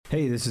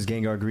Hey, this is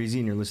Gengar Greasy,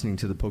 and you're listening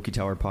to the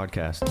PokeTower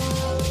Podcast.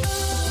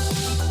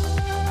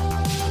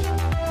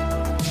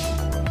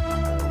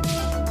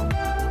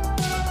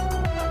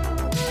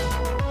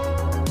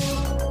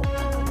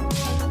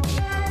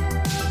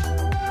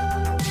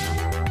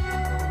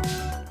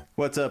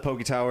 What's up,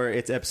 PokeTower?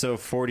 It's episode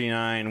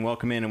 49.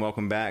 Welcome in and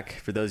welcome back.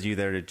 For those of you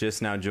that are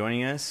just now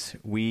joining us,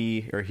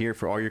 we are here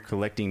for all your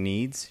collecting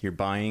needs, your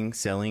buying,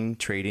 selling,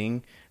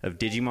 trading of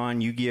Digimon,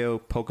 Yu-Gi-Oh,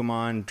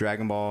 Pokemon,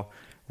 Dragon Ball,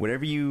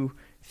 whatever you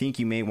think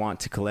you may want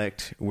to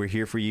collect. We're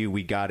here for you.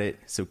 We got it.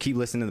 So keep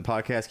listening to the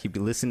podcast. Keep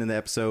listening to the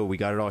episode. We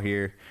got it all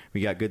here.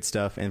 We got good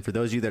stuff. And for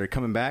those of you that are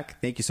coming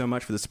back, thank you so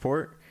much for the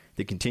support,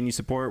 the continued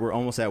support. We're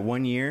almost at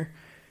 1 year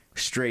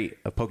straight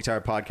of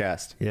PokeTower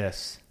Podcast.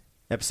 Yes.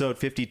 Episode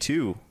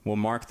 52 will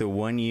mark the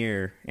 1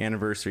 year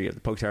anniversary of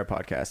the PokeTower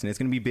Podcast, and it's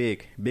going to be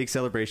big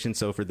celebration.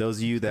 So for those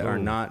of you that are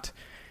not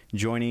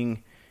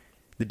joining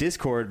the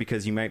Discord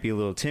because you might be a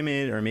little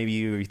timid, or maybe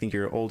you think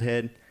you're an old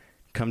head,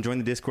 come join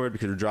the Discord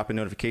because we're dropping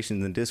notifications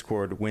in the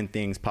Discord when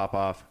things pop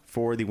off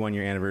for the 1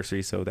 year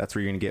anniversary. So that's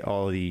where you're going to get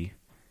all the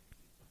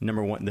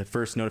the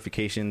first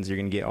notifications. You're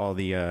going to get all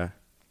the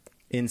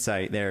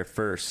insight there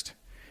first,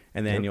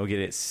 and then you'll get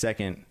it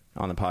second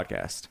on the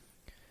podcast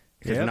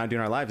because we're not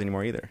doing our lives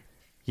anymore either.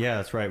 Yeah,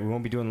 that's right. We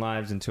won't be doing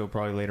lives until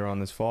probably later on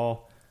this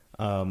fall.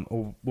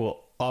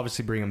 We'll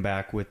obviously bring them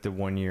back with the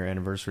 1 year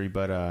anniversary.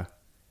 But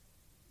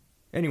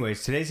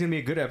anyways, today's going to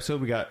be a good episode.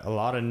 We got a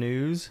lot of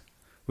news.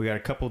 We got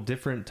a couple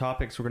different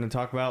topics we're going to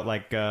talk about,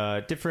 like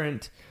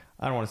different,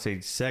 I don't want to say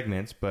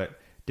segments, but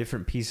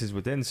different pieces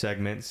within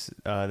segments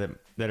that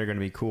are going to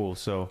be cool.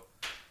 So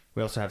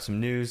we also have some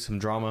news, some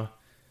drama.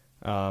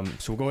 So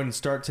we'll go ahead and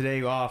start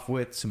today off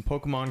with some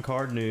Pokemon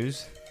card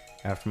news.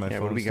 After my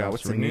phone what do we got?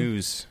 What's ringing. the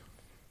news?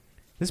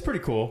 This is pretty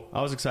cool.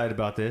 I was excited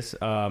about this.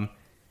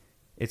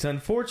 It's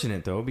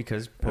unfortunate, though,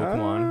 because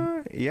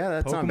Pokemon...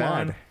 that's Pokemon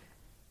not bad.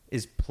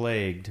 is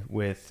plagued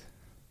with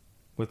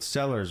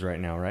sellers right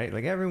now, right?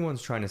 Like, everyone's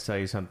trying to sell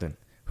you something.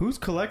 Who's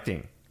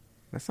collecting?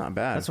 That's not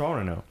bad. That's what I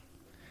want to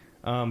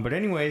know. But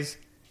anyways,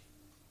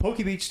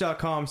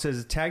 PokeBeach.com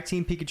says Tag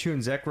Team Pikachu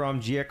and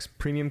Zekrom GX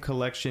Premium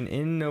Collection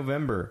in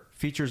November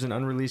features an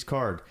unreleased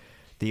card.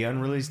 The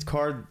unreleased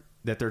card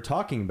that they're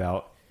talking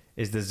about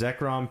is the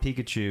Zekrom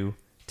Pikachu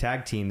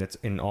Tag Team that's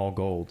in all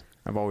gold.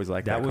 I've always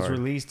liked that card. That was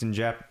released in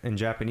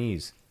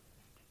Japanese.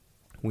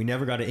 We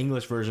never got an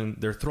English version.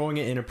 They're throwing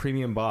it in a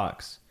premium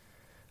box.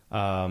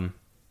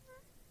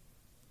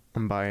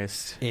 I'm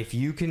biased. If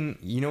you can...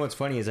 You know what's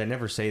funny is I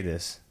never say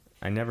this.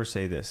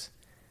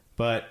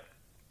 But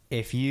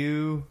if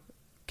you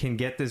can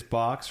get this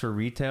box for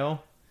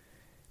retail,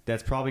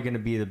 that's probably going to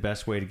be the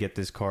best way to get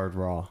this card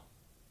raw.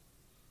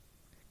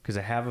 Because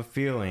I have a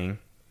feeling...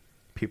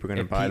 People are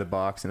going to buy the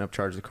box and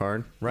upcharge the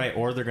card. Right,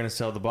 or they're going to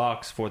sell the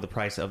box for the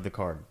price of the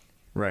card.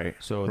 Right.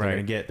 So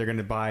they're going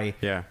to buy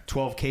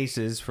 12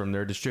 cases from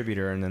their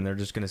distributor, and then they're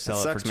just going to sell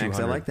it for $200. Man, 'cause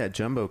I like that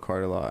jumbo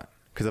card a lot.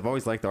 Because I've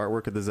always liked the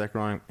artwork of the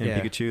Zekrom and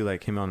Pikachu,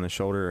 like him on the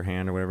shoulder or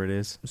hand or whatever it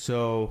is.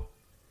 So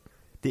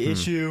the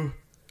issue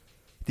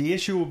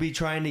will be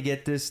trying to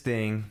get this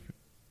thing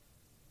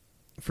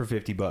for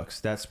 $50.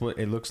 That's what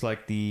it looks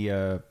like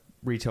the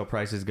retail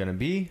price is going to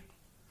be.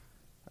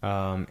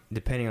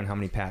 Depending on how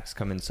many packs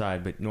come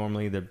inside, but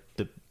normally the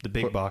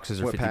big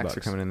boxes are $50. What packs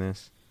are coming in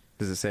this?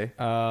 Does it say?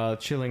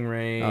 Chilling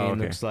Rain,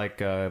 looks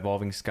like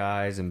Evolving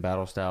Skies and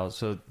Battle Styles.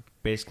 So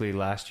basically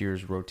last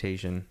year's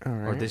rotation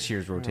or this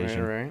year's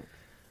rotation. All right.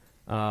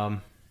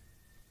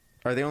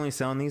 Are they only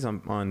selling these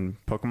on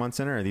Pokemon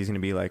Center, or are these going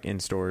to be like in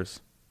stores?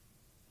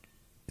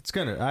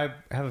 I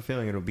have a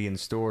feeling it'll be in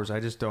stores. I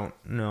just don't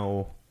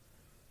know.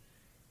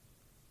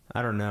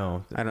 I don't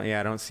know.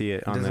 I don't see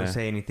it. It doesn't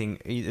say anything.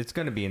 It's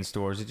going to be in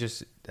stores.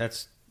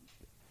 That's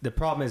the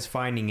problem is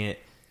finding it.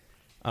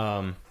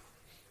 And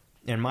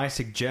my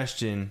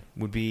suggestion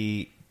would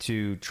be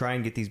to try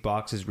and get these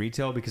boxes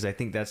retail because I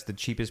think that's the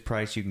cheapest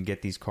price you can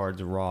get these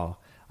cards raw.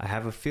 I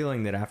have a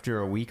feeling that after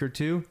a week or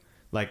two,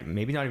 like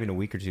maybe not even a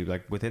week or two,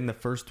 like within the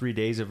first 3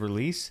 days of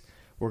release,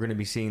 we're going to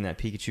be seeing that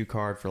Pikachu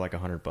card for like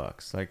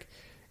 $100. Like,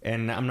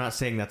 and I'm not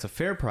saying that's a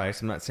fair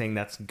price. I'm not saying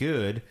that's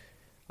good.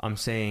 I'm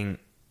saying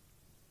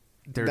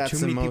there are too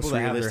many people that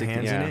have their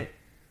hands in it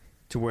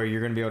to where you're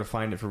going to be able to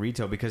find it for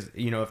retail because,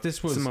 if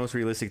this was... It's the most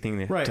realistic thing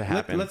to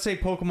happen. Let's say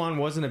Pokemon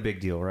wasn't a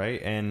big deal,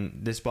 right? And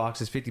this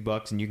box is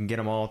 $50 and you can get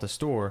them all at the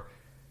store.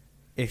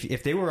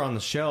 If they were on the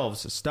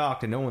shelves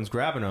stocked and no one's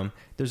grabbing them,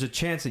 there's a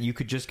chance that you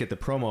could just get the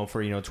promo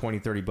for,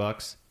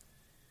 $20-$30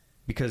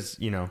 because,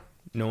 no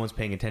one's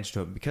paying attention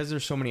to it because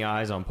there's so many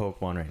eyes on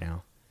Pokemon right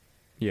now.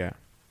 Yeah.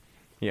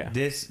 Yeah.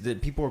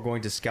 People are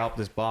going to scalp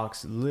this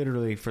box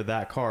literally for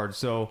that card.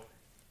 So...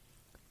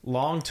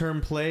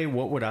 long-term play,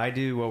 what would I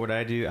do?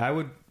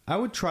 I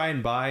would try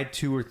and buy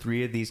 2 or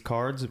 3 of these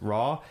cards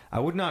raw. I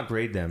would not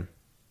grade them.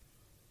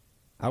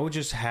 I would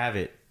just have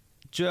it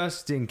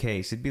just in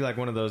case. It'd be like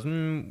one of those,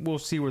 we'll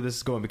see where this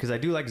is going because I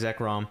do like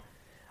Zekrom.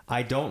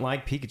 I don't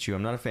like Pikachu.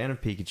 I'm not a fan of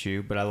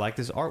Pikachu, but I like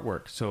this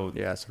artwork. So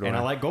I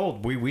like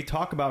gold. We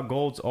talk about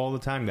golds all the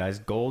time, guys.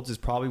 Golds is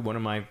probably one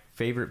of my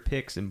favorite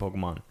picks in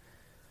Pokemon.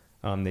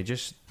 They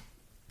just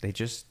they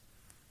just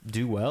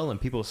do well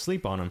and people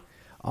sleep on them.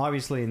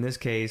 Obviously, in this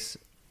case,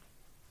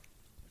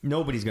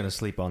 nobody's going to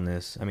sleep on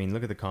this. I mean,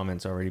 look at the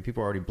comments already.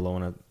 People are already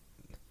blowing up.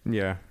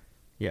 Yeah.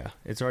 Yeah,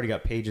 it's already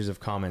got pages of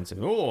comments.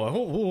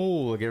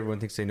 Like everyone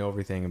thinks they know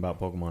everything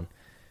about Pokemon.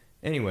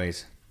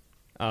 Anyways,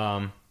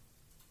 I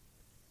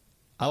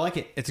like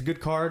it. It's a good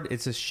card.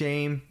 It's a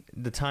shame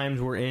the times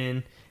we're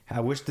in.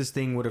 I wish this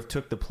thing would have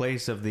took the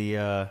place of the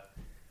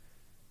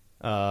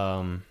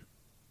Umbreon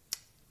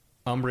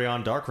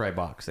Darkrai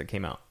box that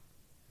came out.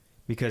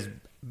 Because,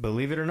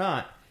 believe it or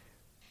not,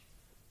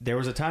 there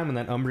was a time when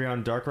that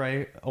Umbreon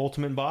Darkrai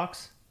Ultimate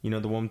box, the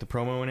one with the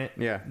promo in it,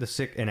 yeah,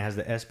 and it has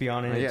the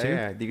Espeon in it too.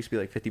 Yeah, they used to be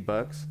like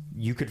 $50.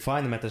 You could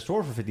find them at the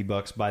store for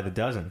 $50 by the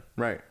dozen,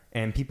 right?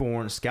 And people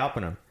weren't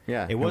scalping them.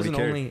 Yeah, it wasn't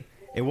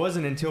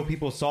until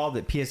people saw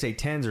that PSA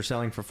 10s are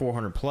selling for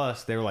 $400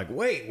 plus, they were like,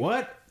 "Wait,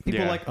 what?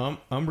 People like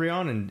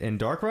Umbreon and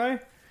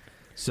Darkrai?"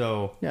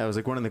 So yeah, it was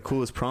like one of the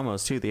coolest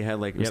promos too. They had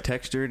like it was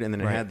textured, and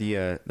then it had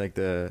the like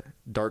the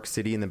dark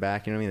city in the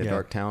back. You know what I mean? The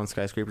dark town,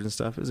 skyscrapers and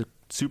stuff. It was a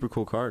super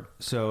cool card.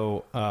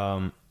 So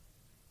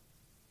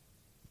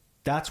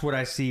that's what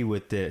I see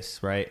with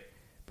this, right?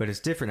 But it's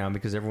different now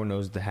because everyone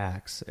knows the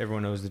hacks,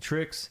 everyone knows the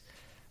tricks.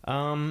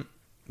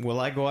 Will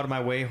I go out of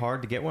my way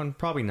hard to get one?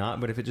 Probably not.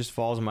 But if it just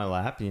falls in my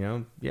lap,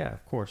 yeah,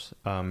 of course.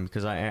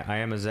 Because I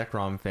am a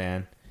Zekrom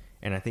fan,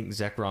 and I think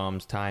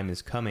Zekrom's time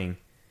is coming.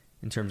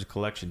 In terms of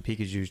collection,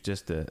 Pikachu's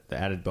just the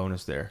added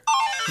bonus there.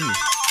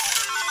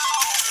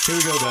 Here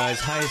we go,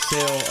 guys. Highest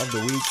sale of the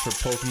week for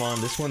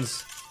Pokemon.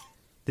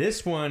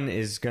 This one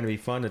is going to be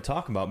fun to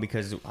talk about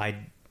because I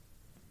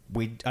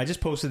just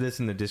posted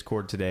this in the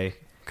Discord today.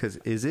 Because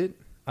is it?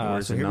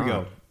 So here we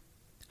go.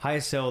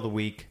 Highest sale of the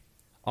week,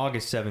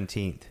 August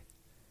 17th.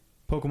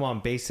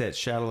 Pokemon Base Set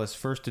Shadowless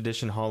First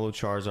Edition Holo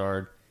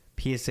Charizard,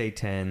 PSA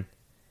 10,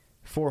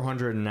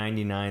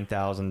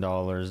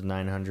 $499,000,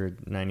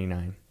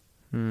 $999.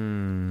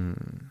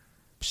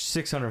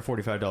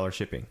 $645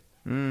 shipping.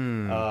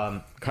 Kind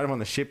of on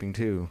the shipping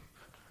too.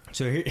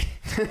 So here,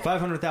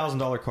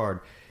 $500,000 card.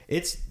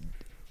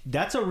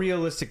 That's a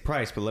realistic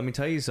price, but let me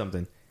tell you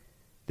something.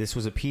 This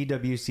was a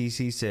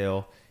PWCC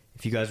sale.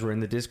 If you guys were in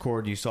the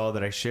Discord, you saw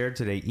that I shared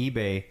today.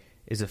 eBay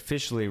is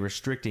officially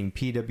restricting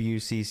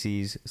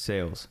PWCC's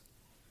sales.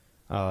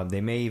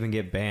 They may even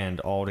get banned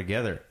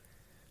altogether.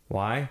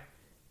 Why?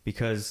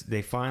 Because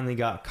they finally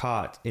got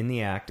caught in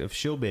the act of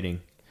shill bidding.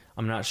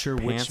 I'm not sure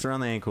which... Pants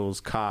around the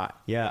ankles,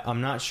 caught. Yeah, I'm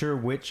not sure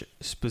which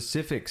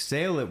specific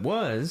sale it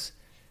was,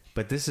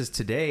 but this is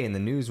today, and the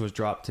news was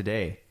dropped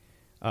today.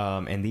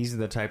 And these are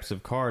the types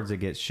of cards that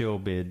get shill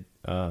bid,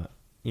 to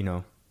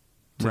the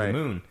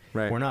moon.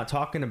 Right. We're not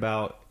talking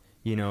about,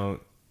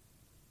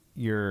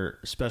 your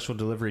special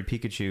delivery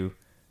Pikachu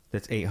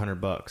that's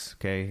 $800,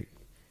 okay?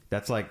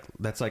 That's like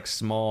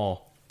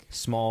small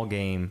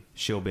game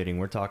shill bidding.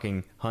 We're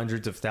talking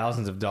hundreds of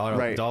thousands of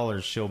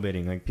dollars shill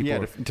bidding. Like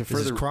people, to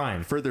further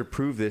crime. Further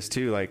prove this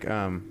too, like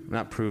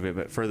not prove it,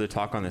 but further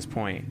talk on this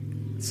point.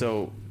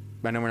 So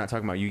I know we're not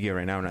talking about Yu-Gi-Oh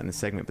right now, we're not in the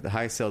segment, but the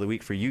highest sale of the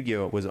week for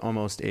Yu-Gi-Oh was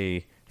almost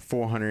a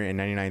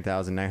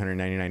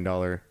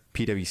 $499,999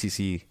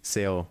 PWCC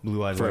sale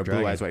for a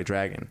Blue Eyes White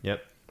Dragon.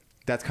 Yep,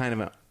 that's kind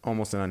of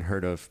almost an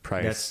unheard of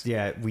price.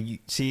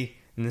 We see,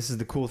 and this is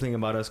the cool thing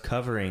about us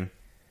covering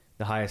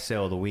the highest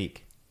sale of the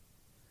week.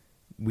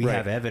 We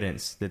have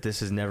evidence that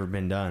this has never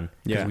been done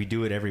because we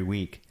do it every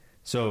week.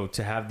 So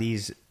to have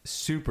these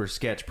super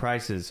sketch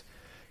prices,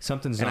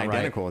 something's not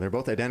identical. Right. They're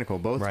both identical.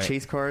 Both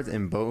chase cards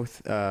and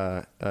both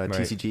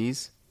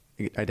TCGs,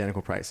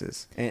 identical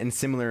prices and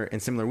similar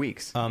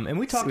weeks. And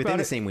we talked within about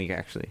the same week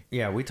actually.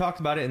 Yeah, we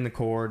talked about it in the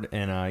Cord,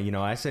 and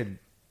I said,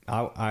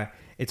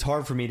 it's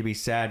hard for me to be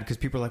sad because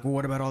people are like, well,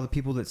 what about all the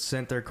people that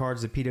sent their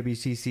cards to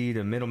PWCC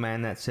to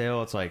middleman that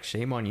sale? It's like,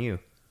 shame on you.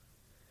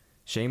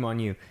 Shame on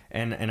you.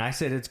 And I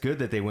said it's good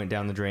that they went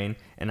down the drain,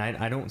 and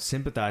I don't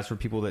sympathize for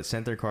people that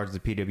sent their cards to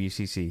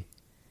PWCC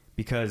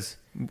because...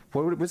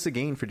 What's the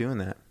gain for doing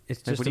that?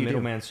 It's just a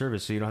middleman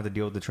service, so you don't have to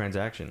deal with the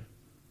transaction.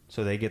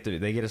 So they get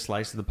a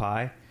slice of the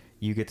pie.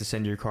 You get to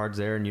send your cards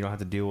there, and you don't have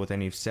to deal with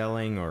any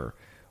selling or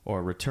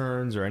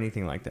returns or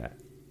anything like that.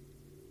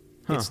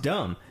 Huh. It's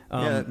dumb.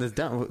 That's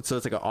dumb. So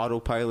it's like an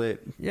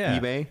autopilot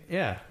eBay?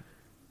 Yeah.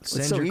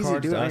 Send your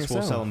cards to us,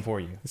 we'll sell them for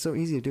you. It's so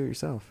easy to do it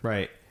yourself.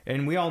 Right.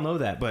 And we all know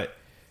that, but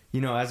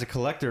as a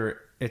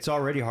collector, it's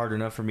already hard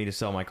enough for me to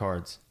sell my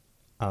cards.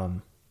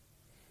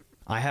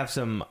 I have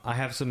some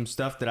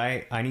stuff that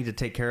I need to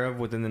take care of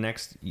within the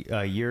next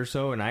year or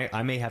so, and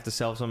I may have to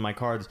sell some of my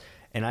cards,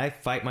 and I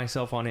fight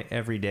myself on it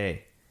every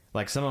day.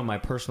 Like some of my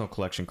personal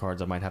collection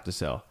cards I might have to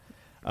sell.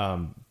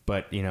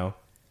 But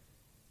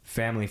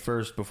family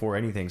first before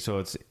anything.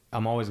 So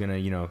I'm always going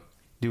to,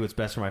 do what's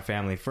best for my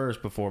family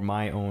first before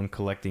my own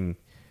collecting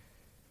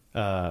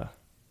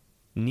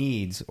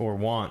needs or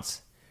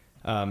wants.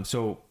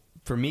 So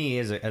for me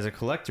as a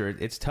collector,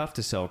 it's tough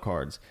to sell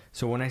cards.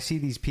 So when I see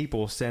these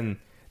people send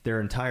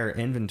their entire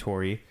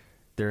inventory,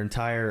 their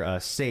entire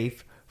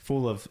safe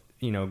full of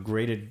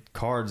graded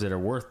cards that are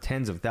worth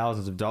tens of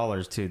thousands of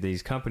dollars to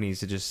these companies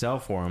to just sell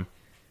for them,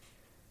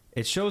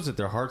 it shows that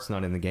their heart's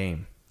not in the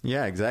game.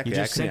 Yeah, exactly. You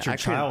just sent your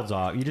childs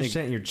off. You just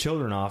sent your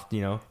children off,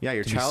 you know. Yeah,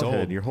 your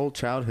childhood, your whole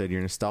childhood,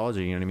 your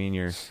nostalgia, you know what I mean?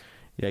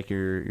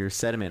 Your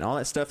sediment, all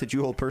that stuff that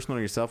you hold personal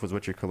to yourself was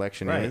what your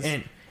collection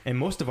is. And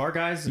most of our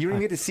guys, you don't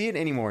even get to see it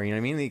anymore, you know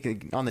what I mean?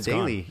 Like, on the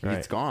daily, gone, right.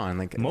 It's gone.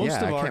 Like most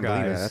of I our can't guys,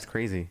 believe that. That's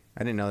crazy.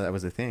 I didn't know that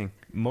was a thing.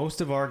 Most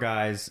of our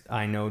guys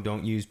I know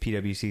don't use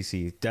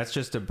PWCC. That's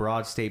just a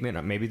broad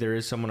statement. Maybe there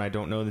is someone I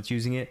don't know that's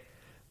using it.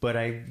 But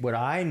what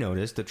I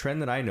noticed, the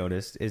trend that I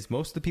noticed, is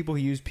most of the people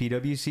who use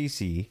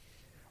PWCC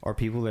are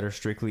people that are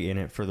strictly in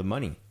it for the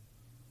money.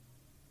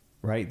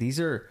 Right?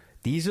 These are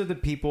the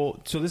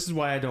people. So this is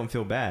why I don't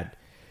feel bad,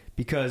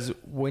 because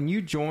when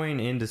you join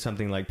into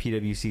something like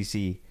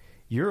PWCC,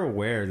 you're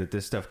aware that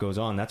this stuff goes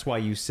on. That's why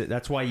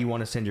you want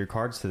to send your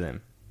cards to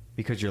them,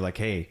 because you're like,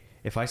 hey,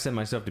 if I send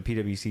myself to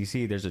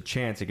PWCC, there's a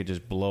chance it could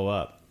just blow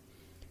up.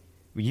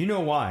 You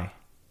know why?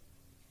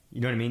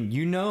 You know what I mean?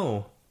 You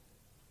know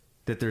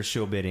that there's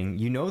shill bidding.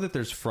 You know that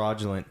there's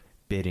fraudulent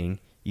bidding.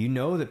 You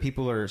know that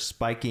people are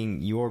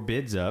spiking your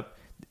bids up,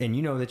 and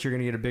you know that you're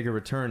going to get a bigger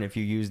return if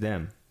you use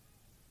them.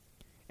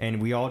 And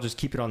we all just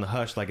keep it on the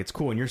hush like it's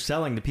cool. And you're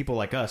selling to people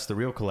like us, the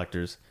real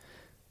collectors.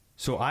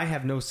 So I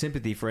have no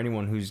sympathy for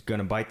anyone who's going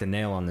to bite the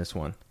nail on this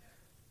one,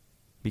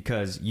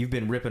 because you've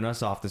been ripping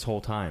us off this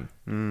whole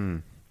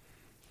time.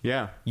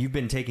 Yeah. You've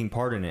been taking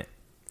part in it.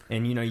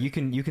 And, you know, you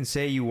can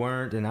say you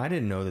weren't, and I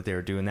didn't know that they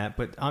were doing that.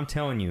 But I'm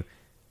telling you,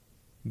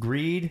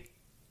 greed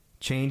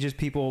changes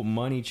people.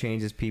 Money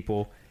changes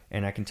people.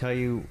 And I can tell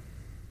you,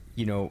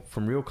 you know,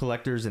 from real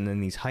collectors and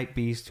then these hype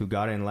beasts who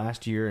got in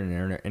last year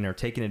and are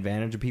taking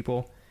advantage of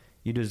people,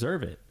 you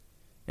deserve it.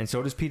 And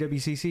so does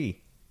PWCC.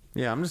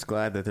 Yeah, I'm just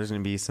glad that there's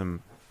going to be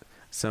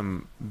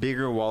some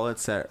bigger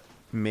wallets that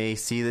may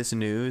see this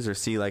news or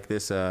see like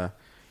this,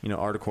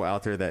 article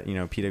out there that, you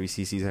know,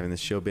 PWCC is having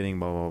this show bidding,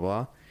 blah, blah,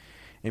 blah.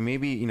 And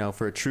maybe, you know,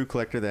 for a true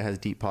collector that has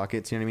deep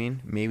pockets, you know what I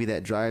mean? Maybe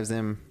that drives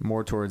them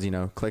more towards, you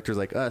know, collectors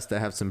like us that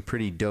have some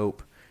pretty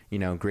dope, you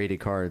know, graded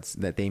cards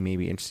that they may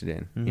be interested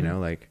in. Mm-hmm. You know,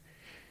 like,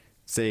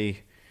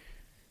 say,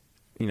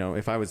 you know,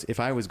 if I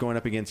was going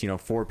up against, you know,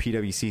 4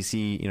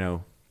 PWCC, you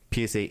know,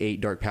 PSA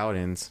 8 Dark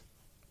Paladins,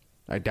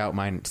 I doubt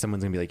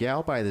someone's gonna be like, yeah,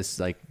 I'll buy this,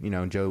 like, you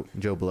know,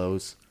 Joe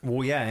Blows.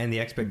 Well, yeah, and the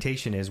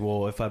expectation is,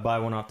 well, if I buy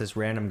one off this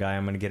random guy,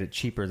 I'm gonna get it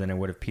cheaper than I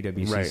would have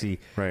PWCC.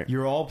 Right.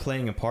 You're all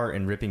playing a part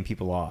in ripping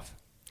people off.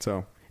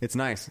 So it's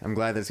nice. I'm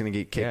glad that it's gonna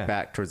get kicked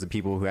back towards the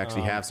people who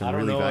actually have some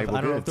really valuable goods.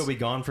 I don't know if they'll be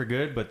gone for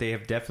good, but they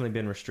have definitely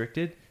been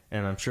restricted,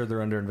 and I'm sure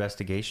they're under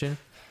investigation,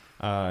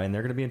 and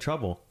they're gonna be in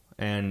trouble.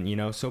 And, you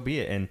know, so be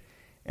it.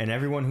 And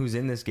everyone who's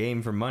in this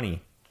game for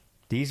money,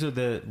 these are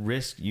the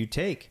risks you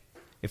take.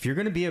 If you're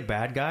going to be a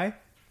bad guy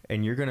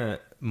and you're going to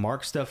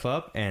mark stuff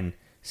up and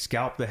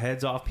scalp the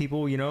heads off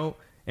people, you know,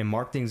 and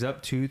mark things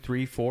up 2,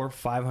 3, 4,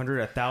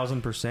 500,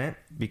 1,000%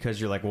 because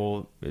you're like,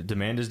 well,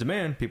 demand is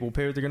demand. People will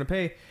pay what they're going to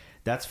pay.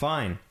 That's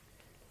fine.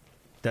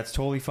 That's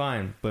totally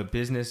fine. But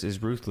business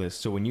is ruthless.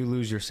 So when you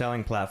lose your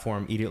selling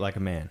platform, eat it like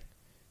a man.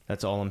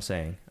 That's all I'm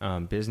saying.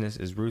 Business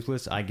is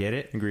ruthless. I get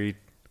it. Agreed.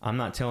 I'm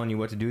not telling you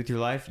what to do with your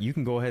life. You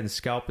can go ahead and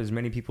scalp as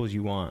many people as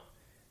you want.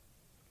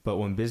 But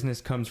when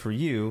business comes for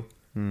you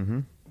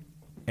and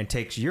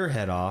takes your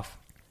head off,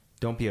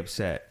 don't be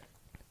upset.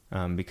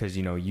 Because,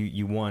 you know,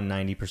 you won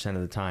 90%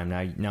 of the time.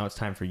 Now it's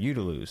time for you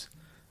to lose.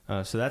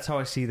 So that's how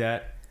I see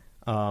that.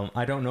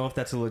 I don't know if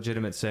that's a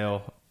legitimate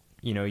sale.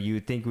 You know, you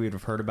would think we would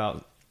have heard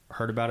about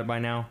it by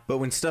now. But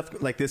when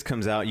stuff like this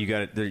comes out, you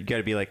got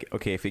to be like,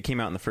 okay, if it came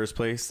out in the first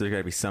place, there's got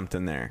to be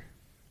something there.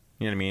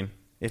 You know what I mean?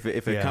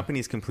 If a company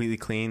is completely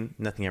clean,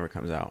 nothing ever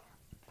comes out.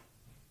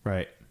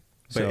 Right.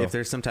 But if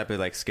there's some type of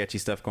like sketchy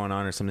stuff going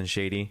on or something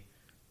shady,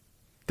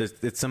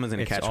 someone's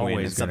going to catch wind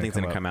and something's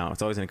going to come out.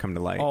 It's always going to come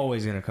to light.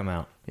 Always going to come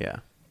out. Yeah.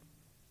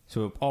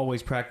 So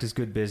always practice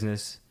good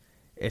business.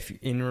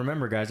 And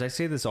remember, guys, I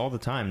say this all the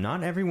time.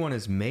 Not everyone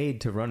is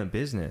made to run a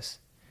business.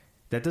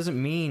 That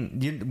doesn't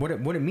mean... What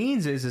it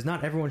means is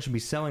not everyone should be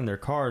selling their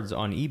cards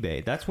on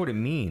eBay. That's what it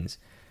means.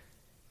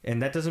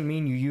 And that doesn't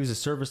mean you use a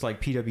service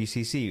like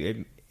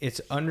PWCC.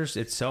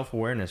 It's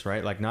self-awareness,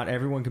 right? Like, not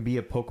everyone can be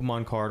a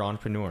Pokemon card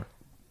entrepreneur.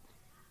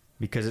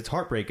 Because it's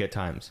heartbreak at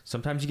times.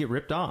 Sometimes you get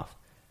ripped off.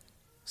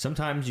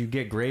 Sometimes you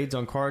get grades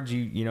on cards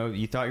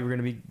you thought you were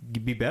going to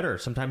be better.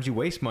 Sometimes you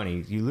waste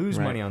money. You lose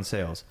money on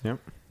sales. Yep.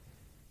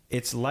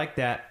 It's like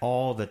that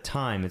all the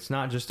time. It's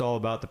not just all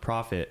about the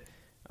profit.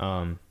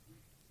 I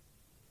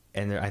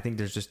think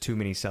there's just too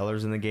many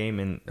sellers in the game,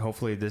 and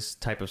hopefully this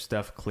type of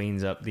stuff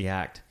cleans up the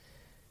act,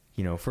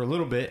 you know, for a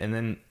little bit, and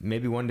then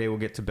maybe one day we'll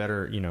get to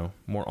better, you know,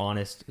 more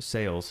honest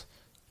sales.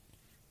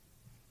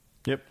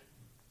 Yep.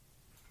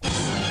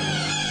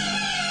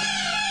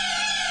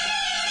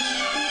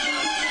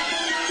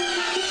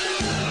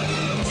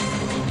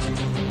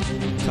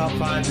 Top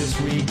 5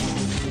 this week.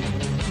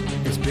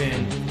 It's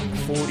been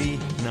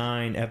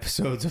 49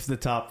 episodes of the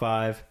top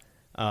 5.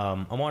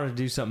 I wanted to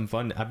do something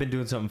fun. I've been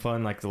doing something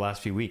fun like the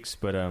last few weeks,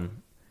 but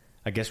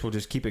I guess we'll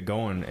just keep it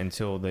going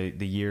until the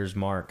year's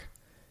mark.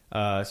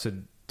 So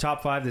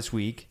top 5 this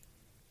week.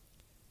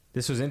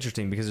 This was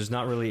interesting because there's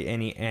not really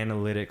any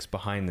analytics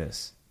behind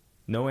this.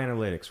 No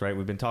analytics, right?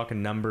 We've been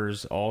talking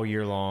numbers all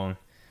year long,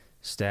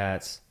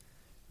 stats,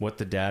 what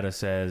the data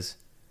says,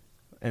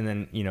 and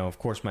then, of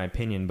course, my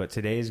opinion. But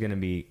today is going to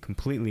be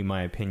completely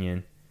my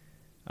opinion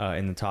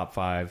in the top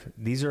 5.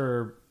 These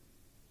are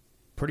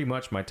pretty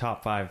much my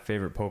top 5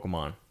 favorite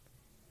Pokemon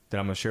that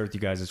I'm going to share with you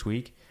guys this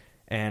week.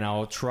 And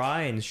I'll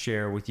try and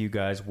share with you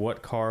guys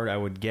what card I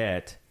would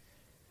get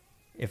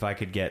if I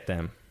could get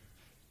them.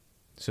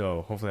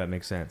 So hopefully that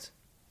makes sense.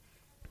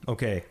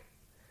 Okay.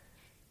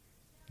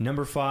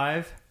 Number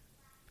 5,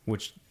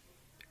 which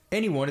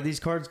any one of these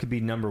cards could be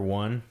number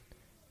 1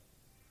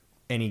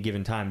 any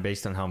given time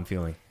based on how I'm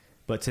feeling.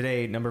 But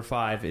today, number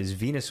 5 is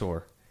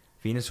Venusaur.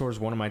 Venusaur is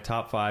one of my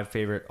top 5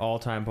 favorite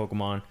all-time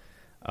Pokemon.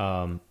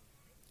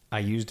 I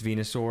used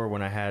Venusaur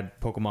when I had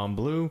Pokemon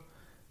Blue.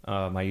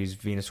 I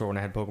used Venusaur when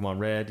I had Pokemon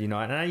Red. And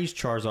I used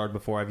Charizard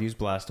before. I've used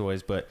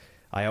Blastoise, but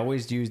I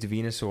always used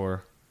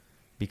Venusaur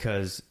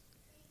because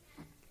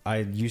I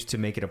used to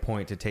make it a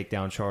point to take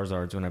down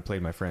Charizards when I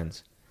played my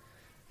friends.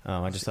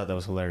 I just thought that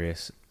was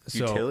hilarious.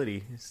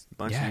 Utility. It's a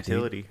bunch of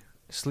utility. Dude.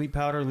 Sleep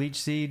Powder, Leech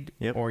Seed,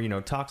 yep. Or,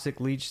 Toxic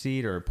Leech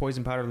Seed, or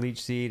Poison Powder,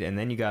 Leech Seed, and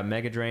then you got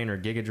Mega Drain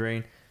or Giga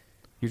Drain.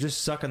 You're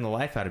just sucking the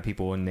life out of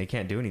people and they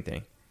can't do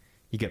anything.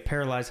 You get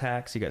Paralyze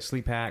hacks, you got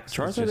Sleep hacks.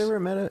 Charizard ever a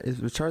meta?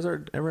 Was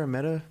Charizard ever a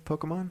meta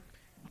Pokemon?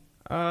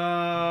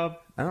 I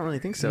don't really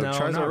think so. No,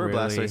 Charizard or really.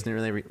 Blastoise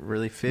didn't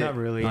really fit not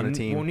really. on a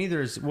team. Well,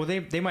 neither is... Well,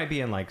 they might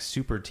be in,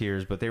 super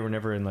tiers, but they were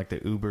never in,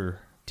 the Uber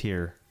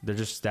tier. They're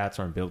just stats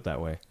aren't built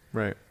that way.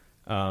 Right.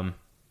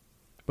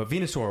 But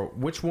Venusaur,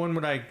 which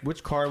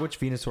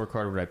Venusaur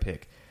card would I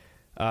pick?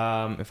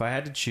 If I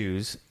had to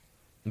choose,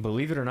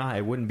 believe it or not,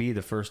 it wouldn't be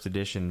the first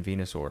edition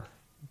Venusaur,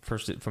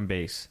 from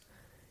base.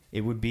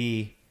 It would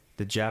be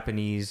the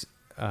Japanese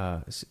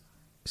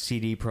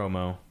CD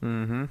promo.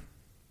 Mm-hmm.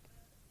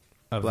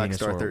 Of Black Venusaur.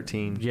 Star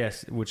 13.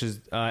 Yes, which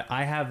is I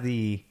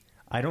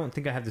don't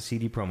think I have the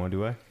CD promo,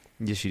 do I?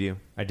 Yes, you do.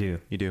 I do.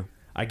 You do.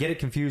 I get it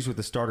confused with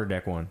the starter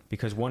deck one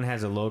because one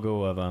has a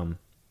logo of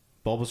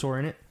Bulbasaur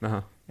in it,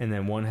 and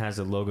then one has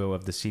a logo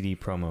of the CD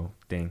promo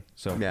thing.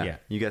 So yeah,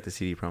 you got the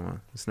CD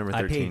promo. It's number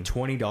 13. I paid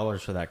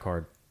 $20 for that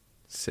card.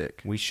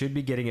 Sick. We should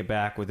be getting it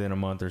back within a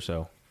month or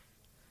so.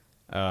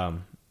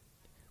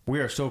 We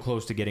are so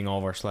close to getting all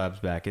of our slabs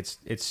back. It's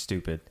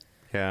stupid.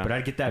 Yeah, but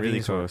I'd get that really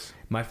Venusaur. Close.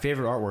 My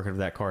favorite artwork of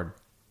that card.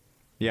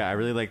 Yeah, I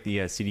really like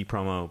the CD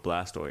promo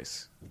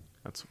Blastoise.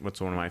 That's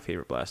one of my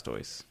favorite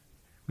Blastoise.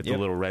 With the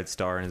little red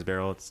star in his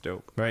barrel. It's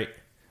dope. Right.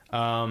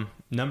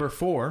 Number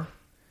 4,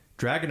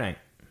 Dragonite.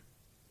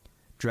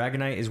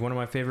 Dragonite is one of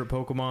my favorite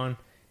Pokemon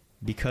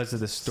because of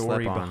the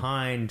story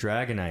behind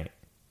Dragonite.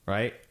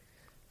 Right?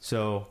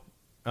 So,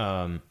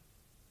 as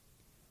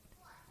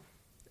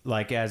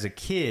a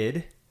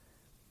kid,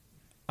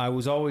 I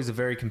was always a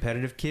very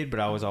competitive kid, but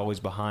I was always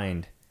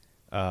behind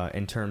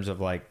in terms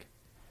of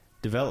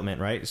development,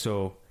 right?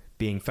 So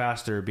being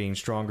faster, being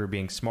stronger,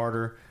 being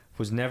smarter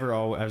I was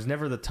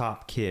never the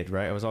top kid,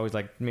 right? I was always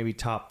maybe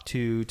top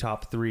 2,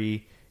 top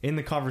 3 in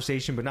the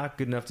conversation, but not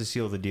good enough to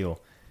seal the deal.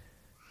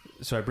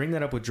 So I bring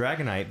that up with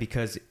Dragonite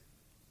because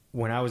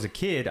when I was a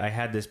kid, I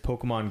had this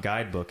Pokemon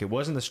guidebook. It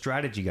wasn't a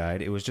strategy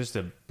guide. It was just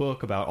a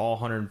book about all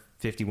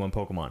 151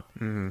 Pokemon.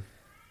 Mm-hmm.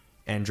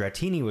 And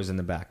Dratini was in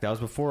the back. That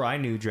was before I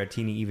knew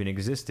Dratini even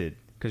existed.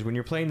 Because when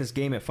you're playing this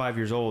game at 5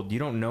 years old, you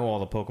don't know all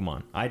the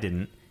Pokemon. I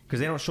didn't.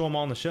 Because they don't show them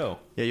all on the show.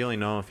 Yeah, you only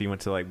know if you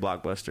went to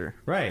Blockbuster.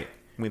 Right.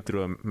 Went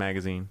through a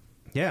magazine.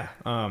 Yeah.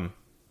 And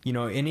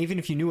even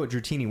if you knew what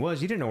Dratini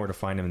was, you didn't know where to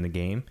find him in the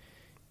game.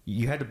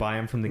 You had to buy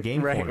him from the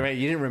game corner. Right.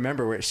 You didn't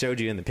remember where it showed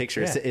you in the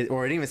picture. Yeah.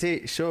 Or it didn't even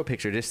say show a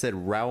picture. It just said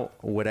route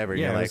whatever.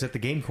 Yeah, it was at the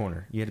game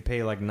corner. You had to pay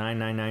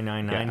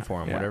 $9.9999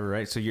 for him, whatever,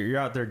 right? So you're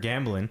out there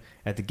gambling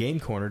at the game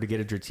corner to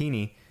get a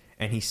Dratini,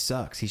 and he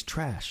sucks. He's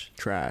trash.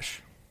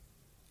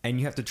 And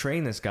you have to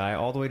train this guy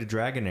all the way to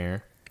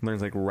Dragonair.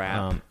 Learns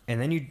rap.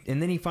 And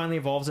then he finally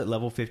evolves at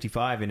level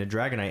 55 into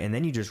Dragonite, and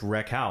then you just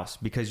wreck house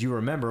because you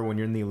remember when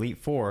you're in the Elite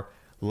Four,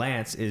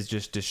 Lance is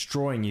just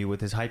destroying you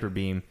with his Hyper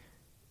Beam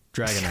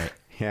Dragonite.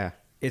 Yeah.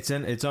 It's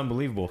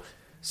unbelievable.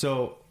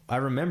 So I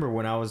remember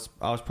when I was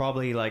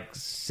probably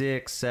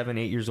 6, 7,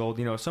 8 years old,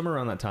 somewhere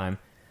around that time,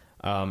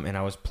 and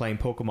I was playing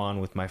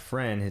Pokemon with my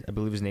friend. I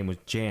believe his name was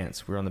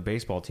Jance. We were on the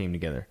baseball team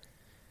together,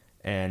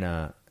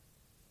 and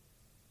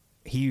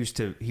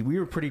we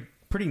were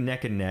pretty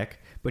neck and neck,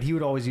 but he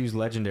would always use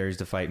legendaries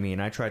to fight me,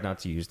 and I tried not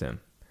to use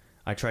them.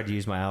 I tried to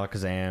use my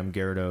Alakazam,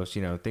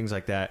 Gyarados, things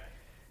like that.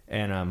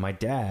 And my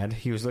dad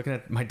was looking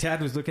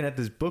at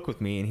this book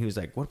with me, and he was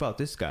like, "What about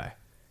this guy?"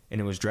 And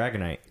it was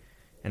Dragonite.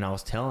 And I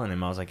was telling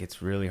him, I was like,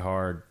 "It's really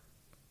hard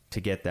to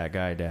get that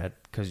guy, Dad,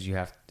 because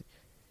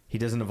he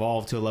doesn't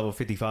evolve to a level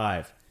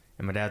 55."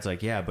 And my dad's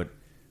like, "Yeah, but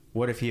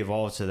what if he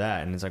evolves to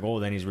that?" And it's like, "Oh,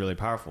 then he's really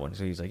powerful." And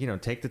so he's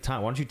like, "Take the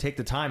time. Why don't you take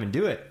the time and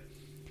do it?"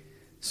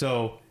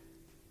 So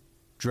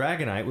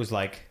Dragonite was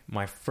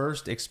my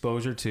first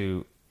exposure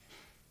to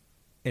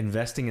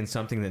investing in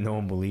something that no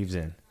one believes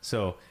in.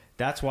 So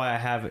that's why I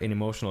have an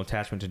emotional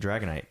attachment to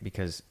Dragonite,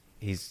 because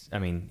he's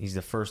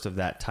the first of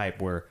that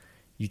type where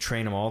you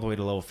train them all the way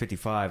to level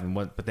 55,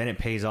 but then it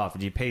pays off.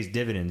 It pays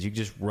dividends. You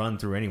just run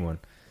through anyone.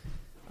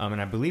 And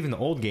I believe in the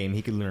old game,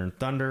 he could learn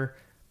Thunder,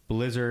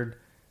 Blizzard,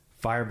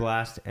 Fire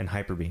Blast, and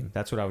Hyper Beam.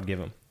 That's what I would give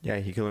him. Yeah,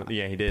 he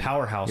did.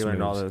 Powerhouse He learned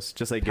moves. all those,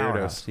 just like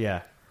Powerhouse, Gyarados.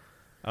 yeah.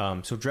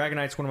 So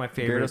Dragonite's one of my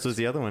favorites. Gyarados was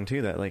the other one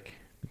too that like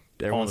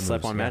everyone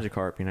slept on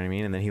Magikarp. You know what I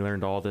mean? And then he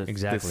learned all the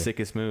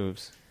sickest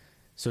moves.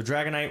 So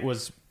Dragonite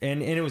was,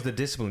 and it was the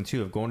discipline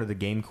too of going to the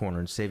game corner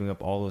and saving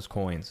up all those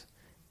coins.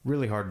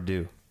 Really hard to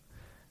do.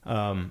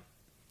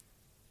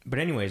 But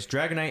anyways,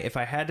 Dragonite, if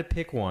I had to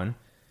pick one,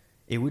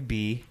 it would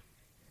be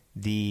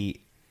the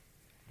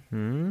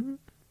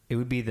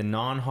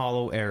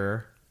non-hollow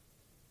error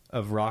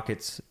of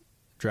Rocket's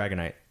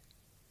Dragonite.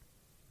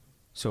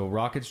 So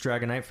Rocket's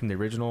Dragonite from the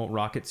original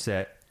Rocket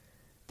set,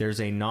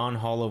 there's a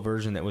non-hollow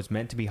version that was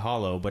meant to be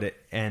hollow, but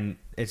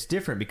it's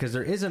different because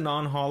there is a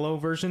non-hollow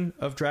version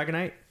of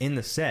Dragonite in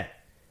the set.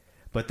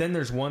 But then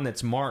there's one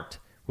that's marked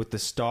with the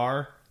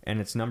star and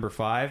it's number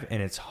 5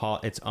 and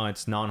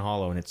it's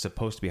non-hollow and it's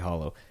supposed to be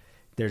hollow.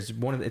 It's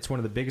one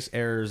of the biggest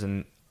errors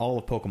in all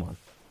of Pokemon.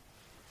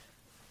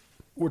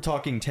 We're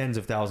talking tens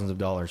of thousands of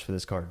dollars for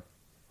this card.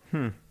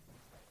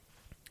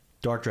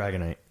 Dark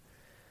Dragonite.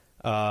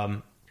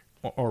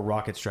 Or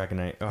Rocket's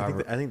Dragonite.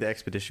 I think the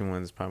Expedition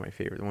one is probably my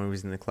favorite. The one who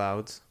was in the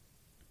clouds.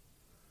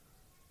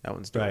 That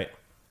one's dope. Right.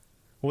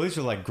 Well, these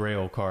are like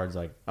Grail cards.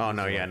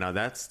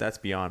 That's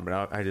beyond.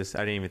 But I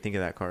didn't even think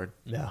of that card.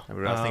 Yeah. I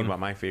was thinking about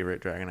my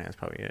favorite Dragonite. That's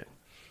probably it.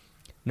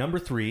 Number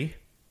 3,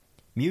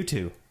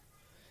 Mewtwo.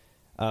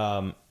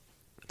 I'm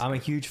a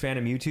huge fan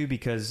of Mewtwo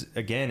because,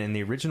 again, in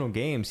the original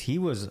games, he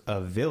was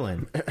a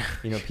villain.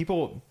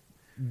 People,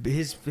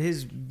 his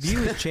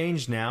view has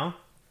changed now,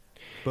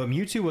 but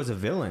Mewtwo was a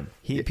villain.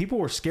 People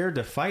were scared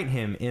to fight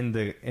him in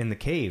the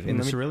cave, in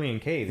the Cerulean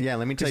cave. Yeah,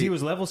 let me tell you, because he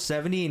was level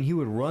 70 and he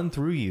would run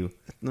through you.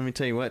 Let me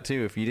tell you what,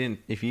 too.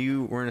 If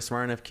you weren't a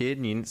smart enough kid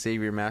and you didn't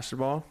save your Master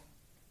Ball,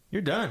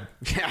 you're done.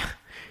 Yeah.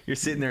 You're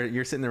sitting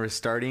there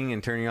restarting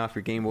and turning off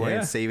your Game Boy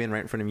and saving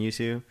right in front of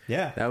Mewtwo.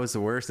 Yeah. That was the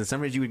worst. And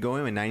sometimes you would go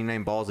in with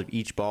 99 balls of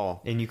each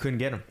ball. And you couldn't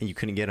get him.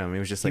 It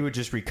was just he would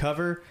just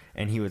recover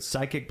and he would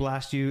psychic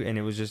blast you and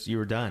it was just, you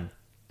were done.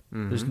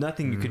 There's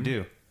nothing you could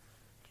do.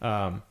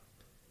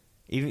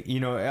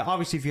 Even,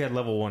 obviously if you had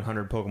level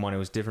 100 Pokemon, it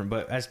was different.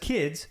 But as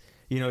kids,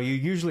 you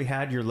usually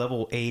had your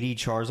level 80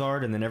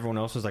 Charizard and then everyone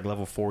else was like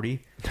level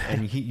 40.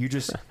 And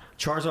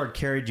Charizard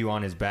carried you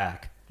on his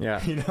back. Yeah.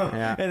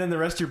 And then the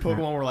rest of your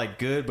Pokemon were like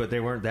good, but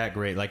they weren't that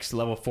great. Like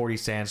level 40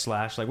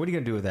 Sandslash. Like, what are you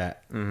going to do with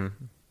that? You know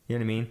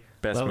what I mean?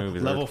 Best move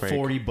is level Earthquake.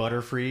 40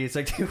 Butterfree. It's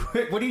like, dude,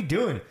 what are you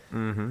doing?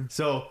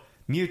 So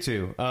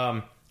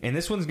Mewtwo. And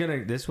this one's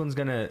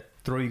gonna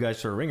throw you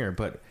guys for a ringer,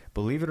 but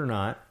believe it or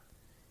not,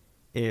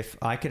 if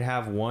I could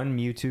have one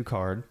Mewtwo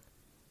card,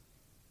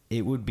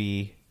 it would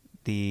be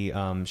the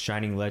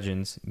Shining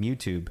Legends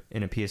Mewtwo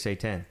in a PSA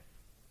 10.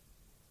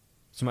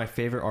 It's my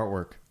favorite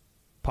artwork.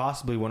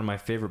 Possibly one of my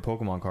favorite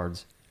Pokemon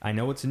cards. I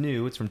know it's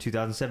new. It's from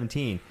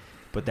 2017.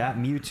 But that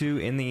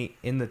Mewtwo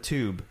in the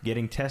tube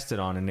getting tested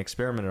on and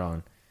experimented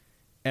on.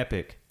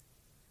 Epic.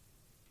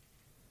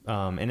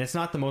 And it's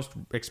not the most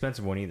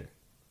expensive one either.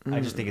 I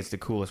just think it's the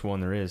coolest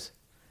one there is.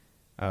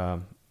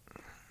 And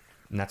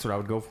that's what I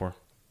would go for.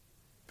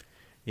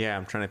 Yeah,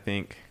 I'm trying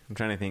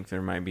to think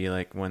there might be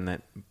like one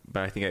that,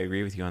 but I think I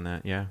agree with you on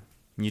that. Yeah.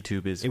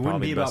 YouTube is. It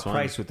wouldn't be about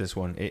price with this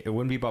one. It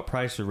wouldn't be about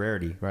price or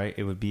rarity, right?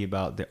 It would be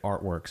about the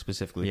artwork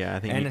specifically. Yeah, I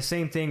think. And the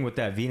same thing with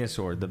that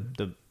Venusaur,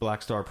 the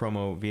Black Star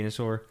promo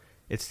Venusaur.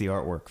 It's the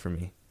artwork for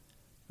me.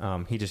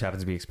 He just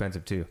happens to be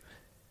expensive too.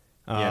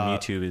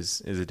 Mewtwo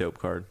is a dope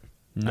card.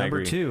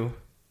 Number two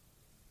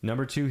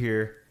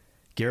here,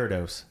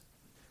 Gyarados.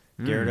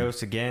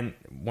 Gyarados again,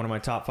 one of my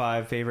top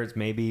 5 favorites,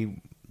 maybe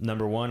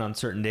number 1 on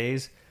certain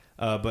days.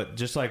 But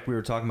just like we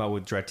were talking about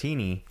with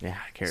Dratini,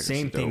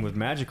 same thing with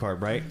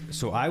Magikarp, right?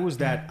 So I was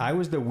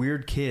the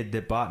weird kid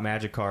that bought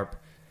Magikarp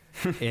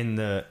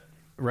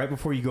right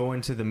before you go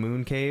into the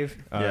Moon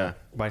Cave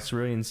by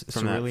Cerulean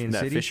City.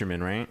 That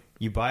fisherman, right?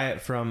 You buy it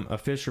from a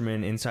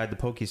fisherman inside the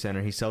Poke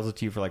Center. He sells it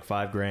to you for like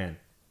 $5,000.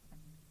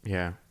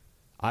 Yeah,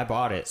 I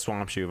bought it.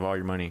 Swamps you of all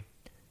your money.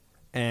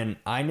 And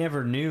I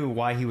never knew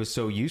why he was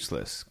so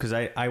useless because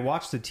I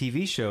watched the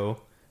TV show,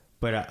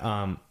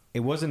 but it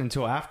wasn't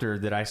until after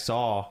that I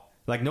saw.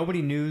 Like,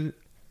 nobody knew.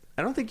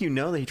 I don't think you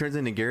know that he turns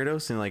into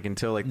Gyarados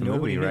until the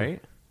movie,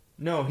 right?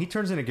 No, he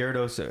turns into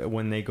Gyarados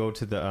when they go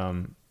to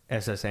the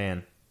SS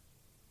Anne.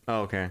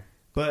 Oh, okay.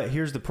 But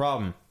here's the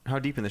problem. How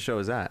deep in the show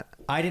is that?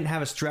 I didn't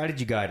have a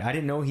strategy guide. I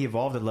didn't know he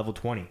evolved at level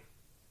 20.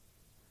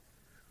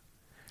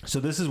 So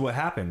this is what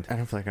happened. I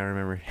don't feel like I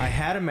remember. I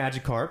had a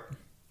Magikarp.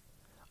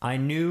 I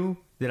knew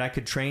that I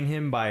could train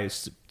him by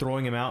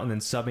throwing him out and then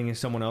subbing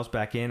someone else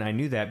back in. I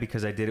knew that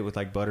because I did it with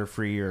like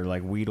Butterfree or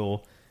like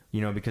Weedle.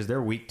 Because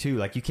they're weak too.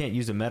 Like, you can't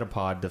use a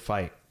Metapod to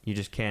fight. You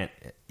just can't.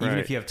 Even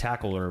if you have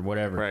Tackle or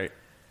whatever. Right.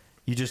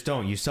 You just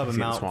don't. You sub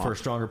them out for a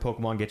stronger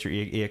Pokemon, get your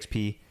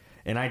EXP.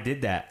 And I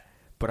did that.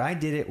 But I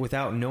did it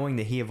without knowing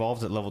that he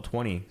evolves at level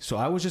 20. So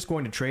I was just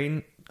going to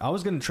train. I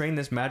was going to train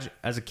this Magic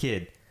as a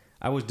kid.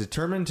 I was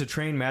determined to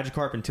train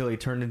Magikarp until he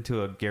turned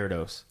into a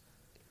Gyarados.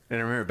 And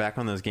I remember back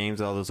on those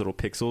games, all those little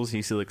pixels, he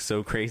used to look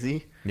so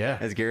crazy. Yeah.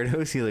 As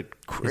Gyarados, he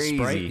looked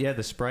crazy.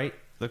 The sprite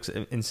looks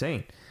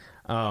insane.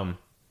 But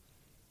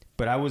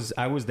I was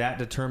that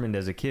determined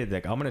as a kid.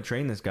 Like, I'm going to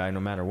train this guy no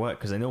matter what,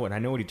 because I know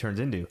what he turns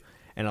into.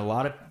 And a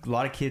lot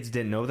of kids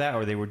didn't know that,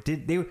 or they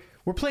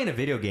were playing a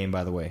video game,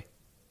 by the way.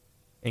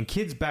 And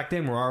kids back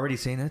then were already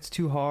saying, that's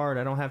too hard.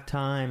 I don't have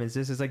time.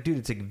 It's like, dude,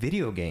 it's a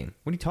video game.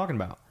 What are you talking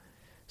about?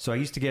 So I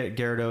used to get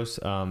Gyarados,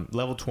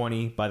 level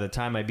 20. By the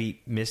time I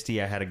beat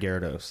Misty, I had a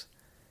Gyarados.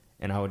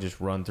 And I would just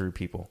run through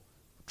people.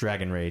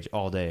 Dragon Rage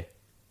all day.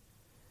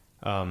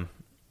 But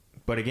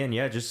again,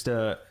 yeah, just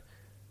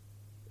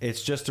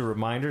it's just a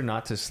reminder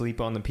not to sleep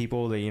on the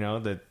people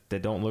that,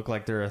 that don't look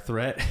like they're a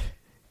threat.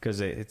 Because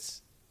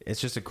it's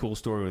just a cool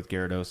story with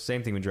Gyarados.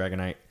 Same thing with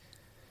Dragonite.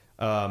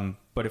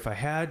 But if I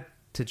had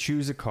to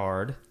choose a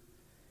card,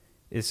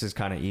 this is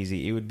kind of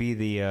easy. It would be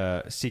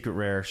the secret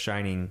rare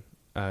shining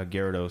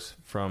Gyarados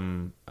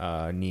from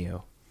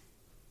Neo.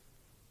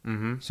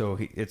 Mm-hmm. So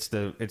it's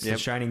the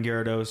shining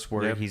Gyarados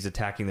where he's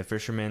attacking the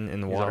fisherman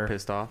in the water. He's all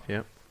pissed off.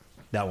 Yep.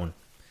 That one.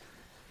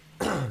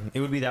 It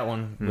would be that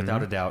one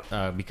without a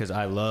doubt because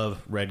I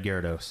love Red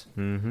Gyarados.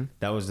 Mm-hmm.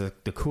 That was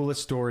the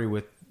coolest story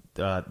with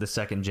the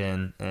second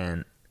gen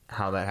and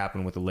how that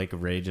happened with the Lake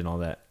of Rage and all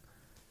that.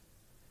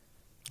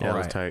 Yeah, that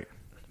was tight.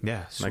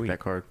 Yeah, sweet. Like that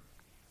card.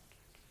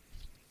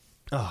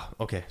 Oh,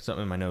 okay.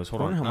 Something in my nose.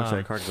 Hold on. I wonder how much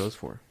that card goes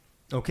for.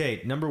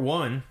 Okay, number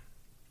 1,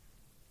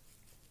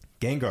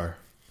 Gengar.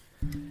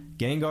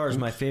 Gengar is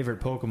my favorite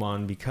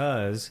Pokemon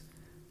because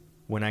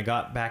when I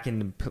got back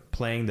into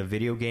playing the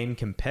video game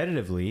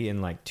competitively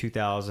in like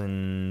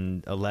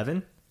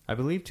 2011, I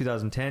believe,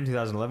 2010,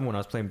 2011, when I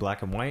was playing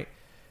Black and White,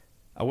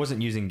 I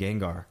wasn't using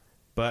Gengar.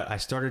 But I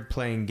started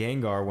playing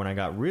Gengar when I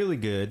got really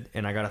good,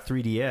 and I got a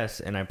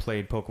 3DS, and I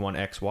played Pokemon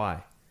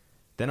XY.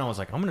 Then I was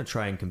like, I'm going to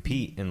try and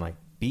compete and like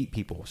beat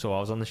people. So I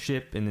was on the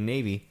ship in the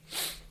Navy,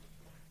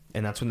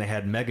 and that's when they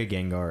had Mega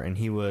Gengar, and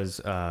he was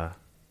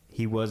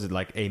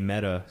like a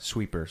meta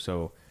sweeper.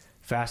 So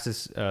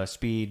fastest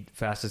speed,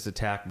 fastest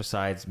attack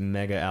besides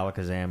Mega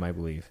Alakazam, I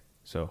believe.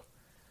 So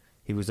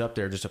he was up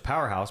there, just a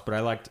powerhouse. But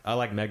I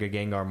liked Mega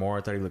Gengar more.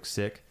 I thought he looked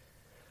sick.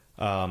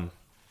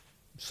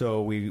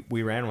 So we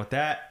ran with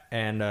that,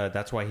 and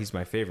that's why he's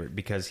my favorite,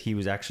 because he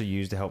was actually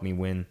used to help me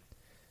win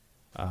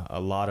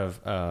a lot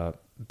of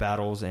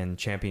battles and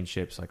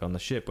championships, like on the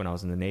ship when I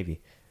was in the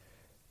Navy.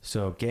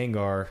 So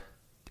Gengar,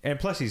 and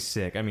plus he's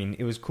sick. I mean,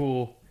 it was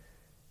cool.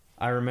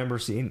 I remember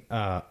seeing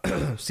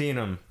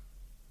him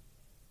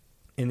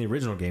in the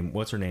original game.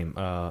 What's her name?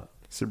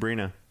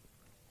 Sabrina.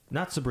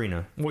 Not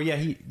Sabrina. Well,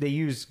 yeah, they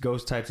use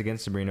ghost types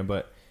against Sabrina,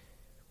 but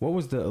what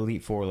was the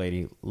Elite Four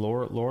lady?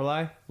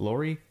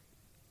 Lori?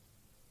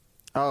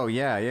 Oh,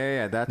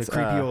 yeah. That's the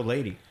creepy old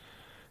lady.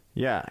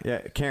 Yeah.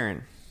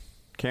 Karen.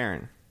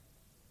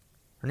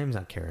 Her name's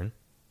not Karen.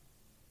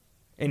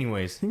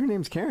 Anyways. I think her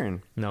name's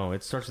Karen. No,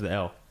 it starts with the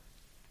L.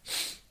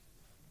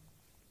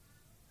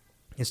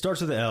 It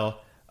starts with the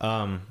L,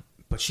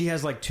 but she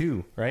has like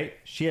 2, right?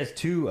 She has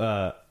 2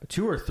 or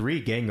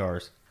 3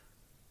 Gengars.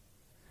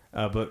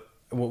 But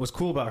what was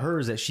cool about her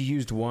is that she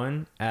used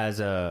one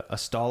as a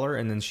staller,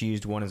 and then she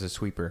used one as a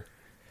sweeper.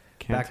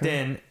 Kanto? Back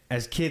then,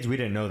 as kids, we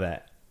didn't know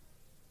that.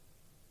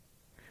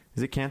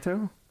 Is it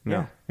Kanto? No.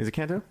 Yeah. Is it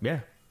Kanto? Yeah.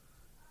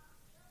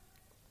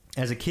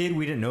 As a kid,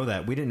 we didn't know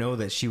that. We didn't know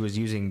that she was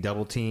using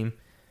Double Team.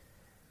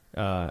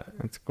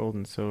 That's gold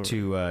and silver.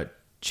 To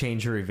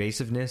change her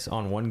evasiveness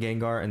on one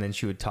Gengar, and then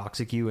she would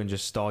Toxic you and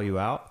just stall you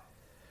out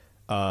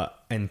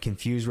and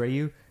confuse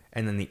Rayu.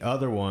 And then the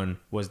other one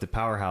was the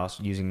powerhouse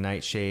using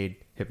Nightshade,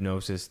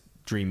 Hypnosis,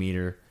 Dream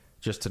Eater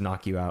just to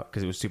knock you out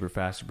because it was super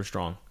fast, super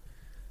strong.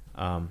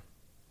 But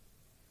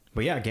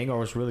yeah, Gengar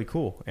was really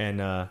cool.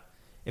 And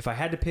if I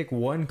had to pick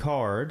one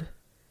card,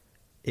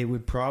 it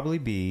would probably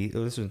be...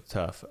 Oh, this one's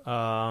tough.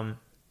 Because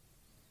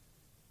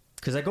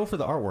I go for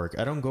the artwork.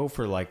 I don't go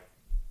for like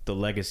the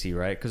legacy,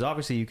 right? Because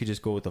obviously you could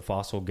just go with the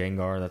fossil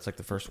Gengar. That's like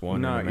the first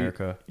one in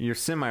America. You're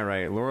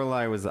semi-right.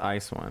 Lorelei was the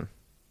ice one.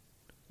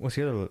 What's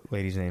the other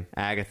lady's name?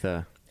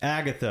 Agatha.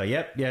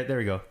 Yep. Yeah, there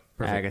we go.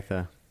 Perfect.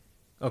 Agatha.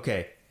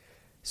 Okay.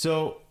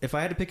 So if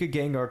I had to pick a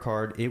Gengar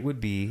card, it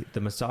would be the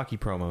Masaki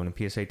promo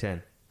in PSA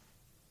 10.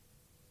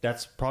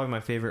 That's probably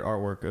my favorite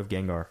artwork of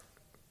Gengar.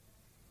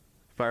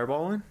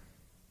 Fireball one?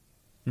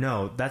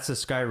 No, that's the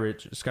Sky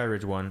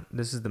Ridge one.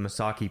 This is the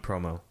Masaki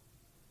promo.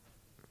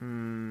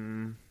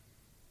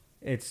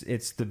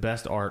 It's the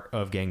best art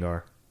of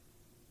Gengar.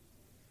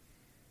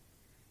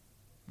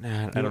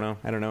 Nah, I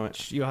don't know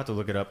it. You'll have to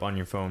look it up on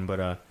your phone,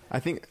 but I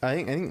think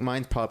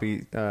mine's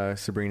probably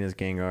Sabrina's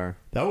Gengar.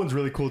 That one's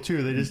really cool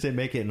too. They just didn't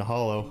make it in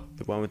hollow.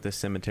 The one with the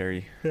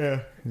cemetery.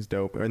 Yeah, is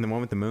dope. And the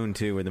one with the moon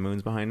too, where the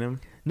moon's behind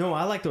him. No,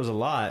 I like those a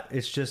lot.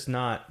 It's just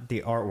not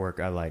the artwork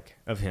I like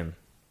of him.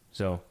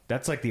 So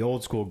that's like the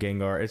old school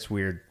Gengar. It's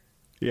weird.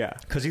 Yeah,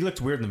 because he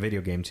looked weird in the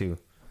video game too.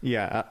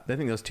 Yeah, I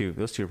think those two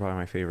are probably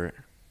my favorite.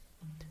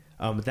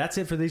 But that's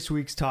it for this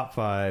week's top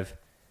 5.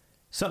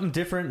 Something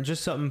different,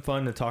 just something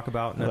fun to talk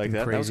about. Nothing like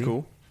that. Crazy. That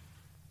was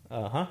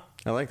Uh-huh.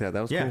 I like that.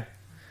 That was cool.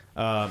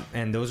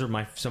 And those are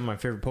some of my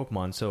favorite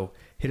Pokemon. So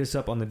hit us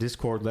up on the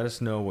Discord. Let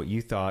us know what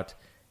you thought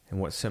and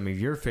what some of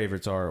your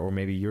favorites are, or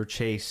maybe your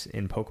chase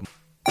in Pokemon.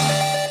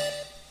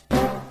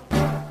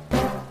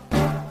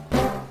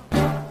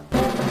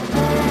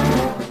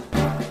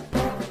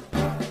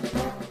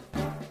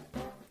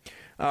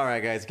 All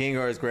right, guys.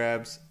 Gengar's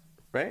grabs,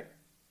 right?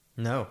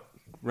 No.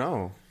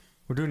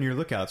 We're doing your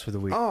lookouts for the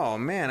week. Oh,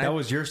 man. That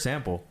was your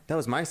sample. That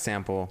was my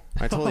sample.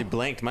 I totally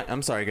blanked.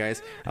 I'm sorry,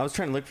 guys. I was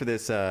trying to look for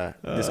this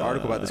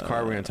article about this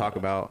card we're going to talk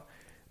about,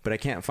 but I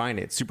can't find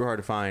it. It's super hard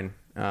to find.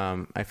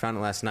 I found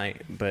it last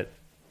night, but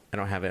I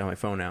don't have it on my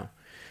phone now.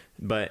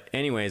 But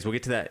anyways, we'll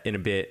get to that in a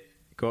bit.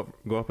 Go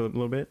up a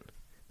little bit.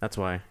 That's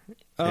why.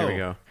 There we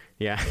go.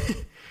 Yeah.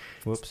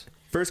 Whoops.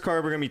 First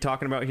card we're going to be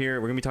talking about here,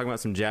 we're going to be talking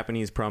about some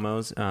Japanese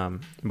promos,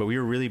 but we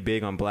were really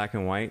big on black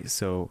and white,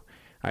 so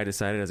I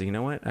decided, I was like, you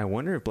know what? I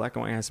wonder if black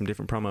and white has some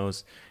different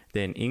promos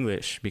than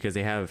English, because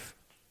they have,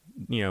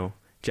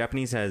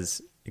 Japanese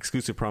has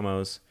exclusive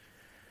promos,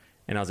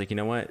 and I was like, you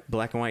know what?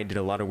 Black and white did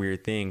a lot of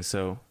weird things,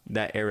 so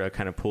that era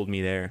kind of pulled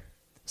me there.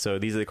 So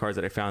these are the cards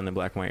that I found in the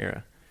black and white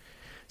era.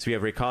 So we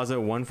have Rayquaza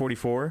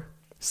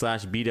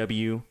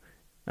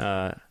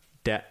 144/BW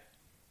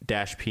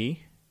dash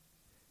P.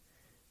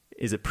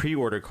 Is a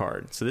pre-order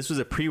card. So this was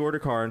a pre-order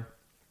card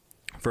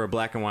for a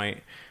black and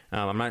white.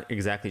 I'm not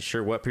exactly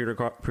sure what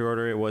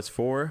pre-order it was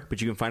for,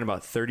 but you can find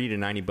about $30 to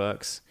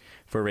 $90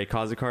 for a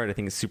Rayquaza card. I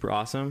think it's super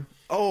awesome.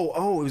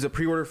 Oh, it was a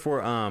pre-order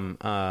for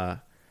oh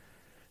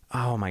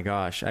my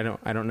gosh, I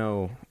don't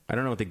know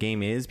what the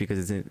game is,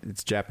 because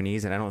it's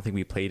Japanese, and I don't think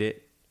we played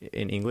it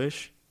in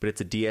English, but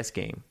it's a DS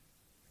game.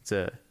 It's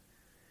a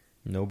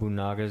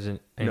Nobunaga's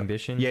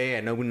Ambition.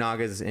 Yeah,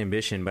 Nobunaga's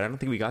Ambition, but I don't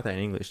think we got that in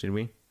English, did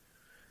we?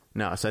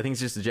 No, so I think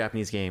it's just a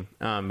Japanese game.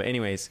 But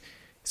anyways,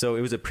 so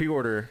it was a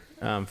pre-order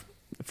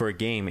for a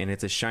game, and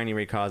it's a shiny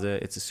Rayquaza.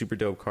 It's a super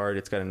dope card.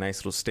 It's got a nice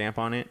little stamp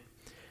on it.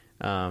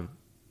 I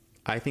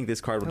think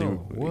this card will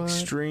do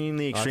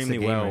extremely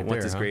well right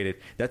once it's graded.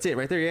 That's it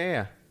right there.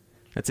 Yeah.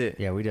 That's it.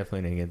 Yeah, we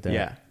definitely didn't get that.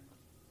 Yeah.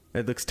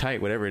 It looks tight,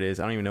 whatever it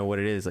is. I don't even know what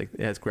it is. Like,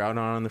 it has Groudon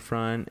on the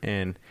front,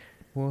 and...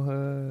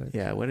 What?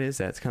 Yeah, what is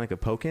that? It's kind of like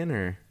a Pokken,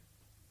 or...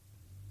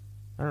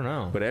 I don't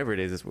know. Whatever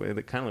it is,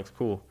 it kind of looks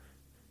cool.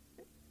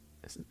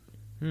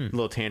 A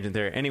little tangent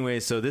there.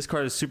 Anyways, so this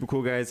card is super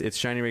cool, guys. It's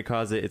shiny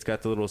Rayquaza. It's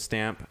got the little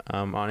stamp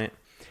on it.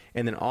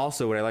 And then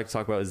also what I like to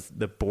talk about is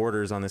the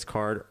borders on this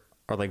card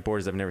are like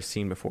borders I've never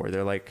seen before.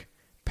 They're like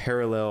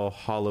parallel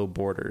hollow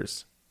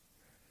borders.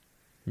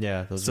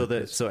 Yeah. So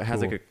it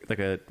has cool. like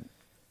a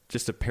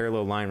just a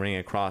parallel line running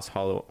across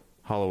hollow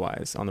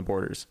eyes on the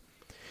borders.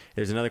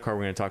 There's another card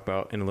we're going to talk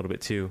about in a little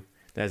bit too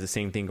that has the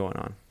same thing going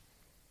on.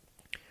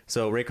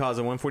 So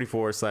Rayquaza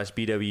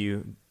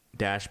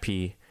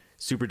 144/BW-P.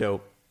 Super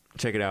dope.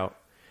 Check it out.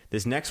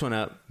 This next one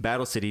up,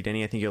 Battle City.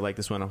 Denny, I think you'll like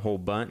this one a whole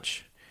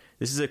bunch.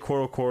 This is a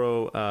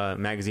Koro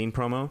magazine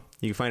promo.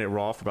 You can find it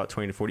raw for about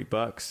 $20 to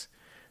 $40.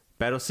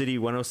 Battle City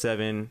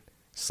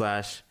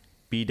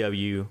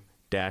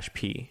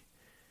 107/BW-P.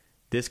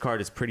 This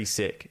card is pretty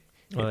sick.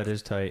 Oh, that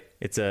is tight.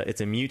 It's a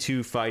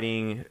Mewtwo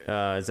fighting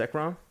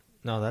Zekrom.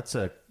 No, that's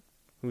a...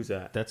 Who's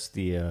that? That's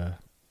the...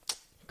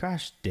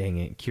 Gosh dang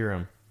it.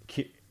 Kyurem.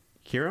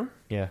 Kyurem?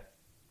 Yeah.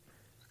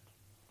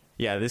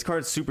 Yeah, this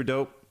card's super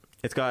dope.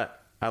 It's got...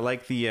 I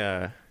like the...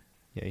 Yeah,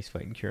 he's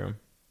fighting Kyurem.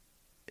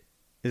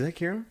 Is that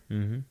Kyurem?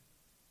 Mm-hmm.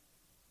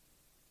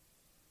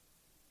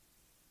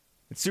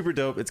 It's super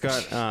dope. It's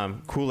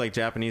got cool like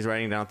Japanese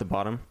writing down at the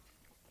bottom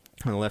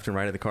on the left and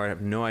right of the card. I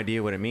have no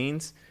idea what it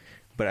means,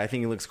 but I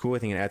think it looks cool. I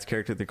think it adds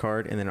character to the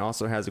card, and then it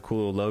also has a cool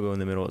little logo in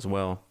the middle as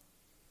well.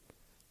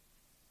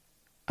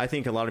 I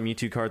think a lot of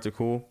Mewtwo cards are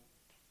cool.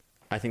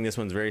 I think this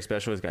one's very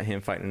special. It's got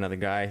him fighting another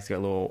guy. He's got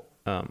a little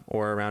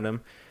aura around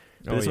him.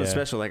 But this one's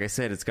special. Like I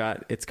said, it's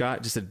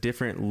got just a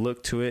different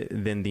look to it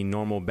than the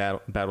normal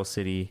Battle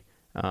City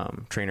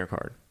trainer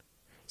card.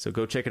 So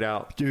go check it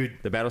out, dude.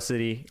 The Battle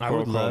City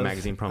Coral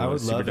magazine promo. I would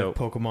is super love dope.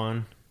 if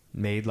Pokemon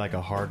made like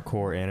a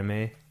hardcore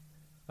anime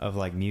of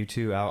like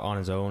Mewtwo out on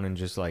his own and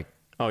just like...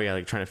 Oh yeah,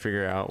 like trying to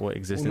figure out what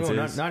existence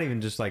is. Not even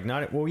just like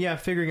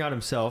figuring out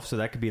himself. So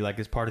that could be like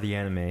as part of the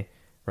anime,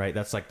 right?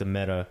 That's like the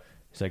meta.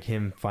 It's like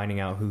him finding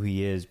out who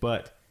he is,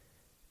 but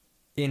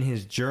in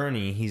his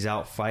journey, he's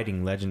out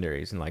fighting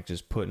legendaries and like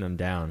just putting them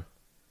down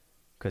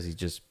because he's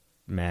just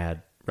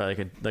mad. Right,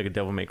 like a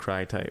Devil May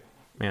Cry type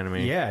anime.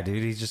 Yeah,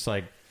 dude. He's just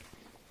like,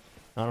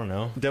 I don't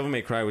know. Devil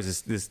May Cry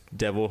was this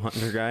devil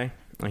hunter guy.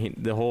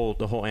 The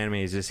whole anime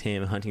is just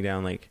him hunting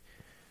down like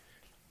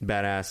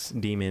badass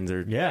demons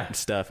or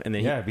stuff, and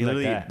then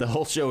literally like the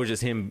whole show is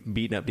just him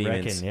beating up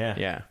demons.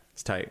 Yeah,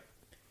 it's tight.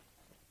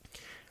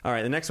 All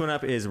right, the next one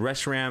up is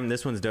Reshiram.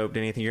 This one's dope.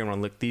 Danny, I think you're gonna want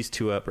to look these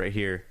two up right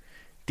here.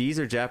 These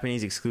are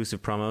Japanese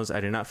exclusive promos. I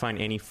did not find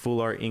any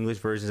full art English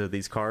versions of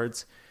these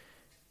cards,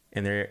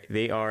 and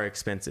they are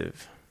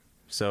expensive.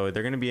 So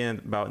they're going to be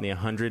about in the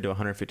 $100 to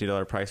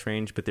 $150 price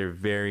range, but they're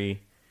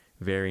very,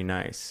 very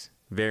nice.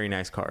 Very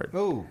nice card.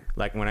 Oh,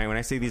 like when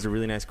I say these are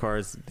really nice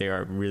cards, they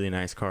are really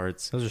nice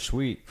cards. Those are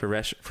sweet for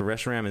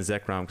Reshiram and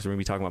Zekrom, because we're going to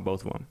be talking about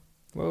both of them.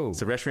 Whoa.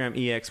 So Reshiram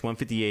EX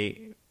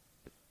 158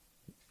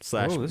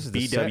 slash Whoa, this is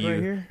the set right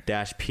here?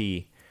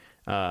 BW-P.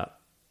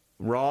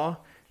 Raw,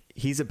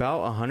 he's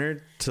about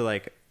 100 to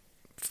like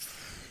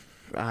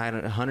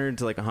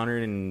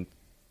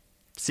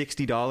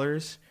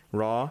 $160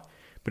 raw,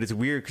 but it's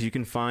weird because you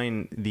can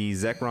find the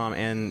Zekrom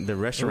and the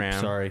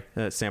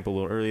Reshiram sample a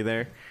little early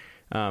there.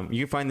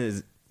 You can find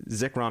the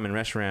Zekrom and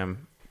Reshiram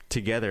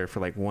together for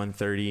like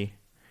 130,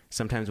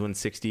 sometimes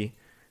 160.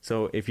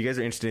 So if you guys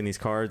are interested in these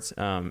cards,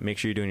 make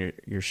sure you're doing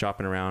your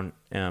shopping around.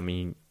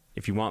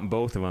 If you want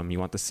both of them, you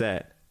want the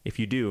set. If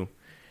you do,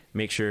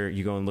 make sure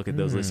you go and look at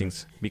those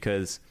listings,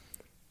 because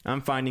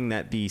I'm finding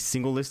that the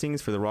single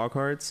listings for the raw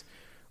cards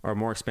are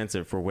more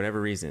expensive for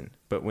whatever reason.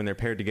 But when they're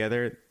paired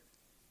together,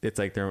 it's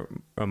like they're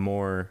a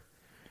more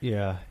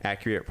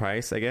accurate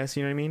price, I guess.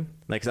 You know what I mean?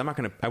 Like,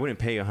 'cause I wouldn't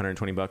pay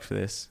 $120 for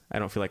this. I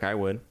don't feel like I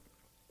would.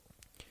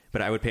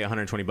 But I would pay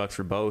 $120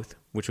 for both,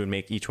 which would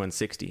make each one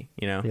 $60,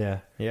 you know? Yeah,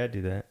 I'd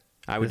do that.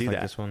 I would do like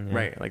that. This one, yeah.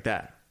 Right, like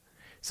that.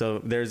 So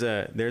there's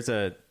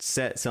a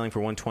set selling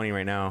for $120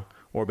 right now,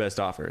 or best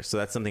offer. So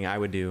that's something I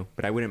would do,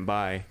 but I wouldn't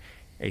buy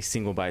a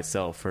single by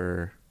itself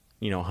for,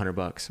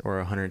 $100 or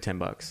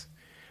 $110.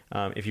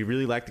 If you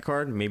really like the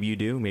card, maybe you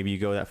do. Maybe you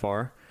go that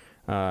far.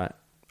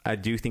 I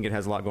do think it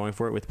has a lot going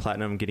for it, with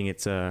Platinum getting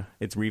its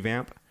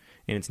revamp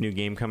and its new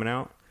game coming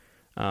out.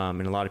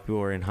 And a lot of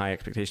people are in high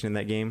expectation in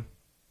that game.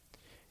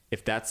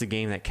 If that's the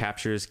game that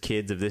captures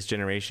kids of this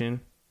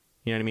generation,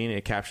 you know what I mean?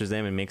 It captures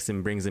them and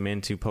brings them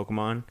into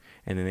Pokemon,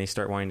 and then they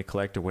start wanting to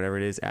collect or whatever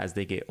it is as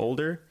they get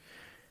older.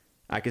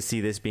 I could see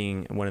this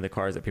being one of the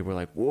cards that people are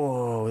like,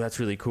 whoa, that's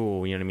really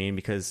cool. You know what I mean?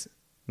 Because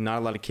not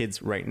a lot of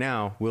kids right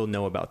now will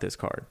know about this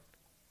card.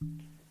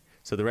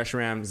 So the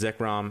Reshiram,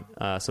 Zekrom,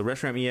 so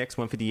Reshiram EX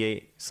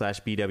 158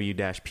 slash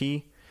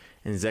BW-P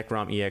and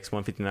Zekrom EX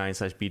 159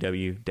 slash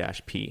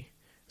BW-P.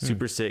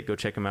 Super sick. Go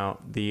check them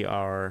out. They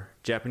are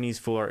Japanese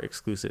full art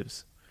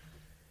exclusives.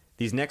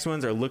 These next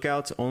ones are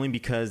lookouts only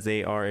because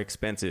they are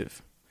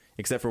expensive,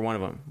 except for one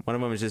of them. One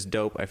of them is just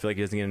dope. I feel like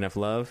he doesn't get enough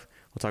love.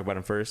 We'll talk about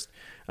him first.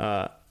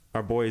 Our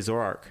boy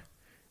Zorark,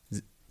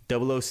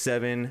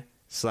 007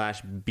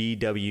 slash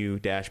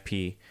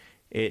BW-P.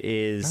 It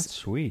is That's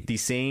sweet. The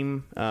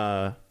same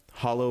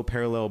hollow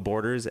parallel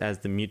borders as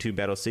the Mewtwo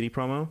Battle City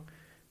promo.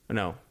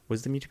 No,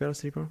 was it the Mewtwo Battle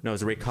City promo? No, it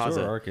was a Rayquaza.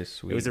 Zorark is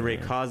sweet. It was a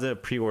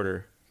Rayquaza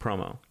pre-order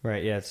promo.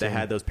 Right, yeah. That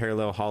had those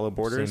parallel hollow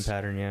borders. Same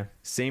pattern, yeah.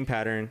 Same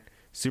pattern.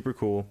 Super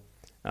cool.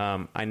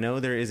 I know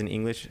there is an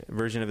English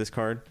version of this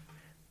card,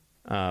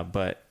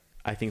 but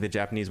I think the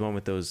Japanese one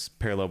with those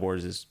parallel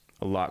borders is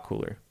a lot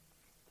cooler.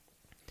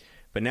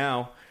 But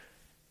now,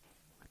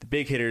 the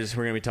big hitters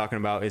we're going to be talking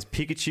about is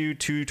Pikachu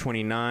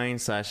 229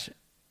 slash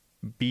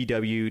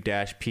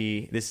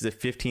BW-P. This is a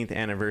 15th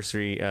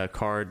anniversary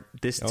card.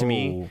 This, to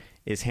me,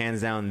 is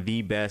hands down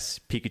the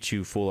best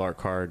Pikachu full art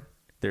card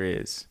there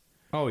is.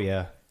 Oh,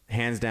 yeah.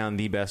 Hands down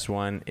the best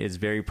one. It's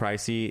very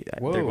pricey.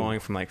 Whoa. They're going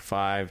from like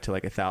 $500 to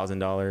like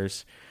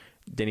 $1,000.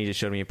 Then he just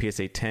showed me a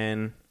PSA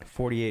 10.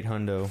 48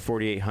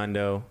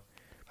 hundo.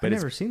 But I've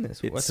never seen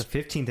this. What's a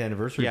 15th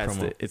anniversary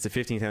promo? Yeah, it's a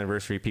 15th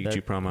anniversary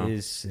Pikachu promo. That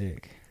is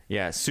sick.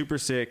 Yeah, super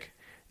sick.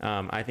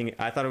 I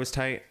thought it was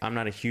tight. I'm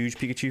not a huge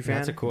Pikachu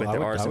fan, That's cool. but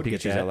there are some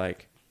Pikachus I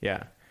like.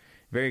 Yeah,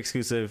 very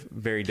exclusive,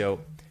 very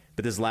dope.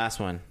 But this last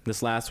one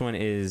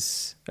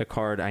is a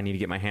card I need to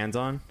get my hands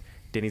on.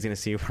 Denny's going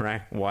to see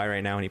why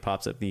right now when he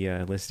pops up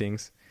the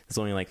listings. It's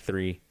only like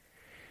 3.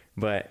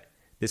 But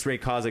this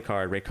Rayquaza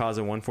card, Rayquaza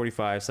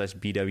 145 slash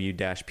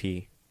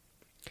BW-P.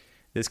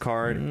 This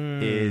card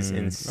is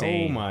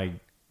insane. Oh my.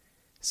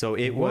 So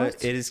it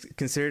is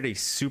considered a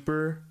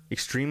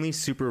extremely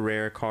super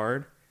rare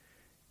card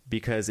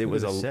because it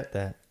was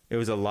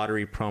a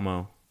lottery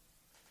promo.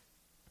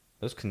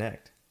 Those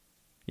connect.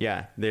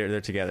 Yeah,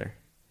 they're together.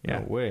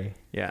 Yeah. No way.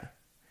 Yeah.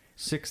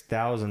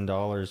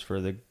 $6,000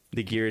 for the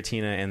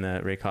Giratina and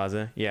the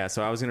Rayquaza. Yeah,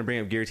 so I was going to bring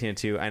up Giratina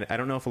too. I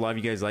don't know if a lot of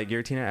you guys like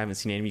Giratina. I haven't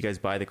seen any of you guys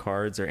buy the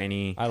cards or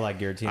any. I like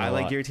Giratina. I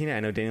like Giratina. I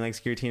know Danny likes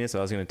Giratina, so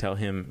I was going to tell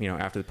him,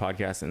 after the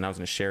podcast, and I was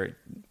going to share it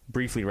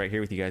briefly right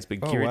here with you guys.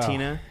 But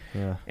Giratina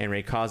and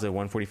Rayquaza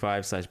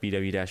 145 slash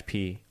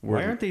BW-P.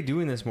 Why aren't they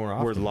doing this more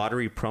often? Were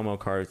lottery promo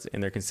cards,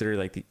 and they're considered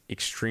like the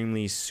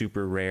extremely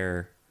super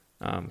rare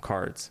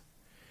cards.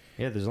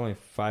 Yeah, there's only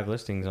 5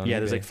 listings on. Yeah,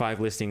 there's like 5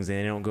 listings, and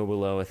they don't go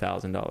below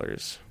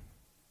 $1,000.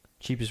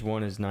 Cheapest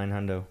one is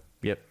 $900.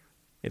 Yep,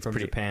 it's from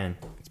Japan.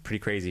 It's pretty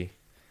crazy.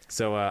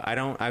 So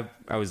I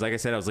was like I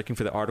said, I was looking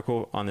for the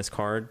article on this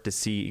card to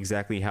see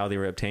exactly how they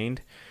were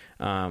obtained,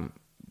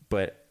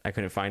 but I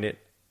couldn't find it.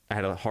 I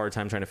had a hard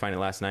time trying to find it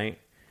last night,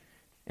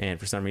 and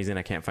for some reason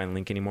I can't find the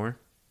link anymore.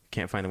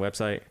 Can't find the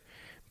website,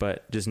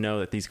 but just know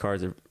that these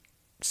cards are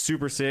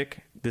super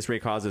sick. This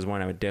Rayquaza is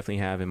one I would definitely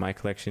have in my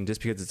collection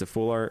just because it's a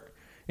full art.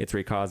 It's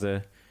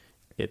Rayquaza.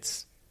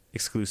 It's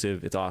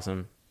exclusive. It's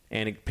awesome,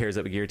 and it pairs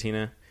up with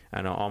Giratina.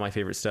 I know all my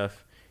favorite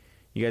stuff.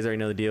 You guys already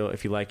know the deal.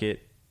 If you like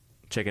it,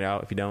 check it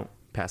out. If you don't,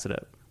 pass it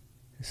up.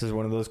 This is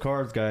one of those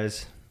cards,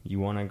 guys. You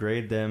want to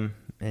grade them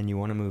and you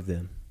want to move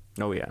them.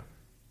 Oh, yeah.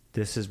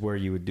 This is where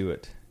you would do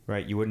it,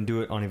 right? You wouldn't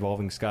do it on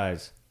Evolving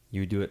Skies.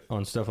 You would do it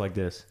on stuff like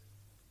this.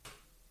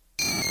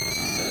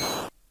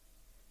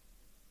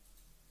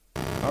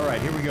 All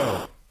right, here we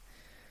go.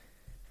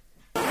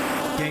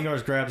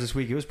 Gengar's grabs this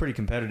week. It was pretty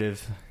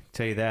competitive.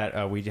 Tell you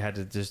that. We had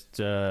to just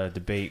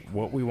debate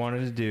what we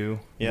wanted to do.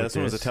 Yeah, this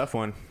one was a tough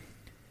one.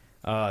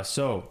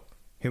 So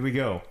here we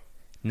go.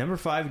 Number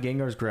 5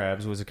 Gengar's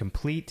grabs was a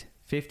complete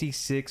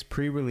 56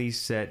 pre-release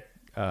set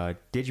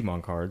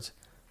Digimon cards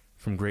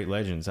from Great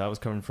Legends. That was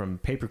coming from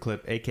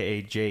Paperclip,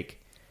 aka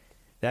Jake.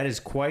 That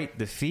is quite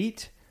the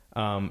feat.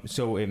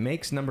 So it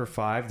makes number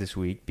 5 this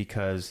week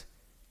because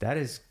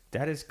this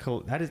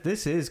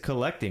is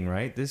collecting,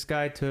 right? This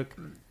guy took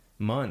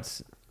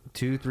months,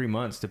 2-3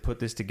 months to put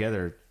this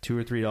together, $2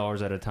 or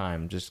 $3 at a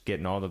time, just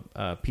getting all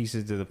the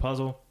pieces to the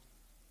puzzle.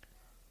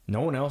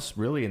 No one else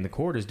really in the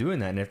court is doing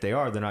that, and if they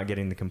are, they're not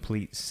getting the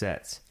complete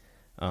sets.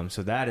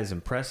 So that is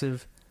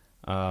impressive.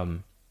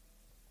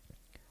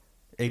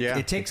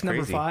 It takes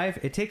number 5.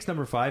 It takes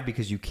number 5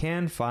 because you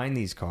can find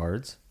these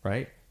cards,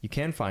 right? You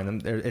can find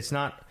them. It's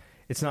not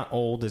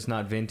old. It's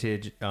not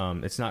vintage.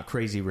 It's not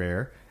crazy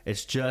rare.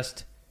 It's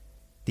just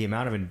the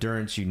amount of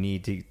endurance you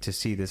need to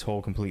see this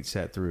whole complete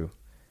set through.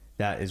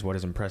 That is what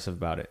is impressive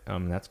about it.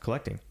 That's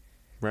collecting.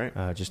 Right.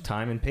 Just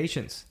time and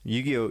patience.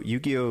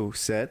 Yu-Gi-Oh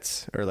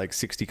sets are like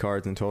 60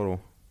 cards in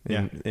total.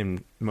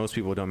 And most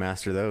people don't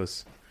master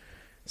those.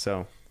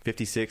 So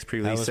 56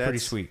 pre-release sets. That was pretty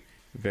sweet.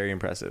 Very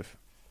impressive.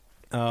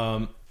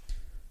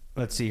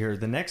 Let's see here.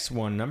 The next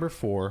one, number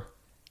 4,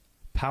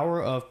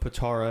 Power of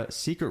Potara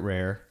Secret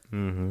Rare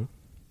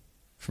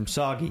from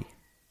Soggy.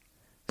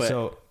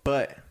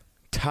 But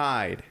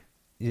tied.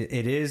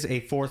 It is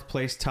a 4th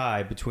place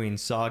tie between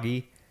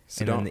Soggy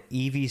and then the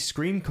Eevee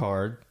Scream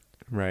card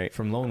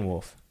from Lone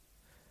Wolf.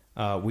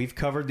 We've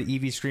covered the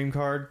Eevee Scream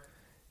card.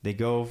 They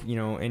go,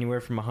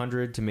 anywhere from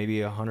 100 to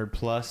maybe 100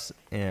 plus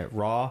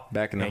raw.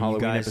 Back in the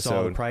Halloween episode. You guys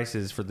saw the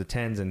prices for the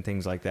 10s and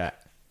things like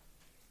that.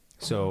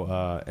 So,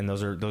 and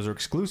those are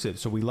exclusive.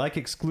 So we like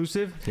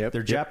exclusive.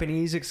 They're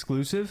Japanese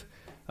exclusive.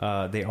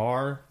 They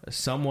are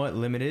somewhat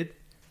limited,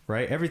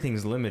 right?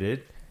 Everything's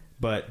limited,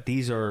 but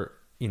these are,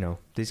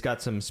 these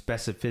got some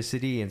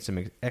specificity and some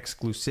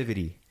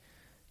exclusivity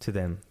to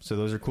them. So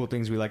those are cool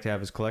things we like to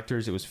have as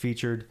collectors. It was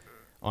featured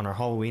on our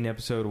Halloween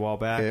episode a while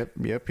back.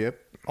 Yep.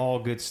 All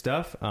good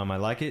stuff. I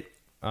like it.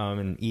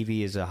 And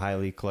Eevee is a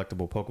highly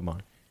collectible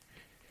Pokemon.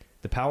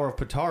 The Power of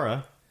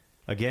Potara,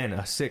 again,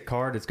 a sick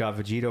card. It's got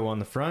Vegito on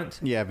the front.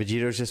 Yeah,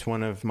 Vegito's just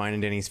one of mine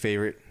and Denny's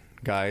favorite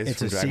guys. It's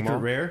from a Dragon secret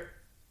Ball. rare.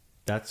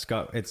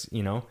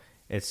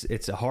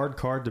 It's a hard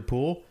card to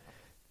pull.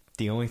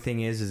 The only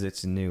thing is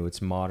it's new.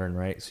 It's modern,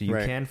 right? So you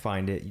can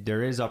find it.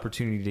 There is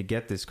opportunity to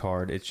get this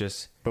card. It's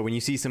just. But when you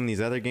see some of these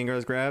other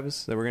Gengar's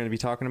grabs that we're going to be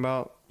talking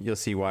about, you'll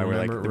see why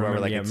remember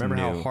remember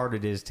how hard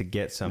it is to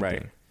get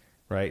something,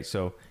 right?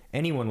 So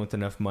anyone with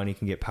enough money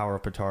can get Power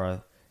of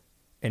Potara,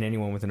 and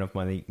anyone with enough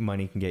money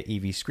can get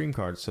Eevee Scream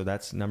cards. So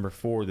that's number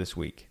 4 this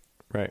week.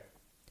 Right.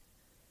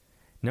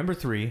 Number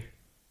 3,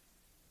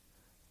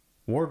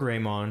 War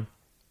Greymon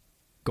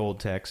Gold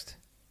Text,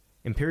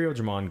 Imperial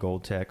Dramon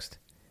Gold Text,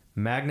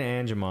 Magna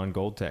Angemon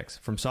Gold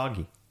Text from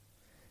Soggy.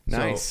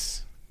 Nice.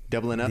 So,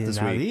 doubling up this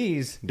now week.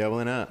 These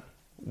doubling up.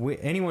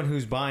 Anyone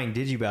who's buying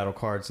Digibattle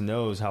cards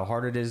knows how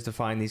hard it is to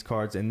find these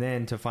cards, and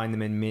then to find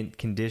them in mint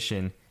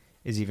condition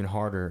is even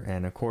harder.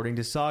 And according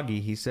to Soggy,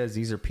 he says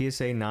these are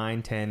PSA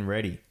 9, 10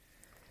 ready.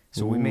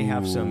 So we may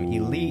have some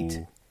elite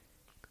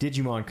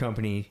Digimon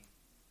company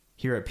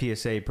here at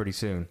PSA pretty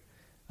soon.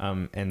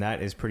 And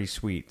that is pretty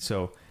sweet.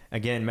 So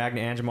again, Magna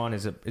Angemon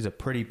is a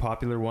pretty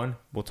popular one.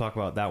 We'll talk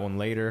about that one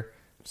later.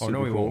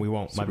 We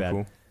won't. My bad.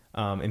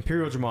 Cool.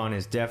 Imperial Dramon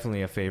is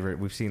definitely a favorite.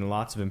 We've seen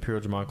lots of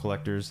Imperial Dramon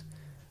collectors.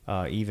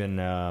 Even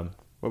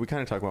we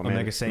kind of talk about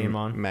Omega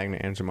Saiyanmon, Magna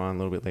Angemon a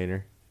little bit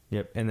later.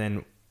 Yep, and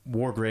then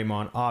War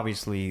Greymon,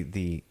 obviously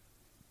the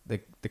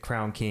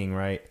crown king,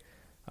 right?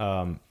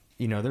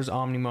 There's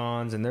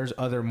Omnimons and there's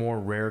other more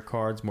rare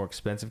cards, more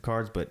expensive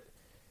cards, but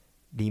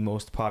the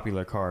most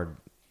popular card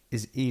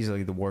is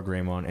easily the War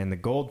Greymon, and the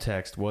gold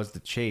text was the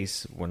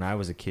chase when I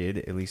was a kid.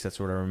 At least that's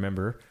what I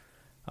remember.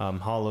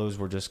 Hollows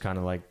were just kind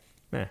of like,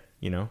 But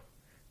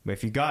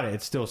if you got it,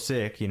 it's still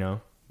sick,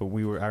 But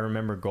I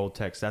remember gold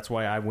text. That's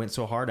why I went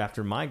so hard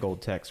after my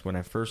gold text when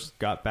I first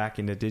got back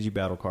into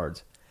Digibattle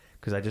cards,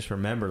 because I just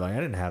remember I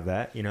didn't have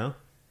that, Yep.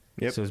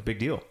 So it's a big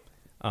deal.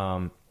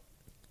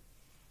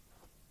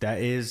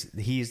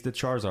 He's the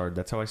Charizard.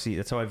 That's how I see.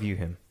 That's how I view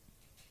him.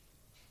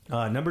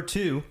 Number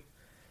 2.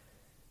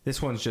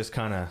 This one's just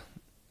kind of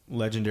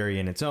legendary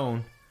in its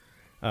own.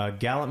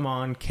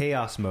 Gallantmon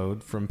Chaos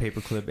Mode from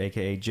Paperclip,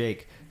 aka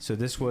Jake. So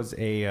this was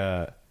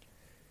a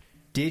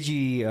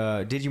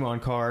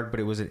Digimon card, but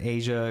it was an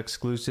Asia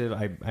exclusive.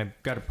 I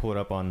got to pull it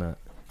up on the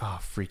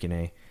freaking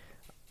A.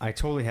 I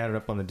totally had it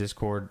up on the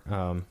Discord.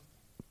 But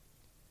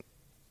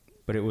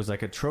it was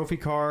like a trophy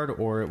card,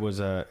 or it was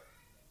a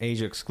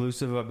Asia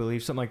exclusive, I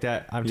believe, something like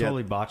that. I'm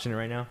totally botching it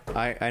right now.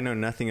 I know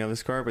nothing of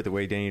this card, but the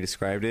way Danny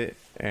described it,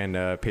 and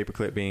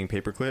Paperclip being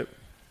Paperclip,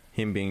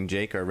 him being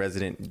Jake, our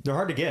resident they're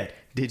hard to get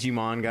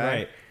Digimon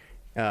guy,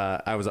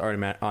 I was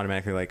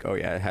automatically like, oh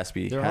yeah, it has to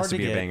be They're hard to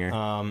be get. a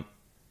banger.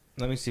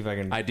 Let me see if I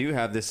can. I do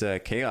have this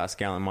Chaos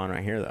Gallantmon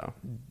right here though.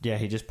 Yeah,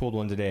 he just pulled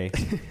one today.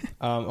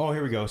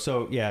 Here we go.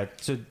 So yeah,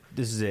 so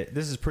this is it.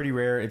 This is pretty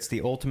rare. It's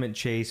the Ultimate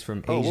Chase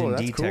from Asian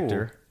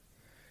Detector. Cool.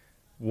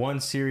 One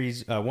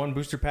series, one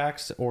booster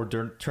packs or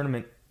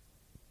tournament.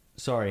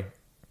 Sorry,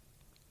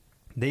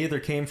 they either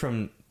came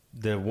from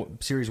the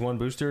Series 1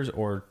 boosters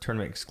or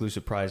tournament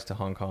exclusive prize to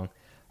Hong Kong.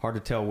 Hard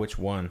to tell which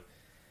one.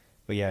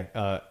 But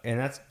yeah, and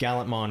that's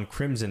Gallantmon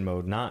Crimson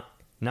mode,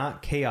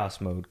 not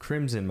Chaos mode.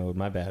 Crimson mode,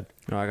 my bad.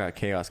 No, I got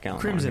Chaos Gallantmon.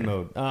 Crimson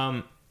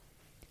mode.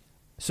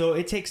 So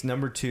it takes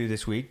number 2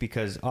 this week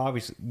because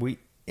obviously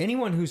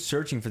anyone who's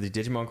searching for the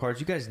Digimon cards,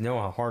 you guys know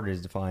how hard it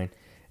is to find.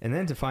 And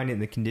then to find it in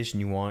the condition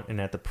you want and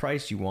at the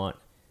price you want,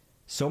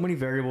 so many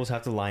variables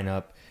have to line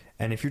up.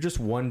 And if you're just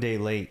one day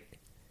late,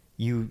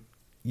 you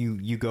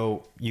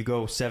go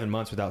 7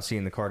 months without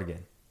seeing the card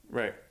again.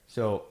 Right.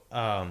 So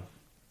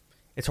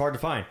it's hard to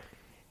find.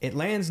 It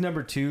lands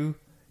number 2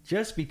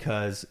 just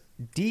because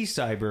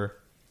D-Cyber,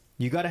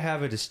 you got to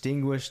have a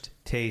distinguished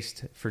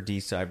taste for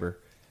D-Cyber,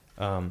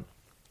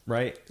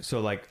 right? So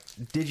like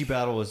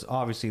Digibattle is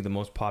obviously the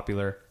most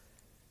popular.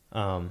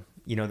 The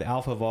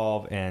Alpha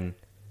Evolve and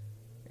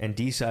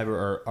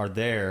D-Cyber are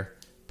there,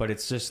 but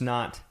it's just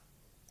not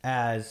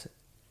as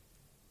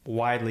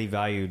widely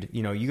valued.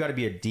 You got to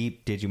be a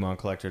deep Digimon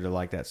collector to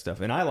like that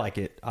stuff, and I like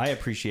it. I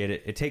appreciate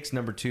it. It takes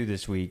number 2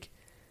 this week,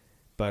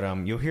 but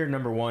you'll hear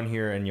number 1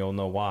 here, and you'll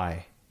know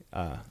why.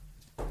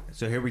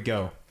 So here we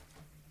go.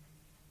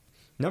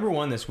 Number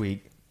 1 this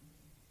week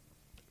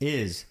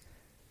is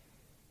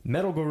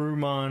Metal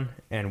Garurumon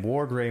and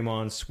War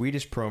Greymon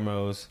Swedish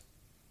promos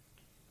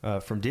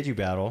from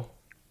Digibattle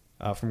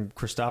from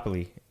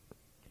Christopoli,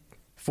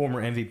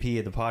 former MVP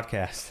of the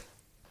podcast.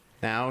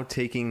 Now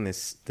taking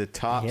the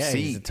top seat.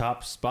 He's the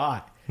top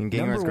spot. In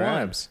Gamers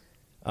Grabs.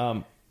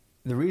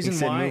 The reason he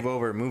said, why...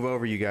 Move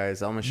over, you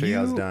guys. I'm going to show you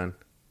how it's done.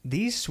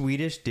 These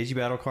Swedish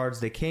Digibattle cards,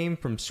 they came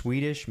from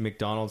Swedish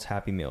McDonald's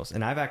Happy Meals.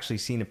 And I've actually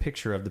seen a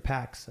picture of the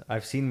packs.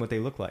 I've seen what they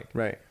look like.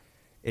 Right.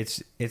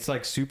 It's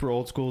like super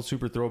old school,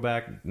 super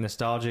throwback,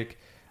 nostalgic.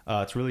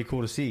 It's really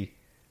cool to see.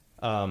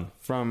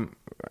 From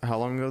how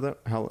long ago,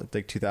 though?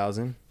 Like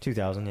 2000?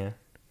 2000, yeah.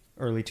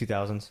 Early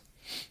 2000s.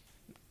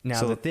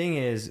 Now, the thing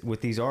is,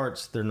 with these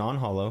arts, they're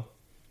non-hollow.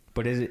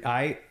 But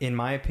in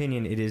my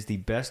opinion, it is the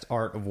best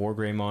art of War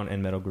Greymon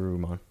and Metal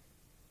Garurumon.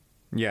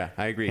 Yeah,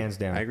 I agree. Hands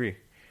down. I agree.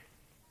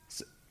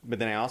 But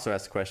then I also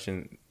asked the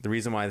question, the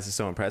reason why this is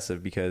so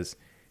impressive, because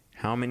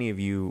how many of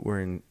you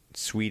were in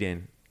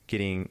Sweden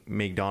getting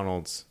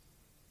McDonald's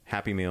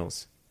Happy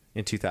Meals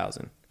in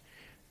 2000?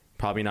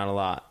 Probably not a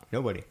lot.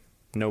 Nobody.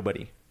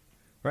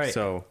 Right.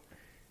 So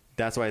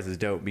that's why this is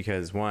dope,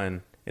 because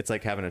one, it's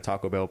like having a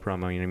Taco Bell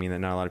promo, you know what I mean, that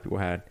not a lot of people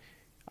had.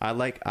 I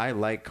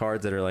like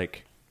cards that are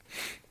like...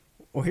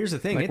 Well, here's the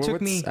thing. Like, it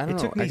took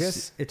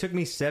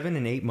me 7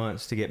 and 8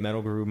 months to get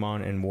Metal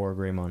Garurumon and War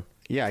Greymon.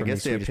 Yeah, I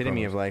guess the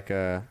epitome of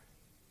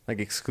like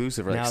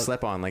exclusive or like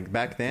slept on. Like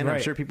back then, right.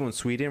 I'm sure people in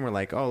Sweden were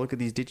like, "Oh, look at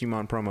these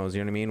Digimon promos." You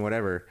know what I mean?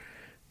 Whatever.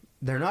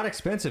 They're not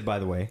expensive, by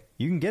the way.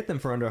 You can get them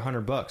for under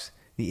 $100.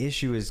 The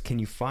issue is, can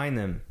you find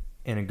them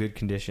in a good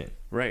condition?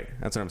 Right.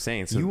 That's what I'm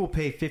saying. So you will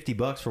pay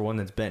 $50 for one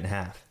that's bent in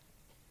half.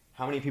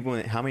 How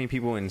many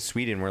people in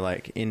Sweden were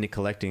like into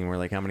collecting? Were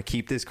like, I'm going to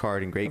keep this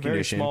card in great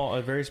condition.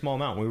 A very small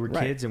amount. We were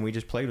kids and we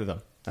just played with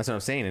them. That's what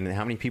I'm saying. And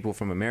how many people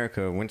from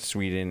America went to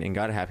Sweden and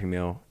got a Happy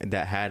Meal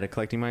that had a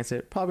collecting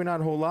mindset? Probably not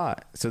a whole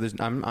lot. So there's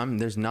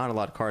not a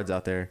lot of cards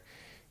out there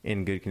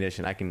in good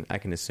condition. I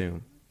can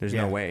assume there's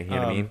no way. You know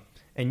what I mean?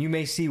 And you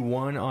may see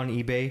one on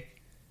eBay,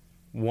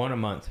 one a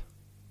month,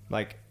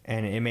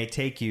 and it may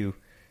take you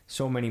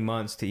so many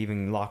months to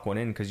even lock one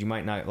in because you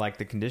might not like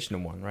the condition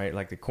of one, right?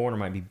 Like the corner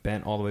might be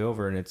bent all the way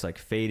over and it's like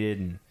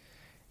faded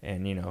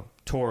and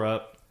tore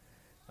up.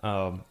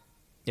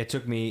 It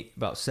took me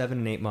about 7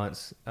 and 8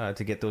 months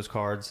to get those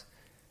cards,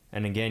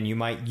 and again, you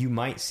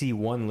might see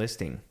one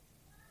listing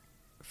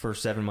for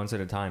 7 months at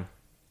a time.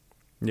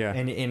 Yeah,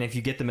 and if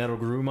you get the Metal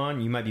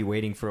Garurumon, you might be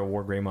waiting for a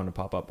War Greymon to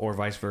pop up, or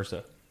vice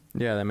versa.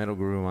 Yeah, that Metal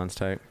Garurumon's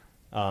type.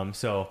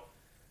 So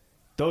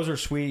those are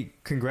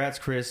sweet. Congrats,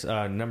 Chris.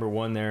 Number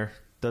 1 there.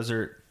 Those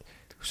are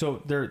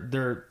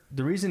they're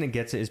the reason it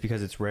gets it is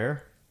because it's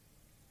rare.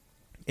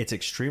 It's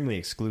extremely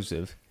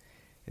exclusive.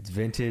 It's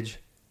vintage.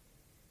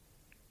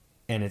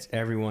 And it's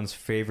everyone's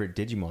favorite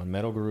Digimon,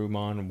 Metal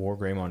Garurumon, War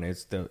Greymon.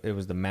 It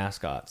was the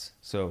mascots.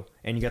 So,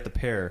 and you got the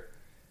pair,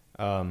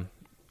 and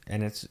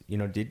it's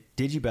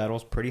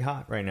Digibattle's pretty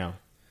hot right now.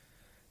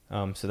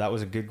 So that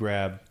was a good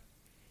grab.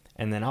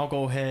 And then I'll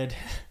go ahead.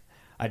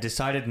 I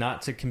decided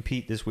not to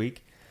compete this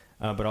week,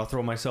 but I'll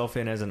throw myself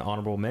in as an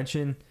honorable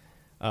mention.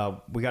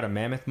 We got a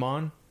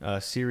Mammothmon,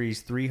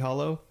 Series 3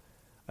 Holo,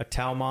 a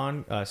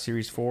Taumon,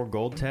 Series 4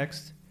 Gold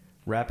Text,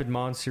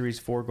 Rapidmon, Series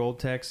 4 Gold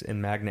Text,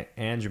 and Magnet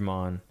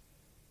Angemon,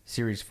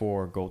 Series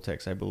 4 Gold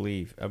Text, I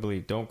believe.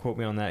 Don't quote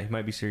me on that. He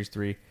might be Series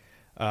 3.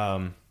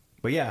 But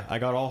yeah, I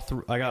got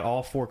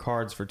all 4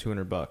 cards for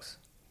 $200.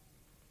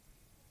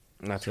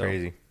 That's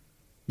crazy.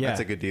 Yeah.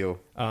 That's a good deal.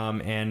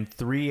 And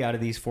 3 out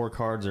of these 4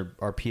 cards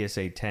are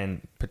PSA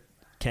 10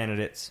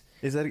 candidates.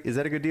 Is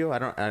that a good deal?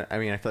 I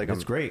mean, I feel like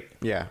It's great.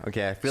 Yeah.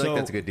 Okay. I feel like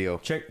that's a good deal.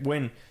 Check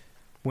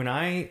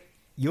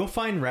you'll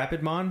find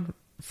Rapidmon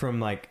from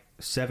like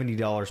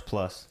 $70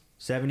 plus,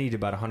 70 to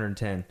about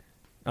 110.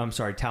 I'm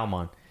sorry,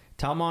 Talmon.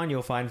 Talmon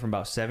you'll find from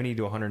about 70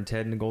 to 110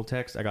 in the gold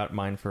text. I got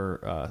mine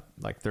for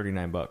like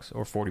 $39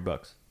 or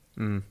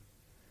 $40.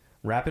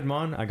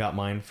 Rapidmon, I got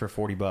mine for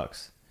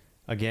 $40.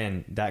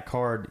 Again, that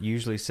card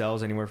usually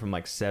sells anywhere from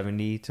like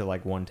 70 to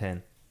like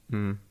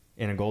 110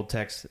 in a gold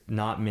text,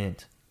 not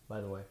mint, by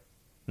the way,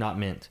 not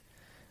mint.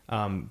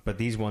 But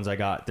these ones I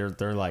got,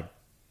 they're like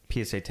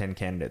PSA 10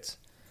 candidates.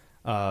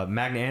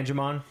 Magna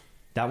Angemon,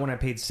 that one I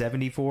paid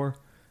 70 for,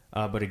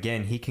 but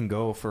again, he can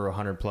go for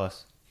 100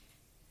 plus.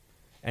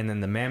 And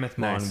then the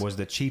Mammothmon was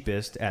the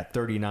cheapest at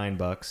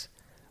 $39,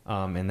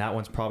 and that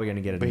one's probably going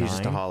to get a 9. But he's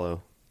just a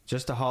hollow.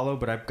 Just a hollow,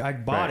 but I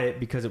bought it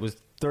because it was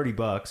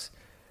 $30.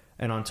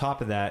 And on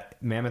top of that,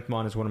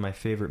 Mammothmon is one of my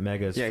favorite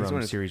megas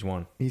from Series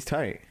 1. He's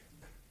tight.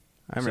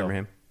 I remember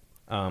him.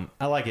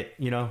 I like it,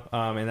 you know,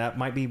 and that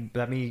might be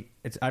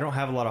I don't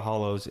have a lot of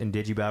hollows in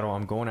Digibattle.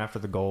 I'm going after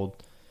the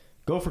gold.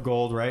 Go for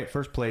gold, right?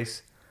 First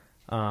place.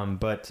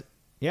 But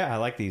yeah, I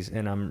like these,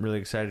 and I'm really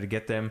excited to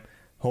get them.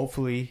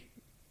 Hopefully,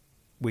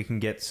 we can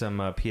get some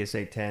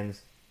PSA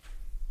 10s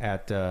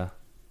at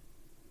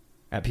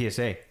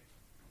PSA.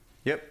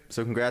 Yep.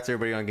 So congrats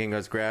everybody on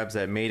Gengar's Grabs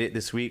that made it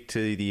this week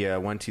to the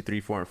 1, 2,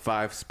 3, 4, and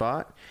 5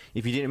 spot.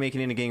 If you didn't make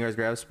it into Gengar's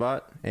Grabs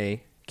spot,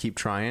 hey, keep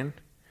trying.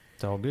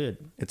 It's all good.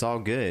 It's all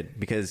good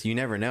because you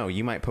never know.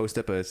 You might post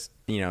up a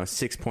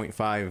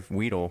 6.5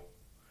 Weedle,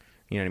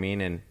 you know what I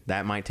mean, and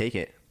that might take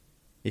it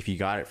if you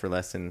got it for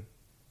less than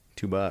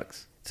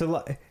 $2. It's a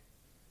lot.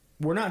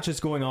 We're not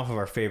just going off of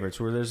our favorites.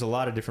 There's a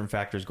lot of different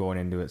factors going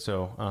into it.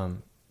 So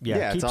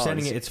keep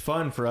sending it. It's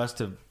fun for us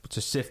to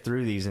sift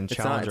through these and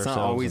challenge ourselves. It's not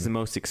always the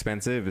most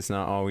expensive. It's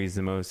not always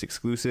the most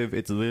exclusive.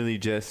 It's literally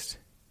just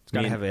it's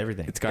got to have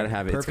everything. It's got to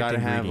have it. It's got to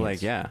have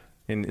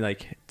and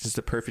like just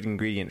a perfect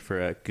ingredient for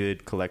a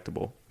good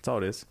collectible. That's all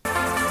it is.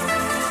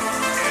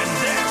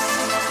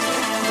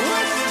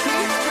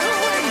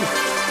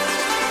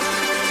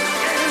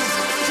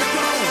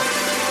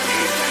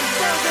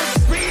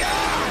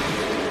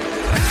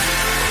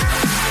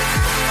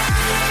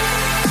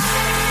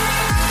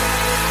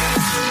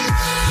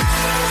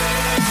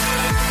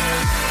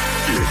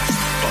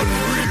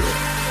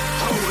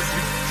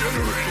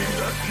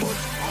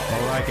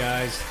 Alright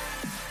guys,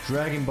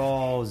 Dragon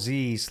Ball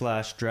Z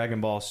 /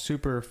 Dragon Ball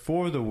Super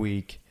for the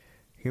week.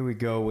 Here we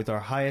go with our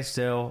highest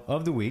sale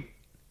of the week.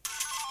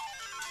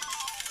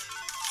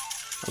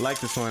 I like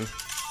this one.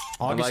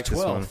 August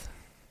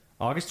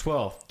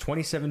 12th,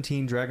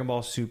 2017 Dragon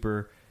Ball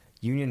Super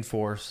Union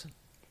Force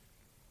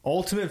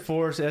Ultimate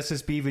Force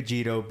SSB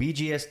Vegito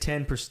BGS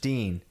 10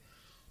 Pristine.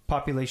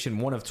 Population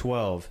 1 of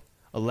 12.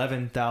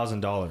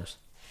 $11,000.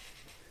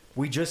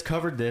 We just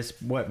covered this,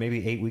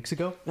 maybe 8 weeks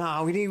ago?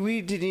 No, we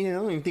didn't. I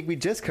don't even think we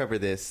just covered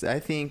this.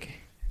 I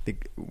think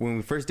when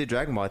we first did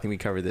Dragon Ball, I think we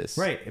covered this.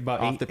 Right,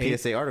 about off the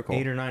PSA article.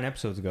 8 or 9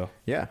 episodes ago.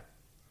 Yeah.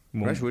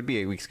 Rush would be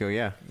 8 weeks ago,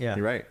 yeah. You're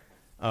right.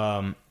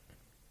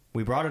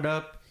 We brought it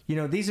up. You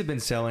know, these have been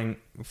selling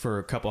for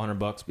a couple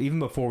 $100 even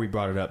before we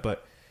brought it up,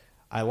 but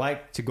I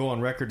like to go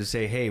on record to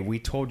say, hey, we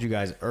told you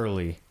guys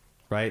early.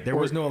 Right? There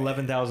was no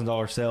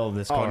 $11,000 sale of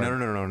this card.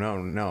 Oh,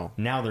 no.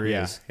 Now there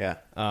is. Yeah.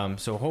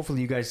 So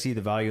hopefully you guys see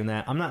the value in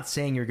that. I'm not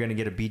saying you're going to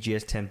get a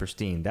BGS 10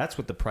 Pristine. That's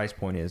what the price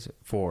point is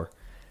for.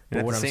 But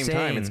at the same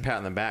time, it's a pat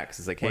on the back.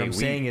 It's like, hey, what I'm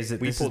saying is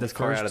that we this pulled is the this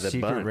card first out of the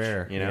secret bunch,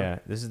 rare. you know? Yeah,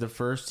 this is the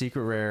first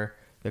secret rare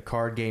the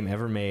card game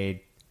ever made.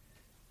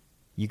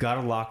 You got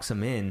to lock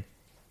some in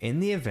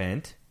the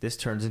event this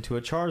turns into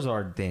a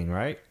Charizard thing,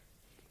 right?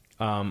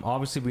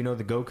 Obviously, we know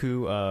the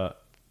Goku...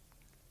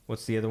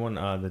 what's the other one?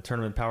 The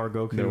Tournament Power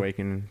Goku. The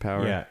Awakened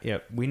Power. Yeah.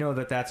 We know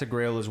that that's a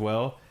grail as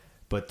well.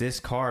 But this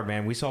card,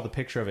 man, we saw the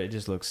picture of it. It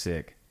just looks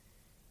sick.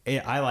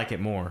 I like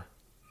it more.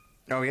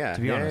 Oh, yeah.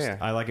 To be honest,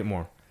 I like it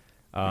more.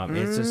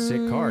 It's a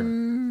sick card.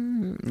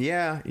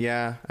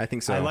 Yeah. I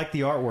think so. I like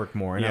the artwork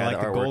more. And I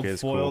like the gold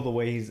foil, cool. the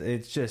way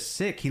it's just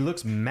sick. He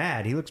looks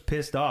mad. He looks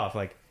pissed off.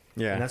 Like,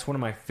 yeah. And that's one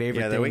of my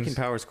favorite things. The Awakened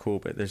Power is cool,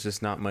 but there's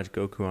just not much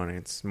Goku on it.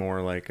 It's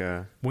more like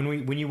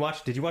when you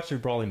watch... Did you watch the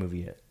Brawly movie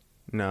yet?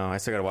 No, I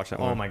still gotta watch that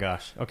one. Oh my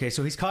gosh. Okay,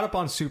 so he's caught up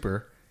on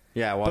Super.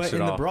 Yeah, I watched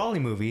it all. But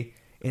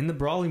in the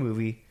Brawly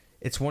movie,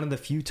 it's one of the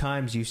few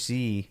times you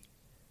see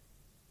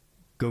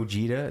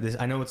Gogeta.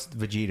 I know it's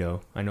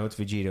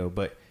Vegito,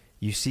 but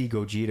you see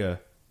Gogeta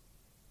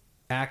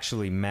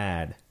actually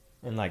mad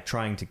and like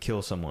trying to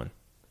kill someone.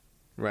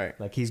 Right.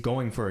 Like he's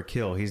going for a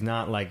kill. He's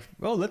not like,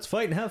 oh, let's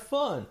fight and have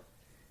fun.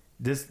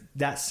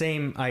 That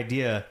same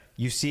idea,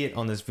 you see it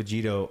on this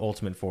Vegito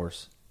Ultimate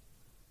Force.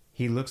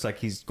 He looks like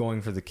he's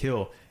going for the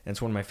kill, and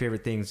it's one of my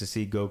favorite things to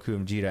see Goku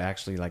and Vegeta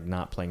actually like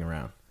not playing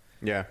around.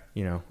 Yeah,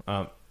 you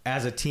know,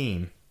 as a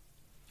team,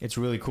 it's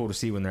really cool to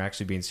see when they're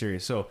actually being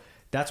serious. So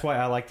that's why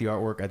I like the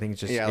artwork. I think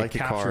it's just I like it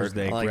captures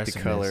the card. I like the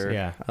color.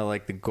 Yeah, I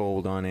like the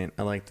gold on it.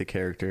 I like the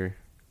character.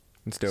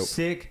 It's dope.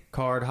 Sick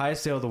card,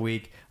 highest sale of the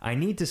week. I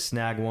need to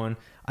snag one.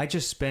 I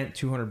just spent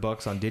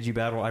 $200 on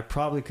Digibattle. I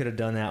probably could have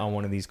done that on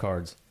one of these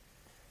cards.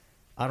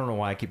 I don't know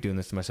why I keep doing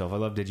this to myself. I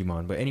love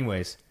Digimon. But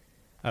anyways,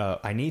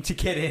 I need to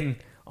get in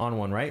on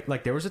one, right?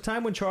 Like, there was a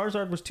time when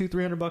Charizard was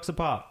 $200-$300 a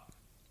pop.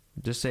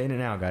 Just saying it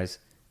now, guys.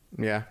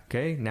 Yeah.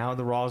 Okay, now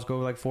the Raws go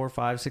like $400,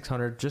 $500,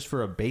 $600 just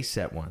for a base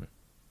set one.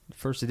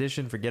 First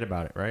edition, forget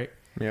about it, right?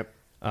 Yep.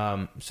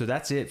 So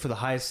that's it for the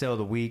highest sale of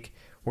the week.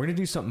 We're going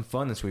to do something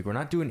fun this week. We're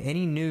not doing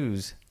any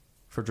news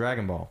for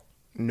Dragon Ball.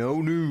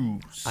 No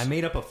news. I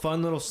made up a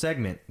fun little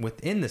segment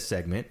within the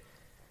segment.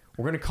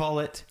 We're going to call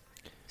it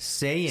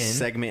Say In.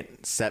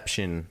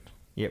 Segmentception.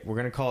 Yeah, we're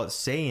going to call it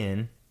Say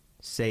In,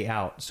 Say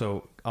Out.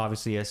 So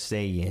obviously a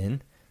Say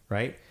In,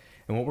 right?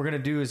 And what we're going to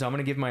do is I'm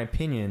going to give my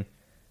opinion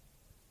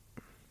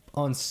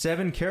on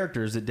 7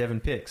 characters that Devin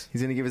picks.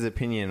 He's going to give his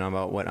opinion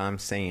about what I'm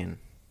saying.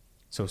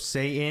 So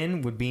Say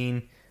In would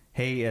mean,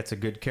 hey, that's a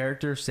good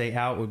character. Say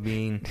Out would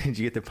mean... Did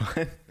you get the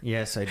pun?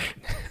 Yes, I...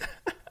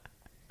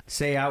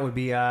 Say Out would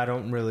be, I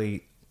don't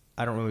really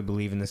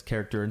believe in this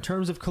character in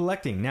terms of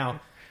collecting.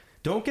 Now,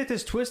 don't get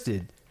this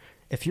twisted.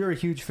 If you're a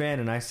huge fan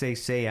and I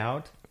say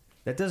Out,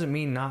 that doesn't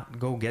mean not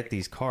go get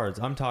these cards.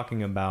 I'm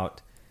talking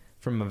about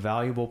from a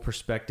valuable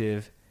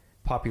perspective,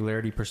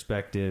 popularity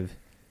perspective,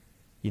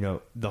 you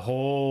know, the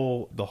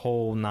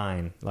whole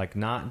nine. Like,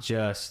 not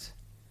just,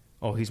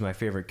 oh, he's my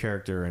favorite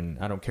character and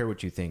I don't care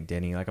what you think,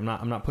 Denny. Like, I'm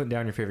not putting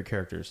down your favorite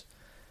characters.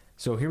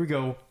 So here we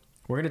go.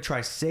 We're going to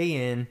try Say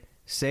In,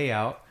 Say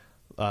Out.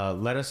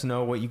 Let us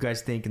know what you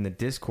guys think in the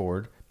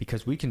Discord,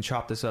 because we can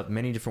chop this up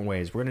many different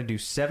ways. We're going to do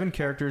 7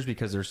 characters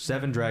because there's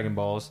 7 Dragon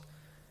Balls.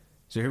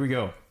 So here we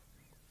go.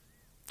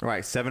 All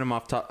right, 7 of them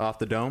off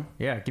the dome?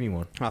 Yeah, give me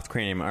one. Off the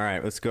cranium. All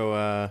right, let's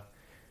go.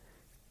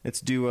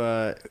 Let's do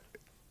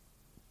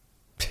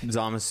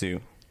Zamasu.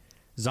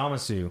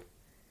 Zamasu.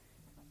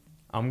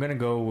 I'm going to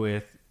go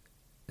with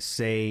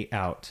Say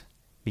Out,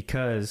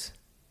 because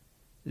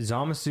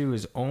Zamasu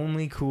is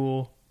only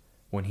cool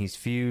when he's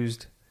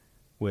fused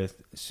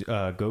with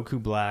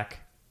Goku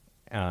Black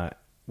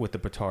with the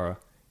Potara.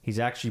 He's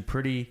actually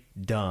pretty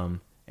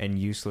dumb and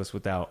useless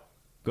without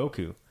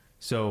Goku.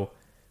 So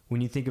when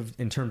you think of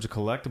in terms of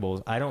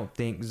collectibles, I don't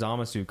think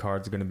Zamasu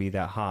cards are going to be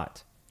that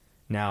hot.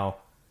 Now,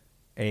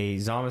 a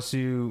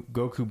Zamasu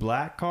Goku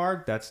Black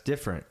card, that's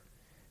different.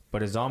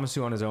 But a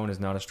Zamasu on his own is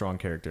not a strong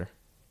character.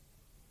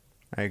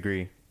 I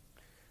agree.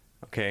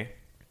 Okay.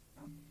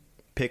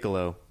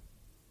 Piccolo.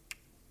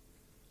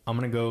 I'm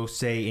going to go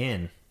Say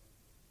In.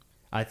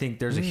 I think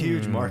there's a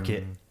huge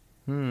market.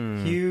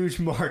 Huge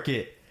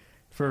market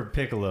for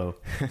Piccolo.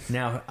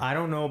 Now, I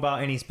don't know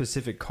about any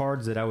specific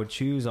cards that I would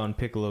choose on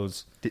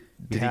Piccolo's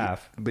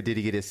behalf. Did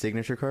he get his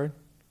signature card?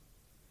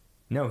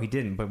 No, he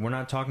didn't. But we're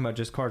not talking about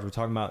just cards. We're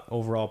talking about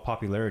overall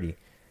popularity.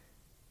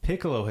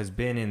 Piccolo has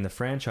been in the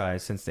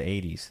franchise since the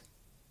 80s.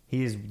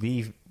 He is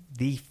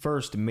the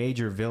first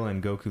major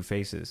villain Goku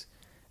faces.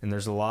 And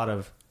there's a lot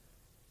of...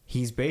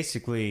 He's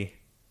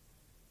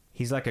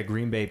like a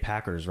Green Bay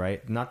Packers,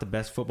 right? Not the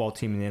best football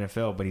team in the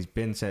NFL, but he's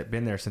been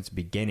there since the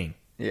beginning.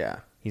 Yeah.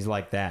 He's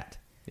like that.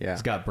 Yeah.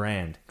 He's got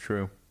brand.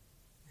 True.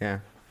 Yeah.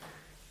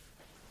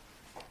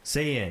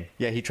 Say In.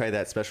 Yeah, he tried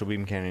that special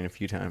beam cannon a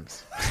few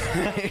times.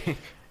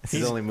 It's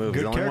his only move. Good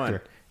His only character.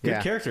 one.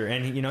 Good character.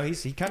 And, he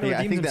kind of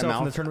redeemed himself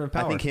in the Tournament of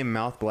Power. I think him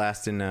Mouth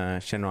Blast in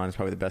Shenron is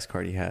probably the best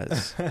card he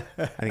has.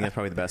 I think that's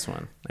probably the best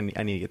one.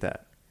 I need to get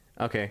that.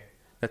 Okay.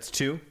 That's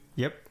 2.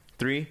 Yep.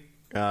 3.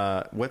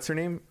 What's her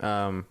name?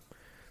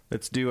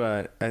 Let's do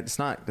it's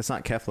not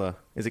Kefla.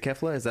 Is it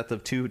Kefla? Is that the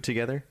 2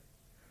 together?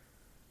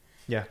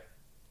 Yeah.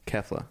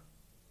 Kefla.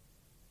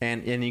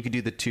 And you could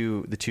do the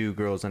two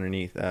girls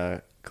underneath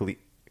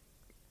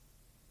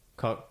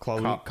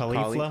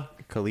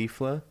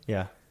Caulifla.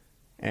 Yeah.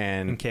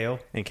 And Kale.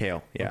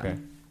 Yeah. Okay.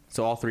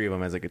 So all 3 of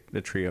them as like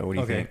a trio. What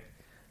do you think?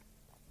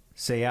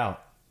 Say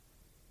Out.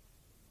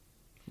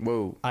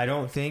 Whoa. I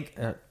don't think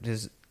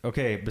besides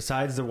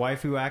the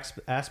waifu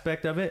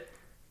aspect of it,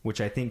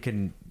 which I think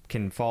can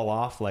fall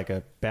off like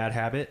a bad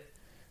habit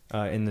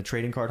in the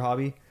trading card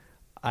hobby,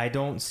 I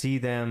don't see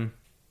them.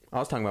 I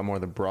was talking about more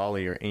the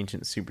Brawly or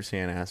Ancient Super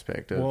Saiyan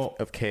aspect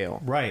of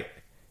Kale. Right.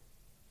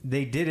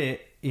 They did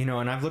it,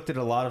 and I've looked at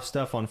a lot of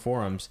stuff on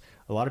forums.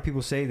 A lot of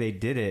people say they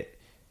did it,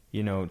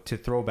 to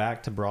throw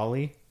back to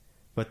Brawly,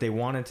 but they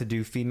wanted to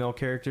do female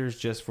characters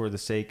just for the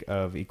sake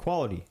of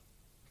equality.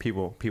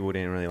 People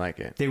didn't really like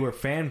it. They were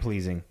fan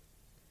pleasing.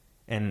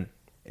 And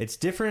it's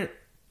different.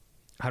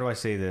 How do I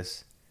say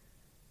this?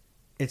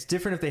 It's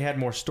different if they had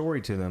more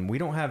story to them. We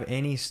don't have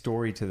any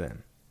story to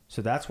them.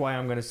 So that's why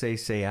I'm going to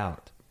say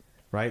Out.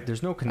 Right?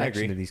 There's no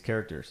connection to these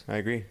characters. I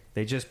agree.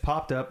 They just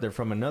popped up. They're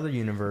from another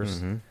universe.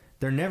 Mm-hmm.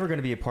 They're never going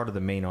to be a part of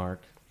the main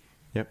arc.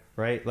 Yep.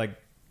 Right? Like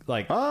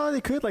oh, they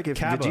could. Like if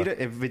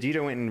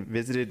Vegeta went and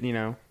visited,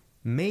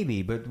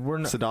 maybe, but we're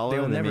not. Sadala,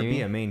 they'll never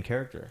be a main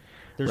character.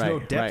 There's no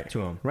depth to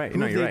them. Right.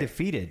 Who have they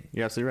defeated?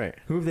 You're absolutely right.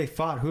 Who have they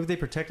fought? Who have they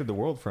protected the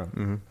world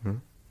from? Mm-hmm.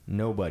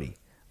 Nobody.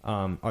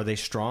 Are they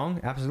strong?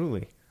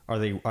 Absolutely. Are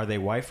they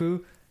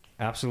waifu?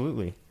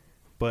 Absolutely.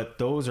 But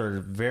those are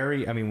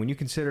very... I mean, when you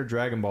consider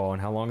Dragon Ball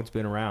and how long it's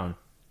been around,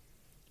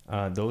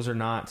 those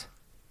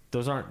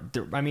aren't...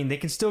 I mean, they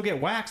can still get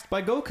waxed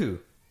by Goku.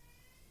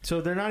 So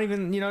they're not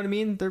even... You know what I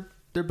mean?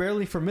 They're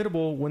barely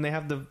formidable when they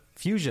have the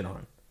fusion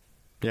on.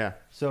 Yeah.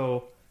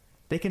 So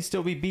they can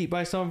still be beat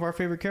by some of our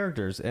favorite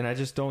characters, and I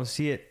just don't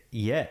see it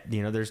yet.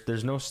 You know,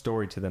 there's no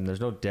story to them. There's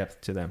no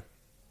depth to them.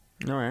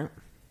 All right.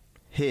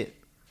 Hit.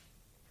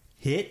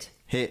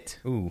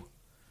 Ooh.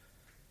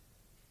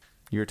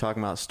 You were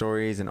talking about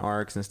stories and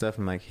arcs and stuff.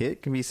 I'm like,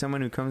 Hit can be someone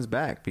who comes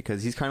back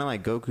because he's kind of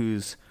like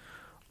Goku's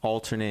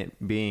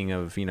alternate being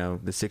of, you know,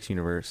 the 6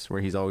 universe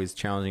where he's always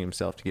challenging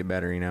himself to get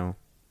better, you know?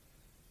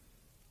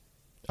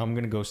 I'm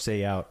going to go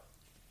say out.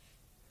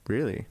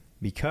 Really?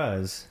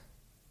 Because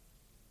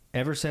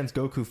ever since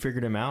Goku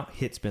figured him out,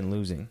 Hit's been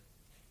losing.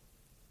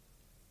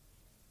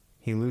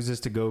 He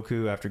loses to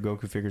Goku after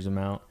Goku figures him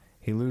out.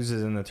 He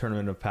loses in the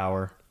Tournament of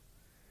Power.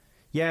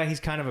 Yeah, he's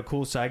kind of a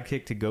cool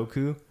sidekick to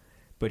Goku,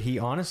 but he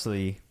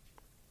honestly...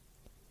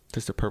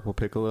 Just a purple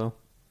Piccolo?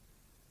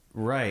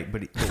 Right,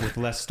 but with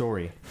less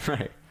story.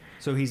 Right.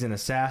 So he's an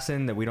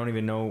assassin that we don't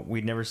even know.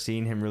 We'd never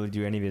seen him really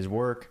do any of his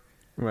work.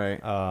 Right.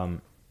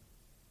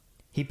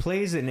 He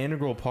plays an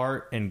integral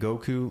part in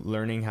Goku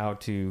learning how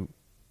to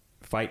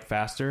fight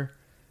faster,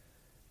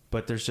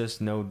 but there's just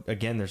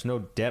there's no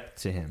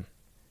depth to him.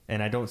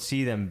 And I don't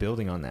see them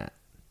building on that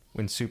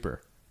in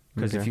Super.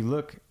 Because if you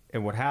look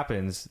at what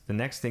happens, the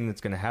next thing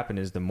that's going to happen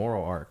is the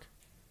moral arc.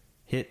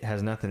 Hit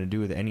has nothing to do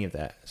with any of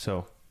that.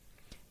 So,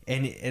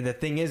 and the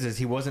thing is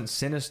he wasn't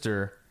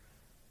sinister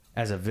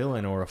as a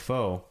villain or a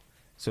foe,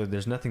 so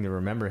there's nothing to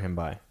remember him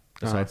by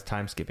besides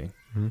time skipping.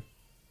 Mm-hmm.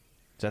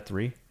 Is that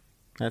 3?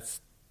 That's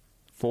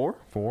 4?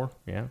 4,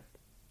 yeah.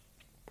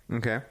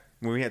 Okay.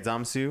 Well, we had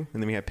Zamsu,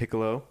 and then we had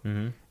Piccolo,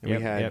 and we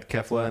had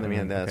Kefla, Kefla, and then we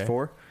had that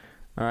 4.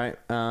 All right.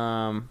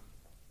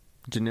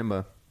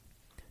 Janemba,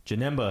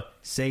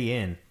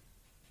 Saiyan.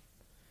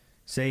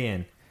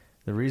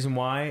 The reason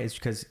why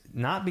is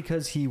not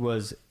because he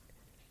was,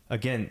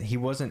 again, he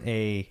wasn't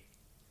a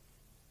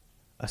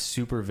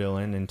super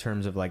villain in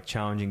terms of like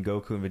challenging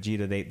Goku and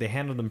Vegeta. They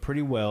handled him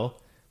pretty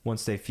well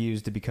once they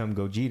fused to become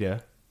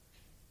Gogeta.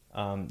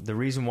 The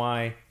reason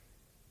why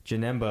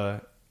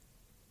Janemba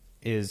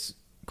is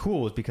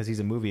cool is because he's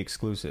a movie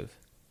exclusive.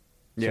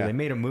 So they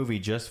made a movie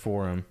just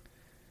for him.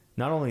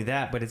 Not only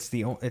that, but it's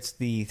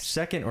the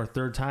second or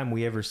third time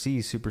we ever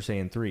see Super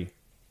Saiyan 3.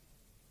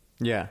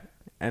 Yeah.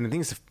 And I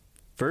think it's the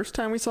first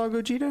time we saw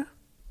Gogeta?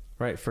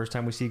 Right, first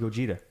time we see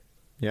Gogeta.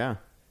 Yeah.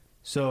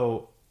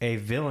 So a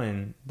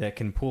villain that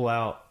can pull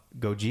out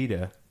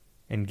Gogeta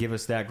and give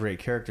us that great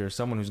character is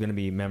someone who's going to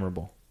be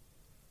memorable.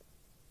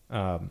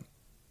 And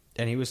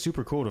he was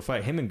super cool to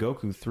fight. Him and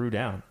Goku threw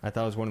down. I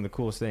thought it was one of the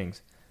coolest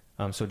things.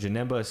 So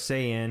Janemba is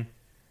Saiyan.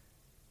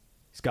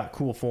 He's got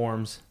cool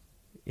forms.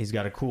 He's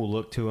got a cool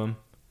look to him.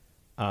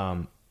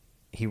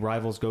 He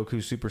rivals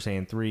Goku Super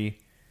Saiyan 3,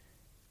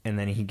 and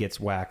then he gets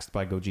waxed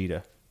by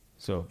Gogeta.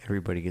 So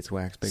everybody gets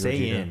waxed by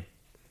Saiyan.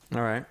 Gogeta.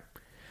 All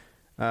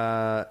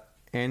right.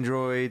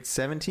 Android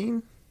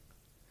 17?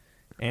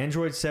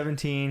 Android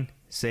 17,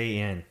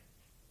 Saiyan.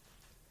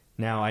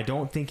 Now, I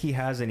don't think he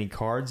has any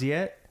cards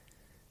yet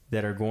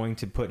that are going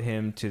to put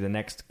him to the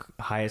next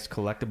highest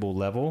collectible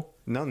level.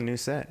 No, the new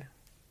set.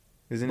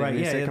 Isn't it? Right,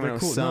 yeah, they're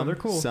cool. Some, no, they're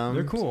cool.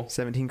 They're cool.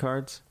 17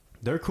 cards?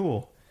 They're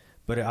cool.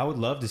 But I would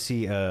love to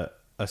see a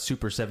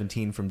Super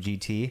 17 from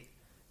GT.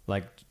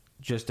 Like,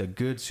 just a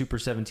good Super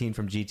 17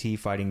 from GT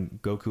fighting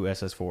Goku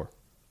SS4.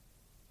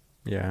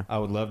 Yeah. I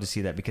would love to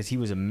see that because he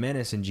was a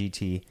menace in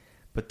GT.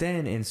 But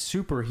then in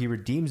Super, he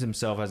redeems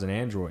himself as an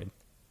android.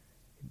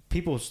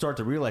 People start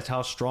to realize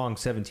how strong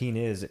 17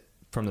 is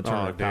from the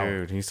Tournament of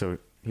Power. Dude,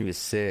 he was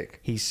sick.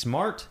 He's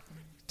smart,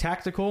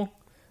 tactical,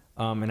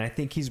 and I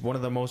think he's one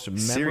of the most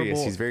memorable.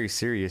 Serious. He's very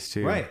serious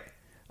too. Right.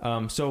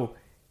 So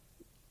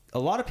a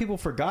lot of people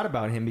forgot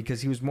about him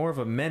because he was more of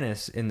a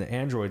menace in the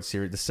Android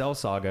series, the Cell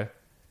Saga.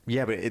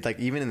 Yeah, but it's like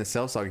even in the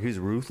Cell Saga, he was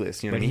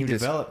ruthless. You know, but he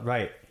developed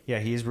right. Yeah,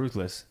 he is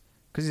ruthless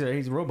because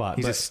he's a robot.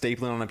 He's just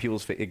stapling on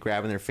people's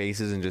grabbing their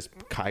faces and just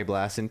Kai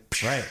blasting.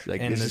 Right. Like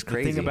and this is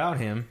crazy. The thing about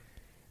him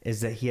is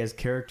that he has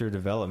character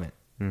development.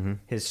 Mm-hmm.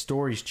 His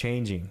story's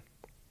changing.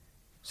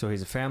 So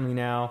he's a family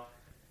now.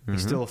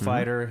 He's still a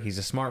fighter. He's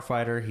a smart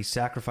fighter. He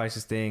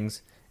sacrifices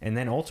things, and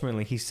then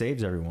ultimately he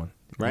saves everyone.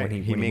 Right.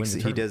 When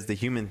he does the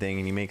human thing,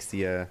 and he makes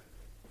the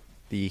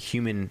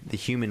human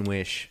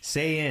wish.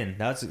 Saiyan.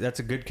 That's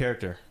a good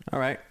character. All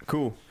right.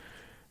 Cool.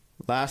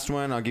 Last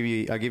one. I'll give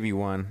you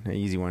one. An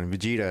easy one.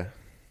 Vegeta.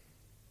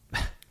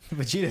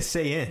 Vegeta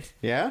Saiyan.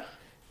 Yeah.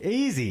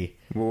 Easy.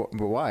 Well,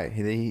 but why?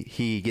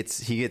 He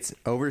gets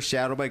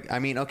overshadowed by. I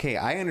mean, okay,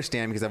 I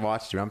understand because I've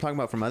watched it. I'm talking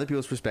about from other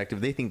people's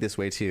perspective. They think this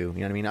way too.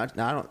 You know what I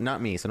mean?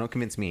 Not me. So don't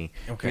convince me.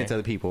 Okay. Convince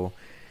other people.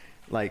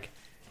 Like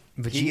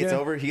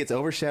Vegeta, he gets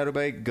overshadowed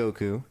by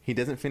Goku. He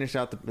doesn't finish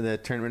out the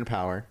Tournament of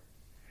Power.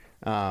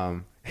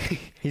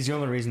 He's the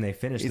only reason they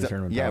finished the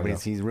Tournament of Power. Yeah,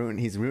 but he's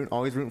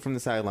always rooting from the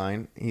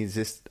sideline. He's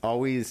just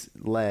always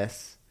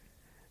less.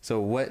 So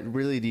what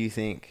really do you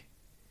think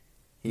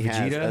he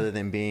has other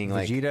than being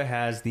like... Vegeta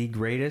has the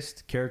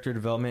greatest character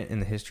development in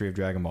the history of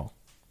Dragon Ball.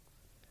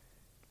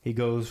 He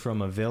goes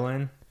from a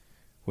villain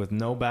with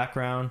no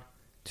background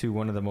to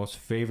one of the most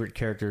favorite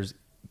characters,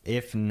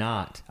 if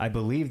not. I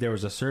believe there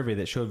was a survey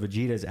that showed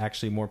Vegeta is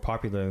actually more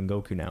popular than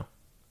Goku now.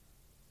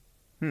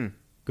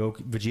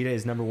 Vegeta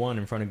is number 1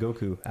 in front of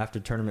Goku after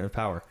Tournament of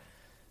Power.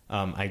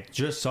 I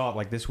just saw it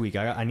like this week.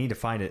 I need to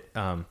find it.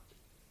 I'm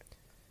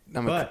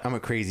a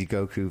crazy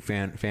Goku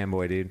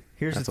fanboy, dude.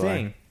 Here's the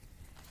thing.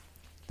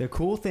 The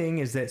cool thing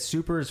is that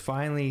Super is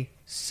finally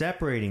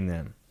separating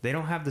them. They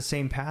don't have the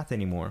same path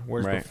anymore.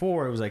 Whereas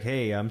before, it was like,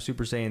 hey, I'm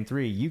Super Saiyan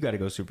 3. You got to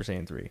go Super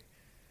Saiyan 3.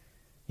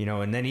 You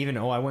know, and then even,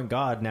 I went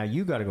God. Now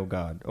you got to go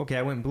God. Okay,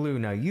 I went Blue.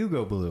 Now you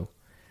go Blue.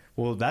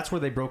 Well, that's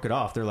where they broke it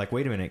off. They're like,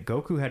 wait a minute.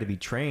 Goku had to be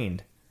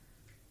trained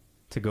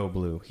to go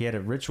Blue. He had a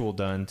ritual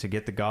done to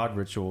get the God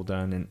ritual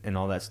done and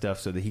all that stuff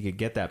so that he could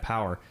get that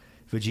power.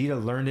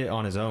 Vegeta learned it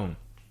on his own.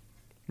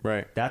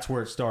 Right. That's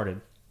where it started.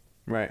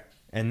 Right.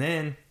 And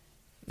then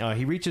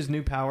he reaches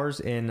new powers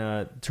in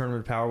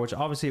Tournament of Power, which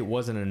obviously it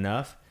wasn't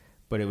enough,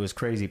 but it was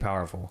crazy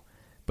powerful.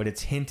 But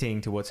it's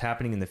hinting to what's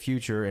happening in the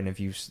future. And if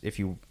you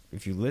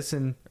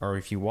listen or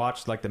if you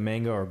watch like the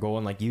manga or go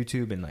on like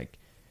YouTube and like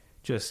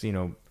just, you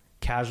know,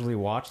 casually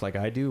watch like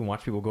I do and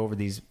watch people go over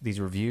these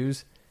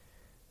reviews,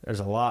 there's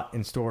a lot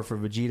in store for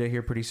Vegeta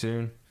here pretty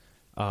soon.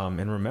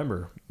 And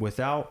remember,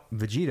 without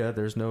Vegeta,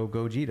 there's no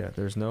Gogeta.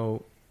 There's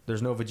no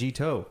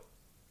Vegito.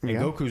 And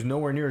Goku's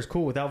nowhere near as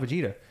cool without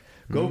Vegeta.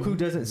 Goku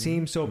doesn't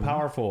seem so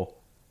powerful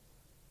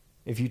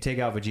if you take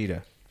out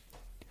Vegeta.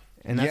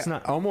 And that's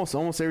not almost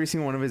every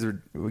single one of his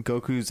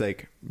Goku's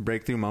like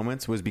breakthrough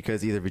moments was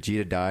because either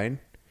Vegeta died,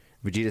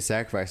 Vegeta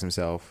sacrificed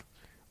himself,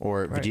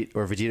 or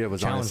Vegeta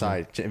was on his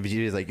side.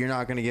 Vegeta's like, you're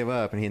not going to give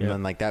up, and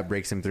then like that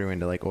breaks him through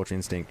into like Ultra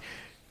Instinct.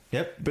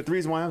 Yep. But the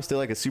reason why I'm still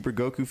like a Super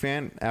Goku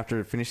fan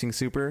after finishing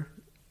Super,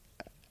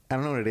 I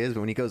don't know what it is,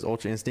 but when he goes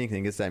Ultra Instinct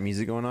and gets that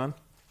music going on,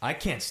 I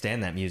can't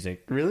stand that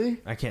music.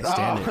 Really? I can't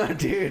stand it,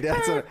 dude.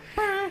 That's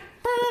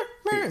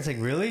it's like,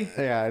 really?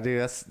 Yeah,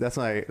 dude. That's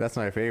my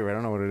favorite. I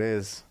don't know what it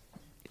is.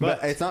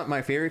 But it's not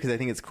my favorite because I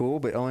think it's cool,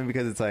 but only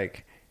because it's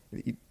like,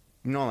 you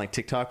know, on like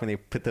TikTok when they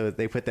put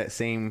that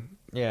same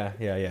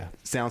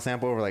sound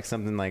sample over like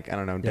something like, I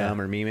don't know,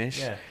 dumb or meme-ish.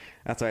 Yeah.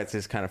 That's why it's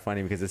just kind of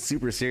funny because it's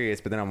super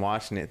serious, but then I'm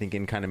watching it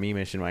thinking kind of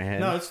meme-ish in my head.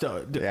 No,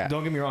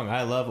 don't get me wrong.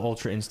 I love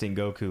Ultra Instinct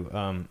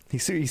Goku.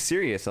 He's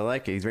serious. I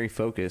like it. He's very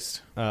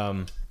focused.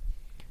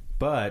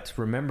 But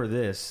remember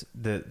this: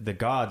 the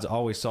gods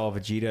always saw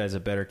Vegeta as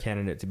a better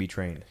candidate to be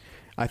trained.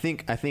 I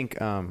think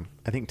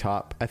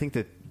Top. I think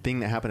the thing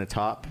that happened to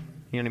Top,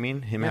 you know what I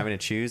mean? Him having to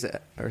choose,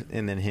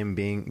 and then him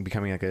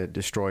becoming like a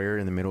destroyer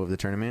in the middle of the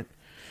tournament.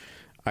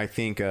 I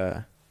think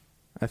that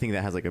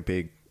has like a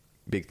big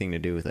thing to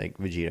do with like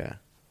Vegeta.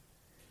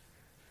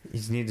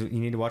 You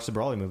need to watch the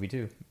Broly movie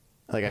too.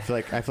 Like I feel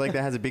like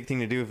that has a big thing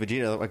to do with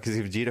Vegeta because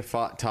Vegeta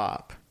fought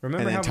Top.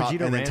 Remember how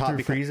Vegeta ran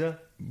through Frieza?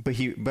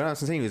 But I was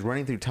saying he was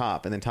running through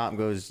Top, and then Top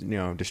goes, you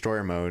know,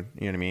 destroyer mode.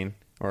 You know what I mean,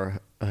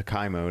 or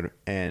Hakai mode,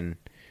 and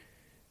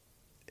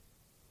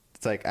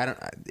it's like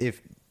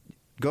if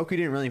Goku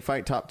didn't really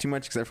fight Top too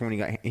much except for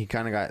when he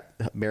kind of got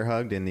bear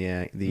hugged in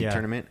the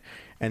tournament,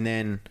 and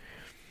then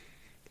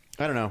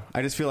I don't know.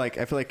 I feel like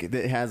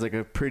it has like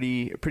a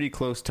pretty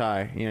close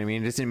tie. You know what I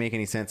mean? It just didn't make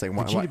any sense. Like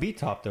Vegeta beat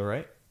Top though,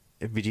 right?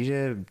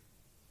 Vegeta.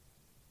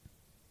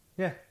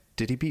 Yeah.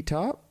 Did he beat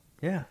Top?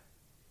 Yeah.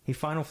 He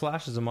final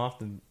flashes him off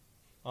the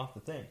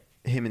thing.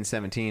 Him in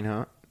 17,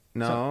 huh?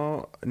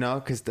 No,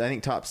 because I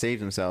think Top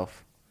saved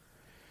himself.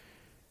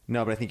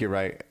 No, but I think you're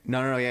right.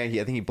 No, yeah. I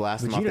think he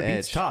blasted him off the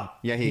edge. Beats Top.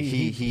 Yeah,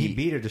 he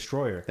beat a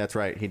destroyer. That's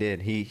right. He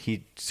did.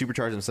 He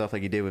supercharged himself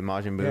like he did with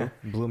Majin Buu. Yeah,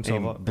 blew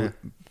himself up.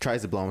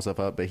 Tries to blow himself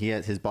up, but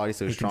his body's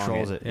so strong. He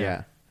controls it.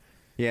 Yeah.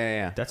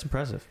 That's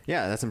impressive.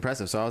 Yeah, that's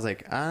impressive. So I was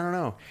like, I don't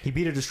know. He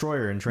beat a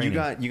destroyer in training.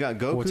 You got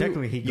Goku. Well,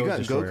 technically,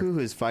 Goku who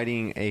is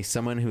fighting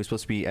someone who is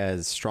supposed to be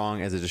as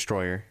strong as a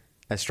destroyer,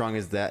 as strong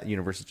as that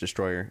universe's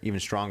destroyer, even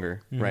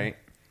stronger, right?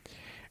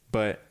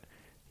 But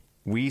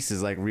Whis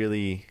is like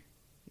really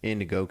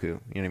into Goku. You know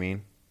what I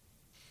mean?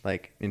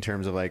 Like in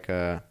terms of like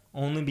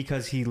only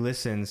because he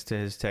listens to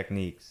his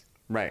techniques,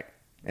 right?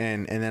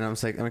 And then I'm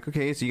like,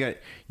 okay, so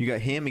you got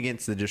him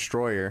against the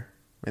destroyer,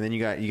 and then you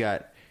got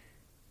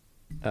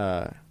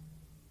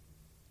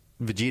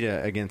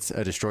Vegeta against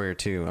a destroyer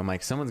too. I'm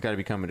like, someone's got to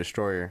become a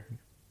destroyer. You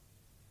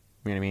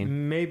know what I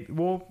mean? Maybe.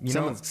 Well,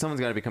 someone's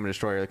got to become a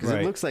destroyer because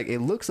it looks like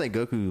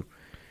Goku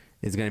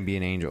is going to be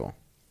an angel.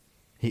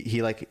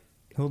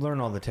 He'll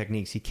learn all the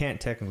techniques. He can't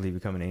technically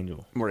become an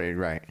angel.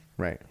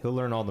 Right. He'll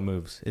learn all the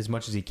moves as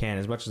much as he can,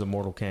 as much as a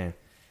mortal can.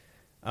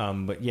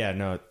 But yeah,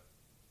 no.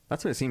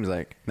 That's what it seems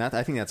like.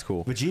 I think that's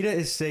cool. Vegeta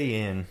is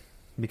Saiyan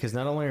because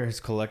not only are his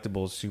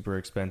collectibles super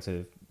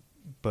expensive,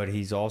 but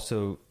he's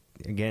also,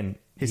 again...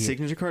 His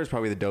signature card is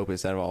probably the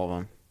dopest out of all of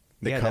them.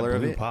 The color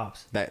of it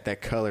pops.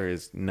 That color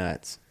is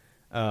nuts.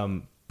 But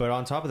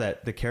on top of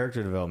that, the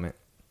character development,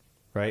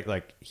 right?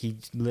 Like, he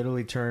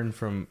literally turned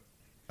from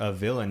a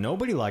villain.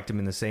 Nobody liked him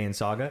in the Saiyan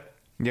saga.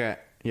 Yeah.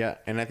 Yeah,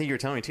 and I think you were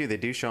telling me too. They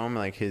do show him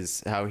like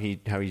how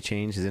he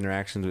changed his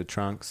interactions with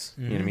Trunks.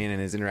 You know what I mean, and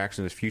his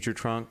interactions with future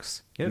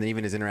Trunks, and then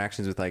even his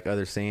interactions with like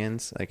other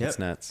Saiyans. Like it's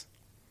nuts.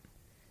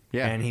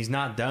 Yeah, and he's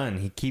not done.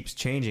 He keeps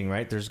changing.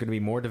 Right, there's going to be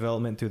more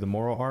development through the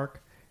Moral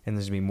arc, and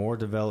there's going to be more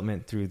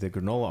development through the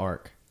Granola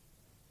arc.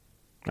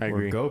 I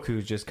agree. Where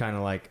Goku's just kind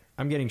of like,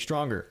 I'm getting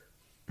stronger.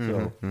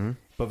 So,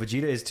 but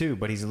Vegeta is too.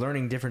 But he's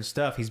learning different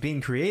stuff. He's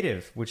being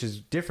creative, which is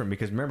different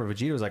because remember,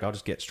 Vegeta was like, I'll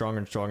just get stronger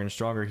and stronger and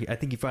stronger. I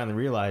think he finally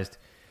realized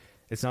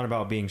it's not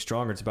about being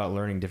stronger. It's about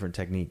learning different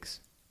techniques.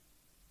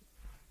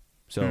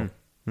 So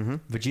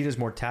Vegeta's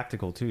more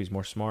tactical too. He's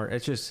more smart.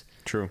 It's just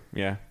true.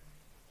 Yeah.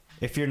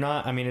 If you're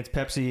not, I mean, it's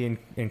Pepsi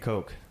and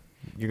Coke.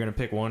 You're gonna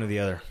pick one or the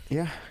other.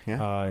 Yeah.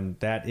 And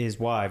that is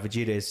why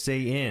Vegeta is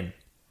Saiyan.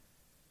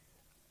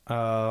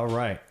 All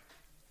right.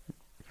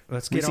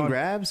 Let's get recent on.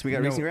 grabs. We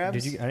got recent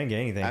grabs. I didn't get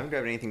anything. I haven't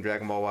grabbed anything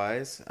Dragon Ball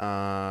wise.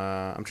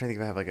 I'm trying to think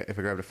if I have if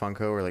I grabbed a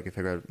Funko or like if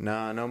I grabbed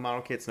no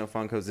model kits, no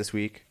Funkos this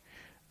week.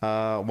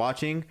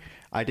 Watching,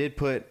 I've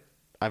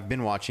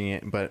been watching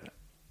it, but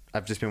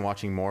I've just been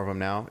watching more of them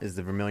now. Is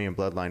the Vermilion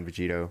Bloodline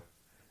Vegito?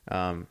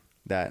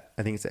 That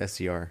I think it's the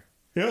SCR.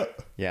 Yeah,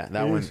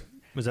 that one.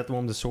 Was that the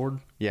one with the sword?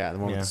 Yeah, the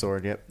one with the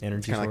sword. Yep,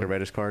 energy. Kind of like a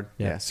reddish card.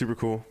 Yeah, super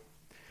cool.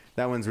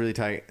 That one's really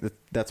tight.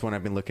 That's one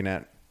I've been looking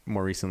at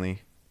more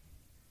recently.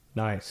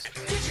 Nice.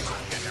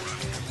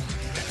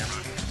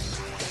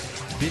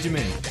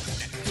 Digiman.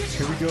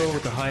 Here we go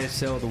with the highest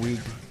sale of the week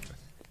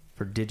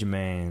for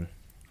Digiman.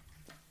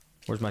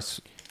 Where's my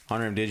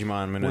Honor of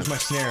Digimon? Where's my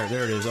snare?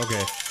 There it is.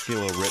 Okay. Get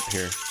a little rip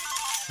here.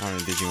 Honor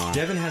of Digimon.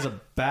 Devin has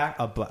a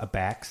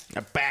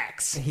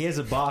backs. He has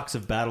a box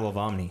of Battle of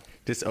Omni.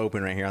 Just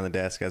open right here on the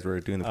desk as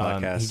we're doing the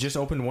podcast. He just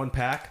opened one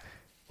pack.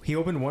 He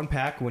opened one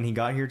pack when he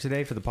got here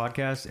today for the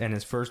podcast, and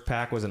his first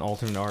pack was an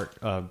alternate art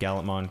of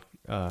Gallantmon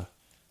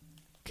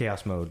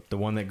Chaos Mode, the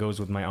one that goes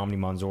with my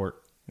Omnimon Zort.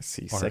 Let's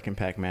see, second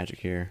pack magic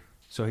here.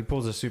 So he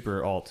pulls a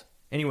super alt.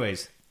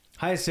 Anyways,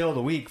 highest sale of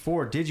the week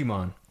for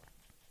Digimon.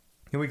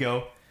 Here we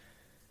go.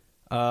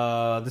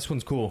 This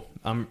one's cool.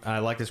 I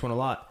like this one a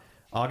lot.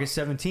 August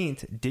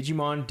 17th,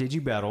 Digimon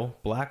Digibattle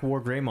Black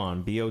War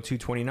Greymon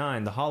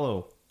BO229, the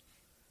Hollow.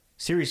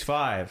 Series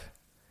 5,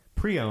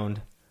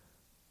 pre-owned,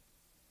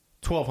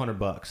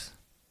 $1,200.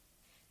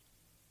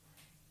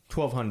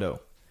 $1,200.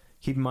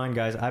 Keep in mind,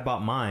 guys, I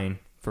bought mine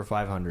for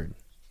 $500.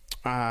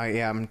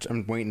 Yeah,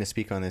 I'm waiting to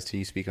speak on this till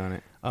you speak on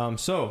it.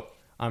 So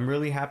I'm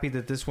really happy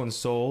that this one's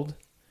sold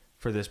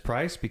for this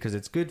price because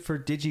it's good for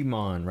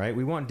Digimon, right?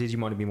 We want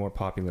Digimon to be more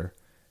popular.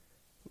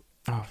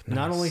 Oh,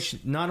 nice.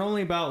 Not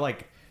only about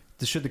like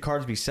should the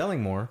cards be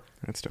selling more,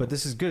 but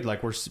this is good.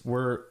 Like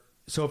we're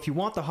so if you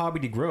want the hobby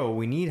to grow,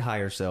 we need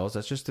higher sales.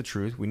 That's just the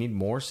truth. We need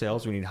more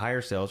sales. We need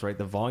higher sales, right?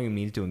 The volume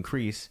needs to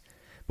increase,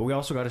 but we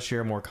also got to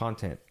share more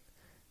content.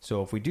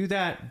 So if we do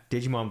that,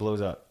 Digimon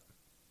blows up.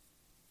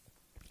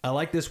 I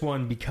like this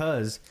one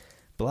because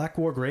Black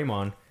War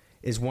Greymon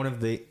is one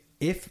of the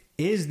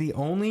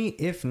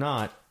if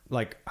not,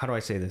 like, how do I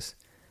say this?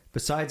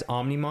 Besides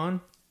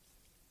Omnimon,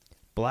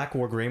 Black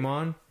War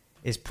Greymon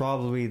is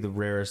probably the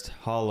rarest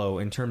hollow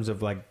in terms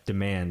of like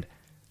demand.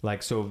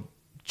 Like, so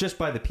just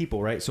by the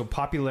people, right? So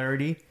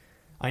popularity,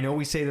 I know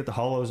we say that the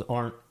hollows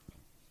aren't,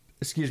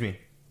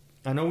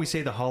 I know we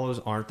say the hollows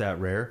aren't that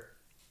rare.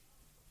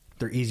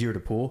 They're easier to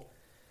pull,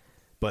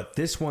 but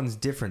this one's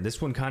different.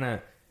 This one kind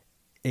of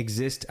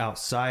exist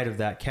outside of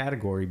that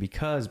category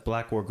because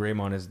Black War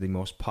Greymon is the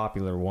most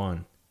popular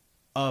one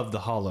of the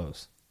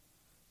hollows.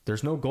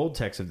 There's no gold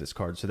text of this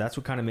card, so that's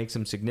what kind of makes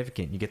them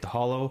significant. You get the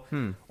hollow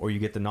or you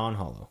get the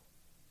non-hollow.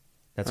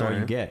 That's all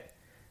you get.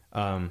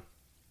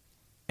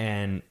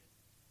 And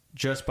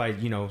just by,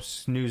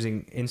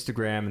 snoozing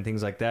Instagram and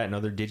things like that and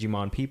other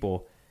Digimon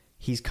people,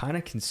 he's kind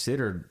of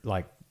considered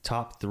like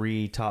top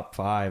 3, top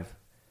 5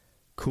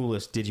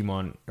 coolest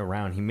Digimon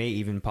around. He may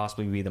even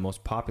possibly be the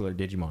most popular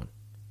Digimon.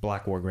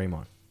 Black War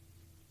Greymon.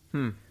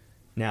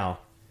 Now,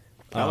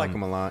 I like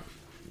him a lot.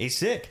 He's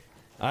sick.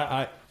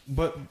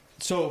 But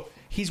so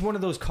he's one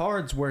of those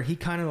cards where he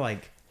kind of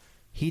like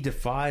he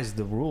defies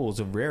the rules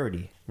of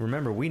rarity.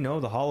 Remember, we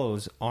know the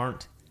hollows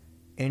aren't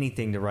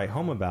anything to write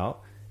home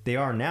about. They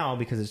are now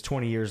because it's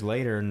 20 years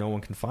later and no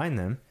one can find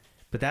them.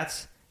 But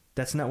that's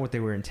not what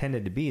they were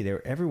intended to be.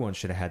 Everyone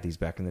should have had these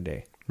back in the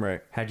day. Right.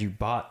 Had you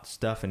bought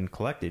stuff and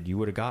collected, you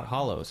would have got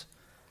hollows.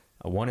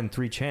 A 1 in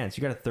 3 chance.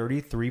 You got a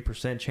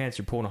 33% chance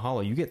you're pulling a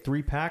hollow. You get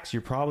 3 packs,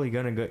 you're probably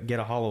going to get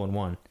a hollow in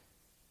 1.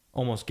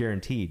 Almost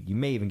guaranteed. You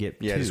may even get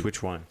 2. Yeah, just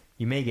which one?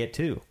 You may get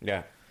 2.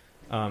 Yeah.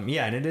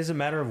 Yeah, and it is a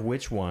matter of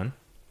which one.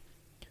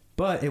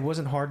 But it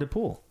wasn't hard to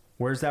pull.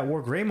 Whereas that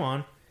War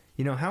Greymon,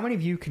 how many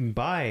of you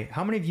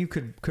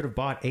could have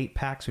bought 8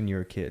 packs when you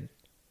were a kid?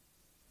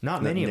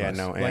 Not many of us.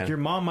 No, like your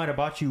mom might have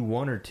bought you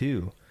 1 or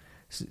 2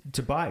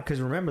 to buy.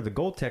 Because remember, the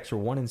gold techs were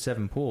 1 in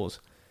 7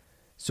 pulls.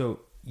 So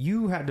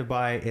you had to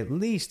buy at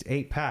least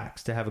 8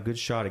 packs to have a good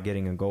shot at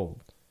getting a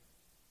gold.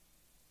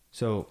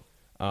 So,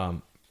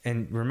 and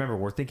remember,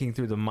 we're thinking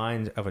through the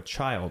mind of a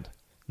child,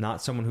 not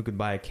someone who could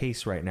buy a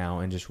case right now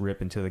and just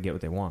rip until they get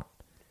what they want.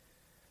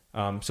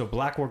 So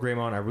Black War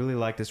Greymon, I really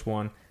like this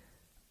one.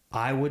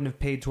 I wouldn't have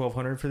paid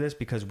 $1,200 for this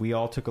because we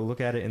all took a look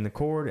at it in the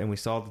cord and we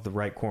saw that the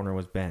right corner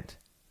was bent.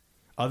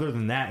 Other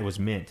than that, it was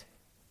mint.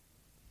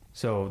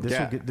 So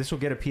this will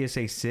get a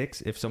PSA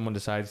 6 if someone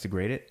decides to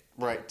grade it.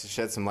 Right, to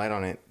shed some light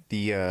on it.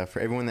 The for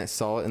everyone that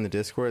saw it in the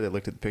Discord that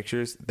looked at the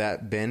pictures,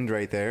 that bend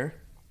right there,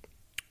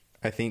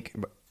 I think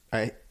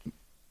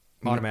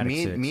Automatic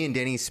 6. Me and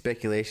Denny's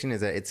speculation is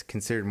that it's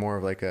considered more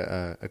of like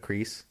a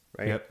crease,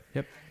 right?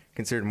 Yep.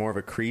 Considered more of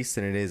a crease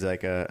than it is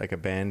like a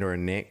bend or a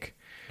nick.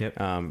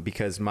 Yep.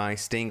 Because my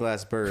stained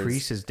glass birds...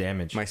 Crease is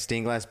damaged. My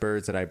stained glass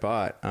birds that I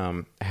bought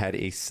had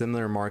a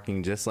similar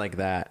marking just like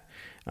that.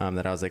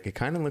 That I was like, it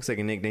kind of looks like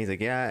a nick. And he's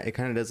like, yeah, it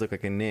kind of does look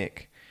like a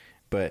nick.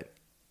 But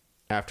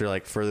after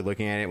like further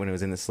looking at it when it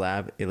was in the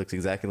slab, it looks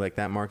exactly like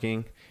that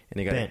marking. And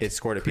it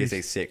scored a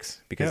PSA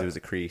 6 because it was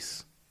a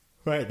crease.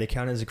 Right. They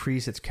count it as a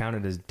crease. It's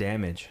counted as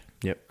damage.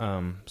 Yep.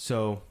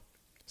 So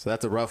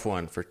that's a rough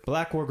one for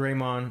Black War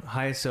Greymon,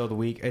 highest sale of the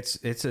week.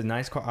 It's a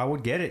nice car. I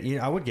would get it.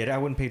 I would get it. I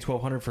wouldn't pay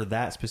 $1,200 for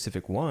that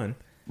specific one.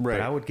 Right.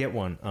 But I would get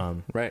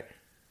one. Right.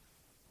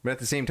 But at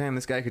the same time,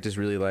 this guy could just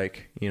really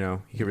like, he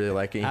could really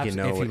like it. He can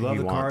know what he wants. If you love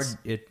the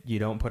card, you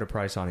don't put a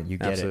price on it. You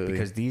get it.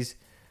 Because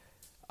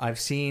I've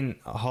seen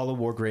a Hollow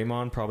War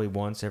Greymon probably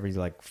once every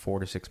like 4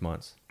 to 6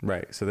 months.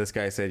 Right. So this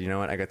guy said, you know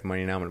what? I got the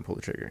money now. I'm going to pull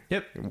the trigger.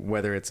 Yep.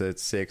 Whether it's a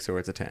 6 or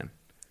it's a 10.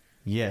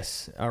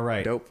 Yes. All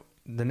right. Dope.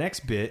 The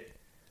next bit,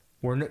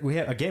 we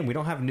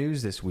don't have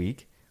news this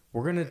week.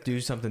 We're going to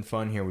do something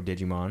fun here with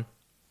Digimon.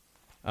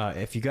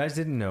 If you guys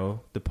didn't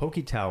know, the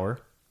PokeTower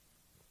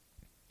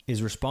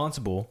is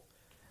responsible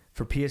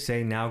for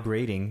PSA now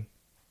grading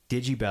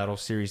Digibattle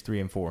Series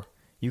 3 and 4.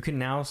 You can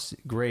now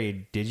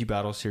grade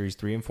Digibattle Series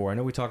 3 and 4. I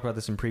know we talked about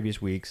this in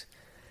previous weeks,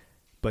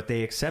 but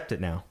they accept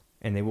it now,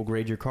 and they will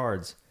grade your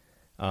cards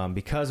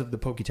because of the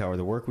PokeTower,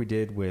 the work we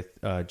did with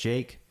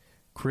Jake,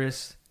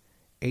 Chris,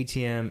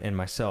 ATM, and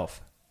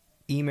myself.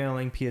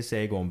 Emailing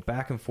PSA, going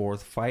back and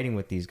forth, fighting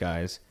with these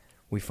guys.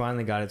 We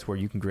finally got it to where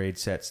you can grade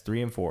sets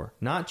 3 and 4.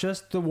 Not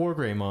just the War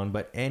Greymon,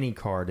 but any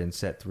card in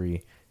set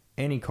 3,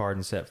 any card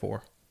in set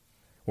 4.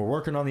 We're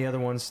working on the other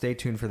ones. Stay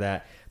tuned for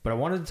that. But I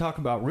wanted to talk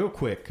about real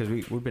quick, because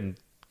we've been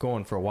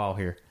going for a while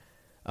here,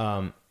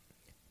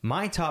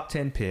 my top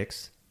 10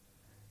 picks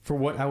for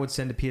what I would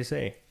send to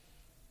PSA.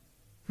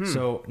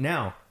 So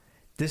now,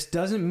 this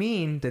doesn't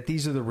mean that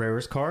these are the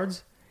rarest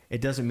cards. It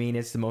doesn't mean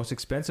it's the most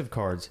expensive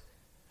cards.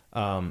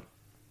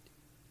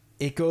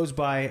 It goes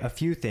by a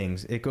few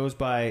things. It goes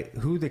by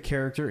who the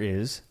character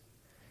is.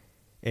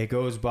 It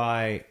goes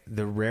by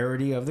the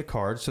rarity of the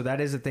card. So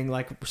that is a thing.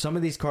 Like some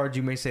of these cards,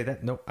 you may say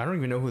that, no, I don't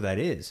even know who that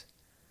is.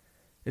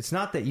 It's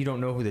not that you don't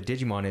know who the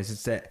Digimon is.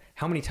 It's that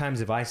how many times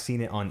have I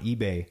seen it on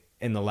eBay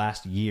in the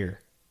last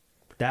year?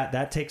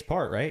 That takes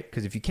part, right?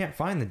 Because if you can't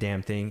find the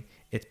damn thing,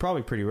 it's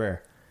probably pretty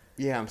rare.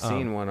 Yeah, I'm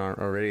seeing one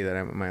already that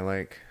I might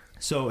like.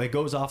 So it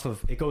goes off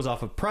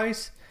of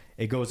price.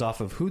 It goes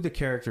off of who the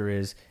character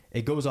is.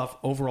 It goes off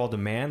overall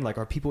demand. Like,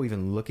 are people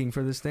even looking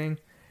for this thing?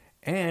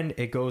 And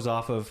it goes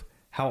off of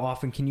how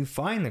often can you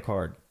find the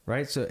card,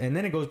 right? So, and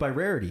then it goes by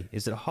rarity.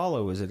 Is it a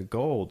hollow? Is it a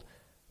gold?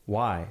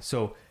 Why?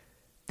 So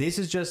this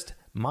is just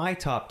my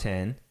top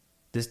 10.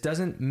 This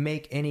doesn't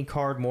make any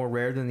card more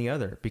rare than the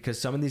other because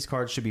some of these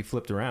cards should be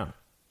flipped around.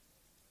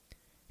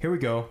 Here we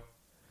go.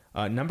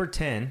 Number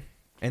 10,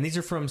 and these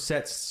are from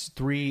sets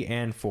 3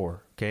 and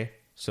 4, okay?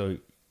 So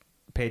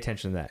pay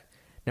attention to that.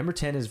 Number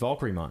 10 is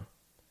Valkyremon.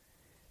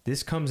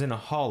 This comes in a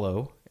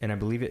hollow, and I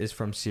believe it is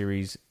from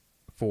Series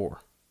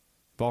 4.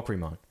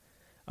 Valkyremon.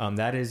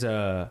 That is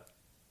I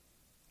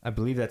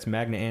believe that's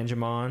Magna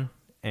Angemon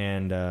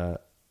and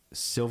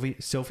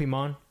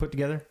Sylphimon put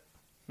together.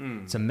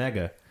 It's a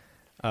mega.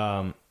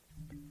 But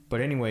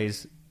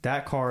anyways,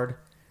 that card,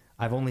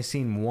 I've only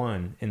seen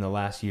one in the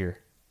last year.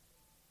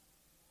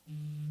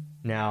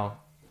 Now,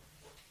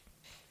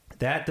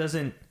 that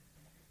doesn't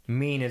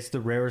mean it's the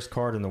rarest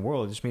card in the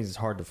world. It just means it's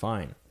hard to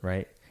find,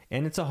 right?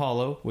 And it's a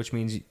hollow, which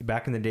means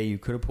back in the day you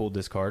could have pulled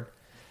this card.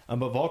 But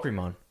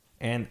Valkyremon.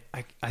 And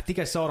I think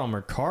I saw it on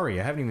Mercari.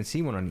 I haven't even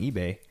seen one on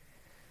eBay.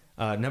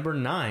 Number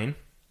 9.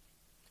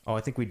 Oh,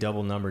 I think we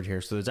double numbered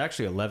here. So there's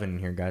actually 11 in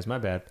here, guys. My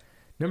bad.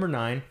 Number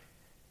 9,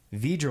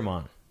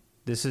 Vidramon.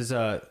 This is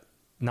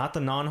not the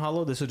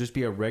non-hollow. This will just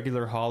be a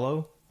regular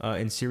hollow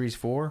in Series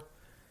 4.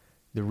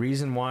 The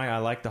reason why I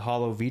like the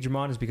hollow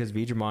Vidramon is because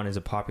Vidramon is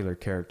a popular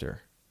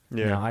character.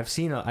 Yeah. Now, I've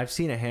seen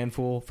a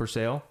handful for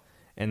sale,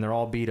 and they're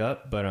all beat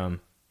up. But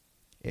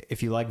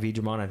if you like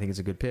Vidramon, I think it's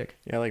a good pick.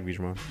 Yeah, I like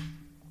Vidramon.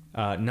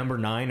 Number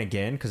 9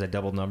 again, because I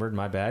double numbered.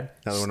 My bad.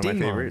 Another one of my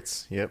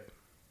favorites. Yep.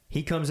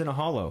 He comes in a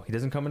hollow. He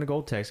doesn't come in a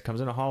gold text. He comes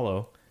in a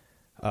hollow.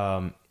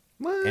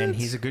 And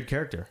he's a good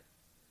character.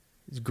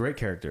 He's a great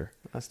character.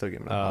 I still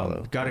get him in a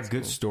hollow. Got a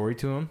good story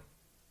to him,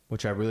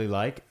 which I really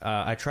like.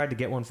 I tried to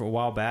get one for a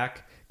while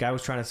back. Guy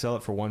was trying to sell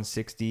it for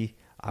 $160.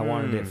 I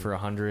wanted it for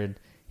 $100.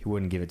 He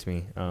wouldn't give it to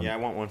me. Yeah, I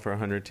want one for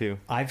 $100 too.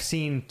 I've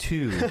seen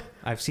two.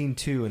 I've seen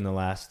two in the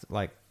last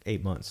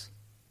 8 months.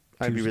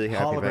 I'd be really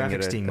happy if I can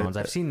get Stingmons.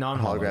 I've seen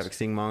non-hollows. Holographic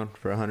Stingmon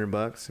for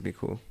 $100. It'd be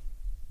cool.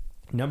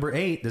 Number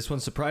 8. This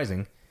one's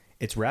surprising.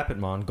 It's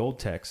Rapidmon Gold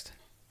Text.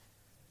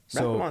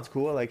 So Rapidmon's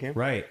cool. I like him.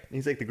 right,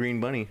 He's like the green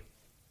bunny.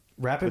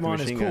 Rapidmon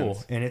is machine cool,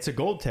 guns. and it's a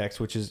gold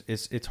text, which is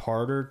it's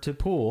harder to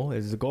pull.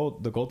 Is the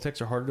gold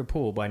texts are harder to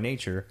pull by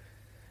nature.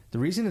 The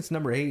reason it's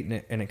number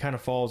 8 and it kind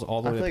of falls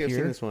all the I way feel up like I've seen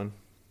here this one.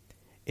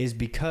 is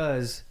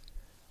because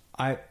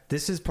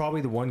this is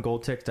probably the one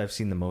gold text I've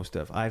seen the most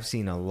of. I've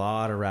seen a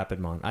lot of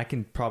Rapidmon. I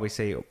can probably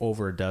say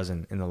over a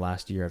dozen in the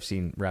last year. I've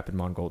seen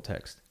Rapidmon gold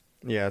text.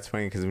 Yeah, it's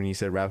funny because when you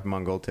said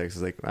Rapidmon Gold Text,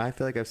 it's like, I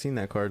feel like I've seen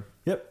that card.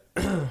 Yep.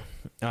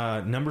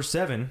 Number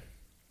 7,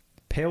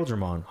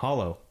 Paildramon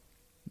Hollow.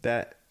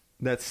 That's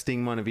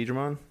Stingmon and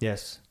Vidramon?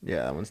 Yes.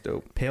 Yeah, that one's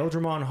dope.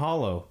 Paildramon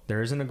Hollow.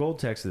 There isn't a gold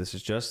text to this.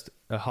 It's just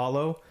a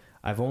hollow.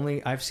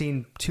 I've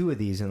seen 2 of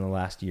these in the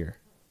last year.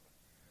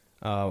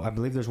 I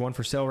believe there's one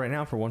for sale right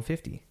now for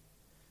 $150.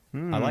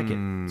 I like it.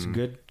 It's a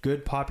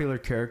good popular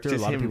character.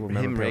 Just a lot of people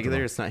remember him regular.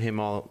 Paildramon. It's not him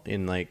all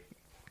in like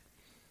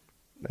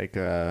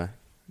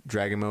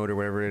dragon mode or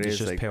whatever it is. It's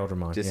just like,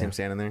 Paildramon. Just yeah. him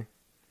standing there.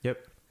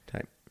 Yep.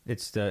 Type.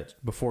 It's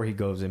before he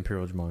goes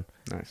Imperial Dramon.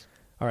 Nice.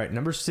 All right,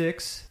 number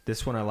 6.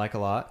 This one I like a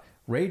lot.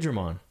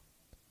 Raydramon.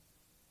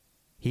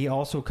 He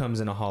also comes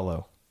in a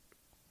hollow.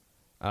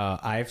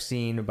 I've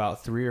seen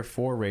about 3 or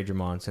 4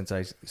 Raydramon since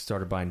I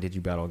started buying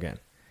Digibattle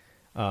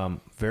again.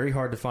 Very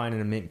hard to find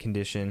in a mint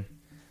condition.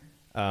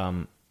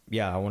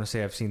 Yeah, I want to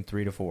say I've seen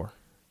 3 to 4.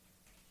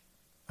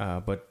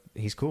 But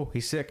he's cool.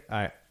 He's sick.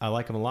 I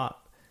like him a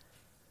lot.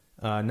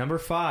 Number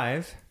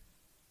 5.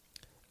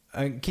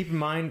 Keep in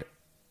mind,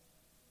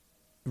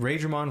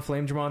 Raydramon,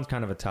 Flamedramon is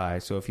kind of a tie.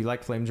 So if you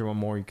like Flamedramon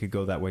more, you could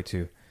go that way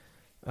too.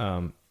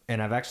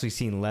 And I've actually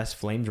seen less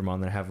Flamedramon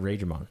than I have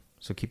Raydramon.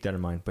 So keep that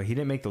in mind. But he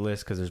didn't make the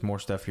list because there's more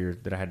stuff here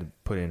that I had to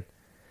put in.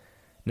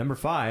 Number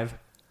 5,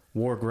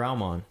 War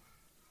Growlmon.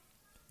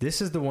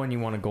 This is the one you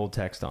want a gold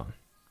text on.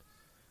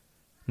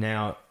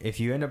 Now, if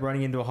you end up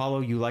running into a hollow,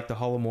 you like the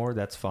hollow more,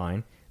 that's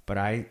fine. But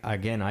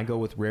I go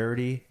with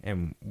rarity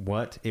and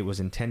what it was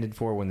intended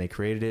for when they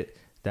created it.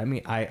 That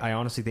mean I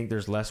honestly think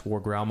there's less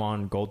War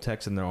Growlmon gold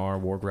text than there are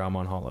War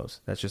Growlmon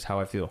hollows. That's just how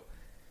I feel.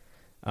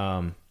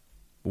 War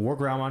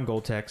Growlmon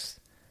gold text.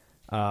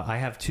 I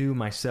have 2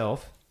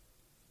 myself.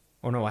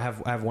 Oh no, I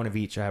have one of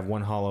each. I have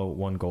 1 hollow,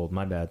 1 gold.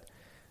 My bad.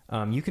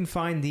 You can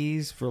find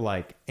these for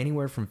like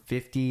anywhere from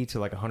 $50 to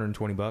like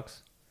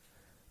 $120.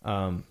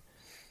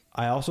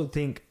 I also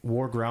think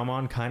War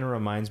Growlmon kind of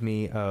reminds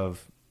me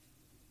of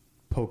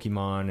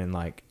Pokemon and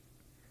like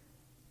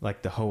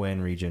the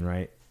Hoenn region,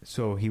 right?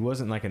 So he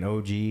wasn't like an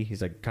OG.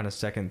 He's like kind of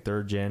 2nd,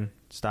 3rd gen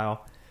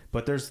style.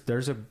 But there's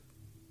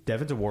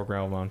Devin's a War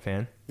Growlmon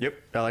fan. Yep,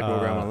 I like War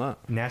Growlmon a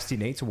lot. Nasty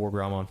Nate's a War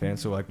Growlmon fan.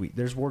 So like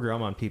there's War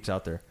Growlmon peeps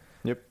out there.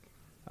 Yep.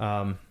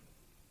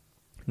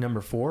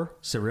 Number 4,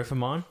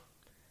 Seraphimon.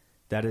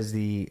 That is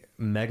the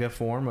mega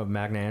form of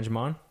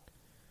Magna-Angemon.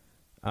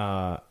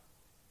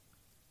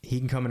 He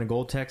can come in a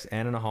gold text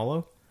and in a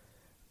hollow.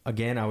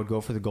 Again, I would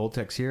go for the gold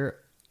text here.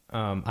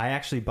 I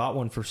actually bought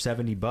one for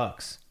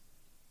 $70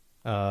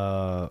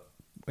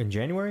 in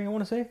January, I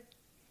want to say.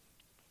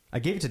 I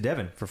gave it to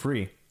Devin for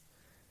free.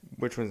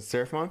 Which one's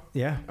Seraphimon?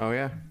 Yeah. Oh,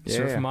 yeah.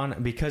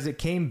 Seraphimon, because it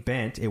came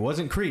bent. It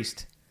wasn't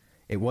creased.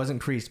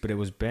 But it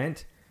was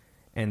bent.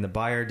 And the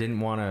buyer didn't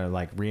want to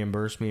like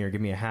reimburse me or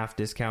give me a half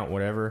discount,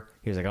 whatever.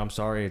 He was like, I'm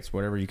sorry, it's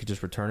whatever. You could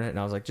just return it. And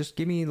I was like, just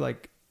give me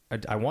like,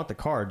 I want the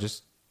card.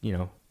 Just,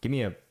 give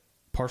me a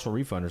partial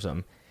refund or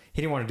something.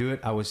 He didn't want to do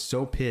it. I was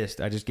so pissed.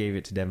 I just gave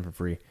it to Devin for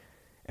free.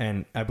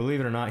 And I believe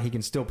it or not, he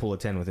can still pull a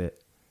 10 with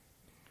it.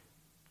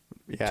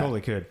 Yeah. Totally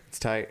could. It's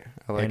tight.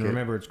 I like it. And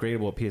remember, it's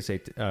gradable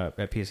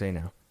at PSA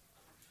now.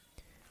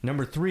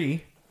 Number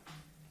 3,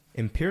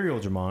 Imperial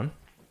Dramon.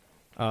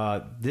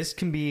 This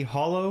can be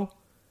hollow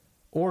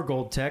or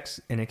gold text,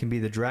 and it can be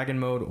the dragon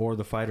mode or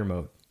the fighter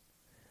mode.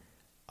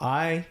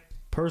 I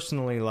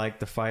personally like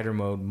the fighter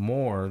mode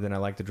more than I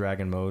like the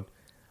dragon mode.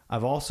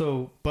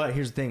 But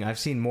here's the thing, I've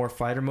seen more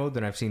fighter mode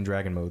than I've seen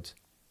dragon modes.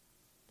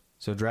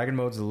 So dragon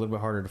mode's a little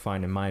bit harder to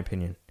find in my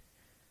opinion.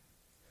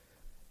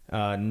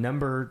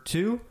 Number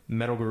 2,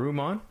 Metal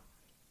Garurumon.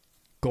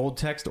 Gold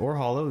text or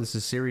hollow. This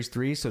is Series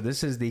 3, so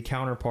this is the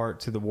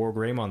counterpart to the War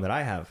Greymon that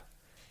I have.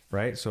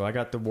 Right? So I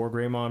got the War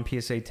Greymon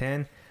PSA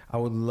 10. I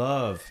would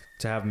love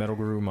to have Metal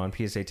Garurumon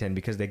PSA 10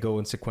 because they go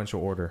in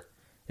sequential order.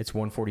 It's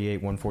 148,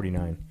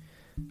 149.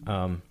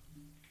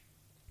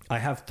 I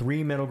have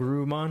 3 Metal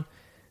Garurumon.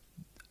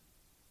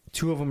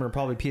 2 of them are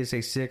probably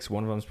PSA 6.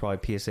 One of them is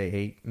probably PSA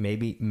 8.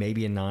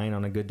 Maybe a 9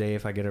 on a good day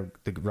if I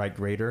get the right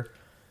grader.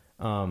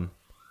 But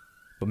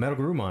Metal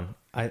Garurumon.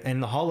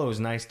 And the hollow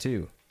is nice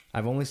too.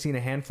 I've only seen a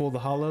handful of the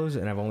hollows,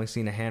 and I've only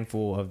seen a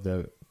handful of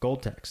the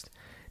gold text.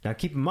 Now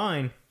keep in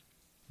mind,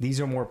 these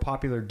are more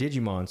popular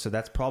Digimon, so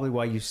that's probably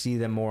why you see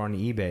them more on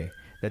eBay.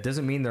 That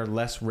doesn't mean they're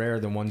less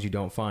rare than ones you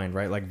don't find,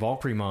 right? Like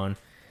Valkyremon,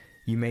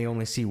 you may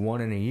only see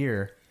 1 in a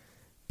year,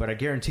 but I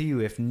guarantee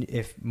you if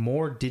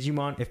more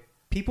Digimon... If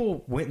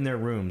people went in their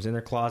rooms, in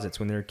their closets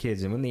when they were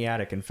kids, and went in the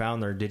attic and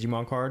found their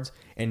Digimon cards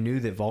and knew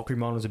that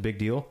Valkyremon was a big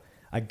deal,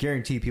 I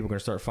guarantee people are going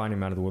to start finding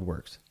them out of the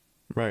woodworks.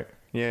 Right.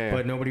 Yeah.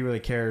 But nobody really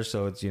cares,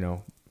 so it's,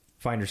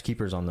 finders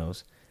keepers on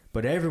those.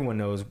 But everyone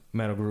knows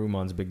Metal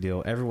Garumon's a big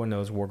deal. Everyone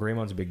knows War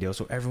Greymon's a big deal.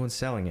 So everyone's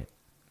selling it,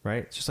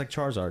 right? It's just like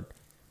Charizard.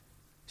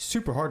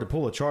 Super hard to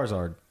pull a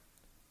Charizard.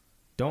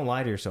 Don't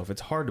lie to yourself.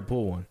 It's hard to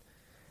pull one.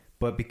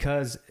 But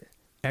because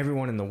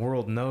everyone in the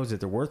world knows that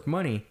they're worth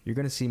money, you're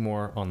going to see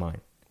more online.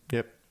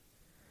 Yep.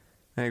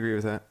 I agree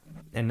with that.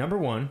 And number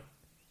one,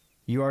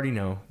 you already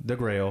know, the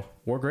Grail,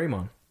 War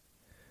Greymon.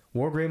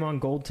 War Greymon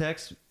Gold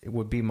Text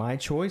would be my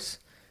choice.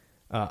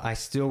 I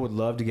still would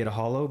love to get a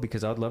holo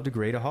because I'd love to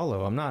grade a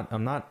holo.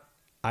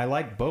 I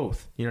like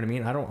both. You know what I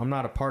mean? I'm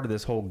not a part of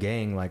this whole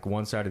gang like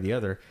one side or the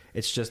other.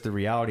 It's just the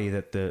reality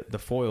that the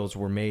foils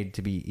were made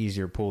to be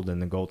easier pulled than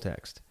the Gold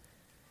Text.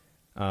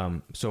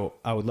 So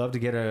I would love to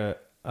get a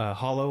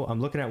holo.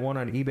 I'm looking at one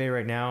on eBay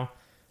right now.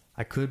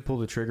 I could pull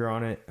the trigger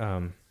on it.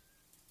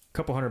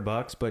 Couple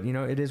 $100, but you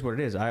know, it is what it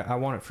is. I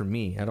want it for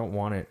me. I don't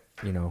want it,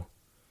 you know,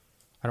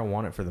 I don't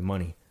want it for the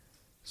money.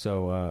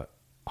 So,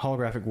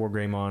 holographic War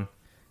Greymon,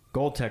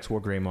 Gold Text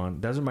War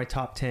Greymon. Those are my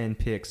top 10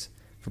 picks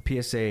for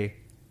PSA,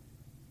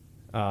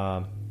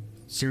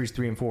 Series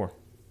 3 and 4.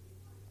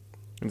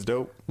 It's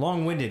dope.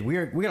 Long-winded. We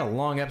got a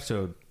long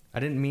episode. I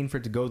didn't mean for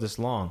it to go this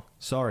long.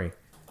 Sorry.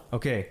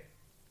 Okay.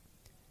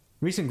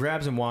 Recent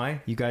grabs and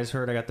why. You guys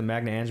heard I got the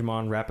Magna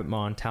Angemon,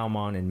 Rapidmon,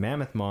 Talmon, and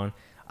Mammothmon.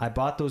 I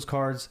bought those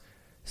cards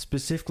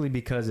specifically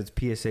because it's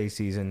PSA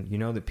season. You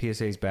know that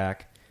PSA's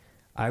back.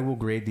 I will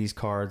grade these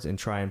cards and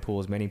try and pull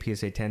as many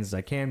PSA 10s as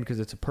I can because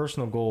it's a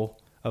personal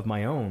goal of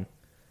my own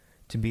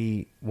to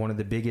be one of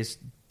the biggest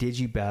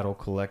digi-battle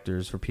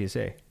collectors for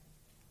PSA.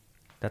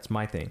 That's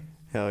my thing.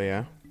 Hell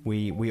yeah.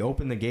 We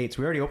open the gates.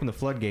 We already opened the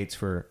floodgates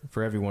for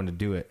everyone to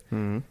do it.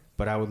 Mm-hmm.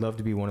 But I would love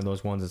to be one of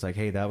those ones that's like,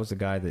 hey, that was the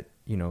guy that,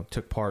 you know,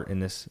 took part in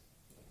this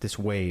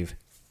wave.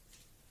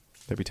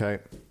 That'd be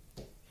tight.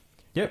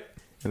 Yep.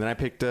 And then I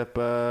picked up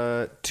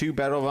 2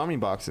 Battle of Omni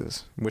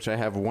boxes, which I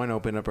have one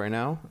open up right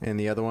now, and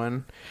the other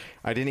one,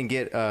 I didn't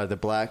get the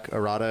black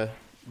errata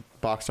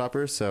box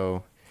topper,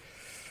 so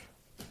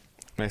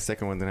my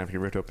second one then I have to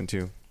get ripped open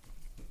too.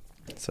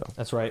 So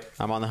that's right.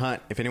 I'm on the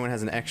hunt. If anyone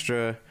has an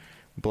extra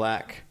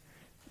black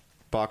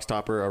box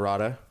topper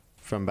errata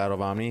from Battle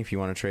of Omni, if you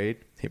want to trade,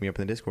 hit me up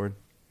in the Discord.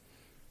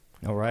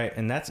 All right,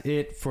 and that's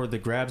it for the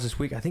grabs this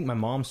week. I think my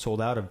mom sold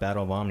out of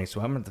Battle of Omni,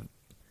 so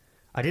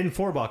I didn't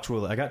 4-box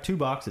rule it. I got 2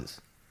 boxes.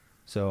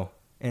 So,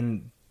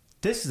 and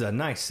this is a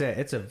nice set.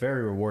 It's a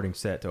very rewarding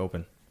set to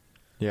open.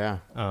 Yeah.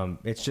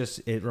 It's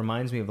just, it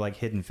reminds me of like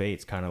Hidden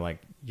Fates, kind of like,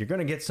 you're going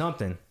to get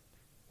something.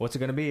 What's it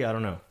going to be? I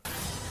don't know.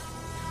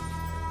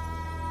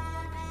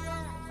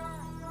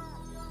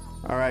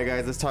 All right,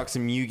 guys, let's talk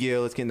some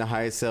Yu-Gi-Oh! Let's get in the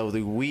highest sell of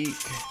the week.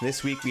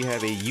 This week we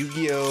have a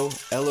Yu-Gi-Oh!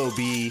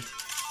 LOB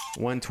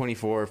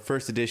 124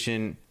 first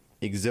edition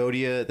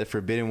Exodia, the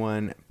Forbidden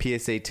One,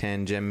 PSA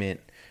 10 Gem Mint.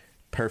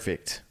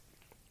 Perfect.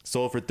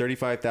 Sold for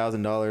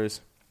 $35,000.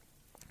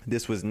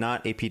 This was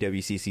not a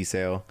PWCC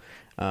sale.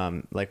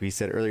 Like we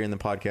said earlier in the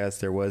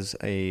podcast, there was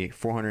a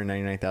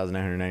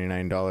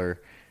 $499,999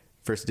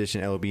 first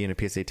edition LOB in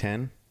a PSA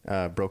 10,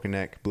 Broken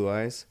Neck, Blue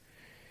Eyes.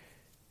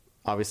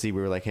 Obviously,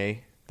 we were like,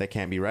 hey, that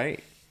can't be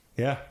right.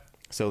 Yeah.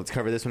 So let's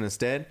cover this one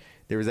instead.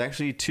 There was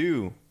actually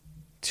two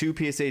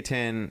PSA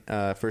 10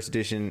 first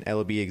edition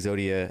LOB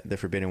Exodia, the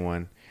Forbidden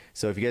One.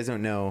 So if you guys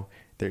don't know,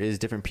 there is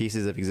different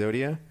pieces of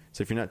Exodia.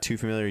 So if you're not too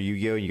familiar with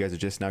Yu-Gi-Oh!, you guys are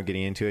just now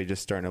getting into it,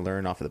 just starting to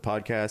learn off of the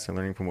podcast and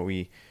learning from what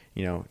we,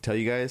 tell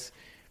you guys.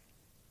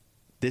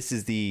 This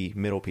is the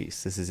middle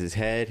piece. This is his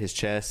head, his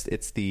chest.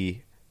 It's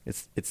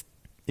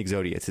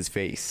Exodia. It's his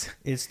face.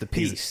 It's the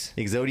piece.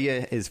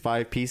 Exodia is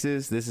 5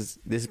 pieces. This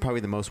is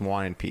probably the most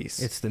wanted piece.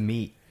 It's the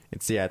meat.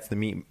 It's the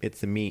meat.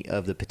 It's the meat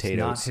of the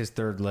potatoes. It's not his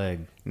third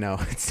leg. No,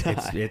 it's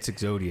not. It's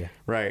Exodia.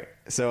 Right.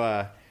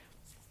 So,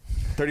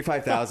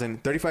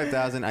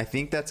 $35,000. I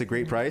think that's a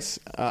great price.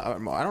 I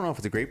don't know if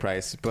it's a great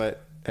price,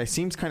 but it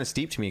seems kind of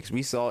steep to me because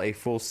we saw a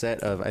full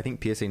set of, I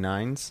think, PSA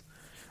 9s,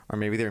 or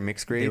maybe they were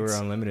mixed grades. They were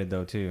unlimited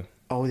though too.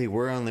 Oh, they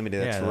were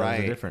unlimited. That's right. That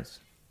was the difference.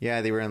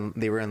 Yeah, they were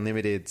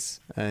unlimiteds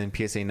in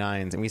PSA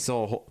 9s, and we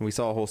saw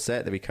a whole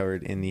set that we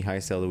covered in the high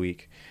sale of the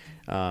week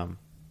of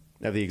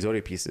the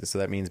Exodia pieces. So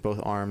that means both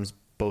arms,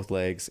 both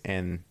legs,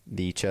 and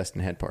the chest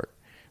and head part,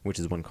 which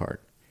is one card,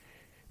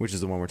 which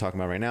is the one we're talking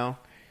about right now.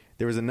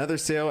 There was another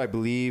sale, I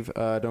believe,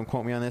 don't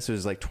quote me on this, it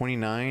was like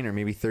 29 or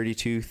maybe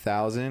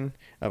 32,000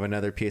 of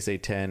another PSA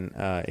 10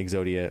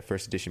 Exodia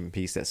first edition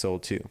piece that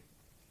sold too.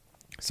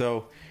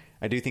 So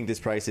I do think this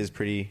price is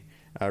pretty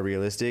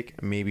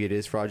realistic. Maybe it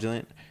is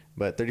fraudulent,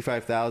 but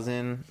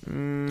 35,000.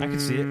 I can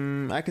see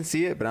it. I can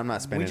see it, but I'm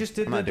not spending. We just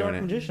did the Dark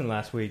Magician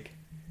last week.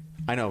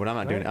 I know, but I'm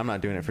not doing it. I'm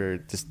not doing it for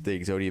just the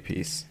Exodia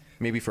piece.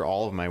 Maybe for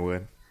all of them I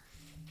would.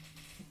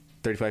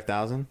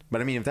 35,000. But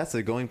I mean, if that's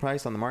the going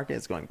price on the market,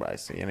 it's going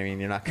price. You know what I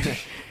mean? You're not gonna.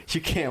 You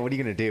can't. What are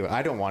you gonna do?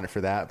 I don't want it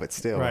for that, but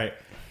still. Right.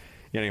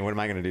 You know, what am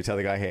I gonna do? Tell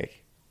the guy, hey,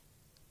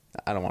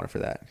 I don't want it for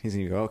that. He's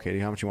gonna go, okay,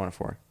 how much you want it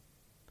for?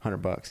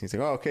 $100. He's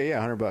like, oh, okay,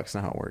 yeah, $100.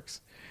 Not how it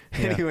works.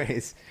 Yeah.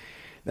 Anyways,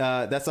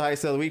 that's the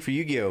highest sell of the week for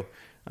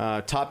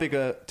Yu-Gi-Oh.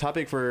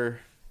 Topic for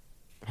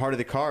Heart of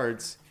the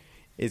Cards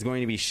is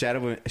going to be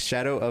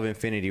Shadow of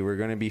Infinity. We're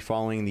going to be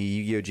following the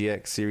Yu-Gi-Oh!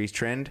 GX series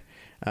trend,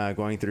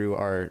 going through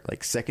our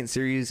like second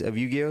series of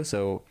Yu-Gi-Oh!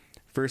 So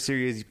first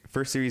series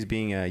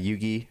being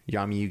Yugi,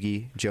 Yami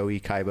Yugi, Joey,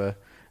 Kaiba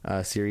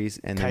series,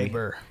 and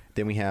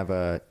then we have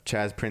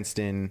Chaz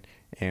Princeton,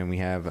 and we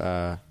have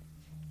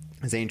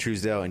Zane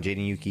Truesdell and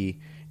Jaden Yuki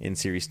in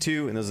series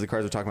 2, and those are the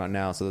cards we're talking about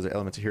now. So those are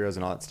Elements of Heroes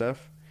and all that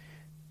stuff.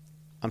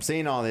 I'm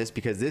saying all this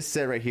because this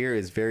set right here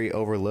is very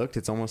overlooked.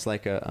 It's almost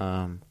like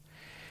a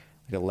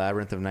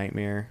Labyrinth of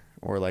Nightmare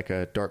or like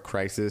a Dark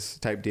Crisis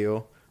type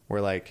deal,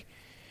 where like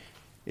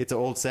it's an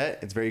old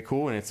set, it's very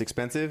cool and it's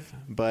expensive,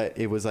 but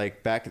it was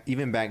like back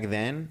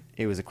then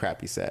it was a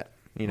crappy set,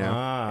 you know.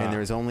 And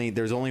there's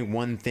only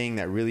one thing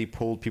that really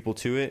pulled people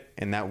to it,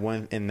 and that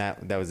was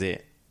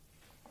it.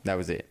 That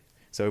was it.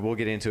 So we'll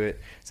get into it.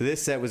 So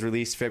this set was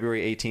released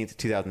February 18th,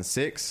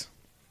 2006.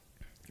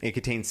 It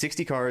contained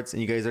 60 cards,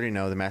 and you guys already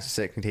know the master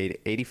set contained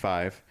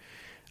 85.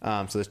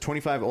 So there's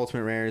 25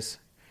 ultimate rares,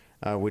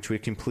 which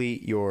would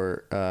complete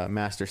your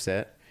master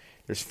set.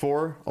 There's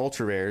 4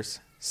 ultra rares,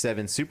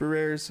 7 super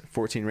rares,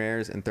 14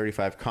 rares, and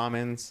 35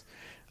 commons.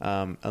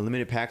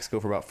 Unlimited packs go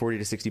for about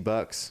 $40 to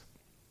 $60.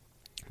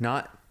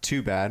 Not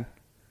too bad.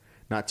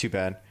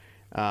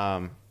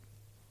 And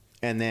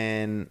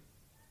then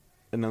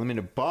an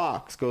unlimited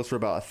box goes for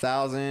about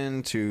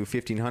 $1,000 to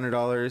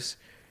 $1,500.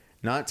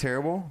 Not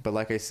terrible, but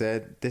like I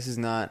said, this is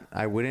not.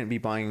 I wouldn't be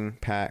buying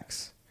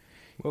packs.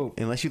 Whoa.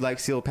 Unless you like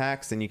sealed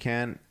packs, then you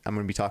can. I'm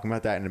going to be talking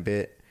about that in a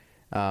bit.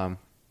 But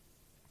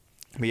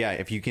yeah,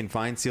 if you can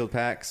find sealed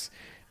packs,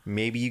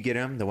 maybe you get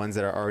them. The ones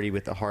that are already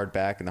with the hard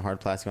back and the hard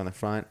plastic on the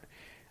front.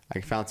 I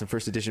found some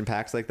first edition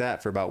packs like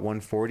that for about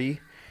 $140.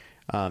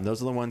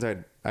 Those are the ones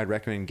I'd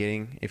recommend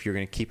getting if you're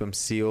going to keep them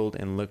sealed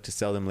and look to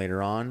sell them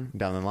later on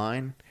down the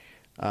line.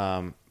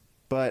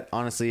 But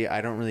honestly, I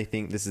don't really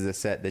think this is a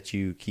set that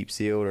you keep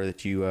sealed or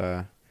that you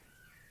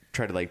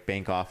try to like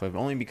bank off of,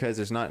 only because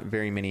there's not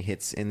very many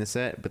hits in the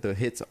set, but the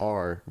hits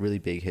are really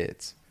big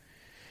hits.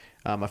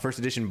 My first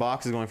edition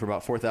box is going for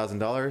about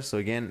 $4,000. So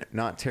again,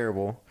 not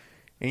terrible.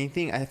 I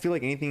feel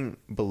like anything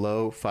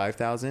below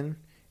 5,000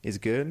 is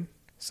good.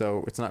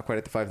 So it's not quite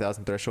at the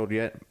 5,000 threshold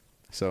yet.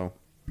 So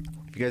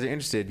if you guys are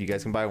interested, you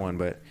guys can buy one,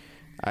 but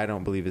I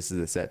don't believe this is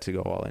a set to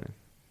go all in.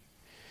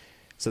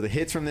 So the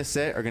hits from this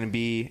set are going to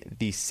be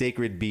the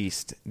Sacred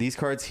Beast. These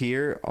cards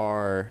here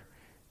are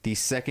the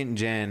 2nd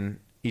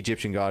gen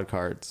Egyptian god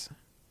cards.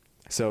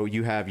 So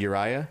you have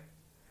Uriah.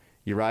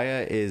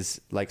 Uriah is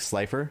like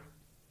Slifer.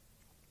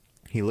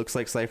 He looks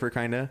like Slifer,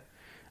 kind of.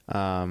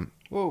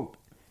 Whoa.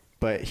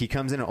 But he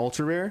comes in an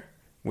ultra rare,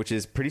 which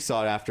is pretty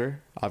sought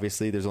after.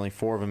 Obviously, there's only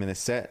 4 of them in this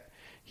set.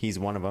 He's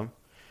one of them.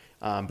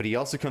 But he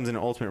also comes in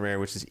an ultimate rare,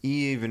 which is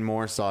even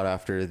more sought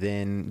after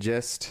than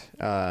just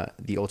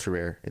the ultra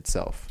rare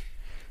itself.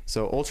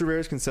 So ultra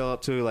rares can sell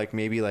up to like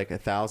maybe like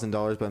 $1,000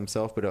 by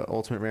themselves, but an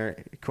ultimate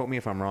rare, quote me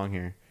if I'm wrong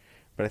here,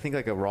 but I think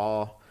like a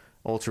raw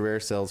ultra rare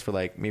sells for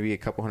like maybe a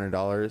couple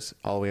 $100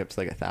 all the way up to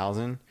like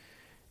 $1,000.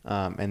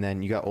 And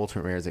then you got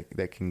ultimate rares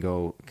that can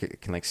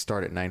like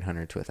start at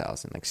 $900 to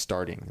 $1,000, like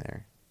starting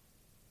there.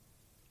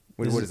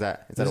 What is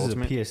that? Is that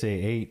ultimate? This is a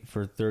PSA 8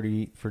 for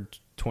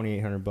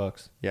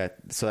 $2,800. Yeah,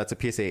 so that's a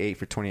PSA 8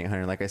 for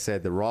 $2,800. Like I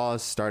said, the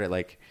raws start at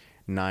like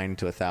 $900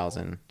 to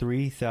 $1,000.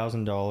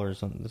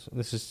 $3,000 on this.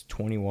 This is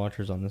 20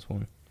 watchers on this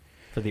one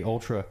for the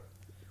ultra.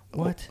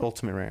 What?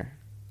 Ultimate rare.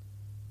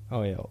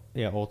 Oh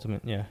yeah,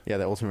 ultimate. Yeah. Yeah,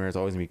 the ultimate rare is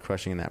always gonna be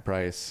crushing in that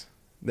price.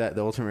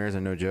 The ultimate rares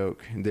are no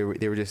joke. They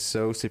were just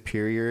so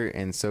superior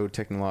and so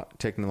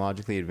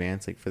technologically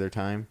advanced, like for their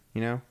time,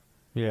 you know.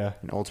 Yeah.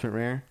 An ultimate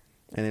rare,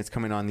 and it's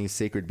coming on these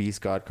Sacred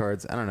Beast God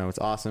cards. I don't know, it's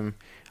awesome.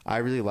 I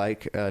really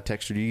like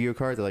textured Yu-Gi-Oh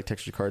cards. I like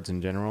textured cards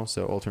in general.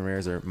 So ultimate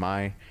rares are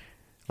my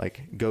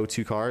like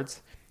go-to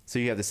cards. So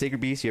you have the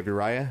Sacred Beast, you have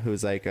Uriah,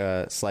 who's like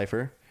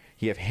Slifer.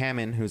 You have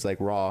Hammond, who's like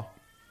Raw,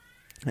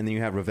 and then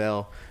you have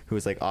Ravel, who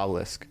is like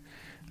Obelisk.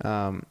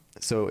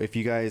 So if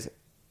you guys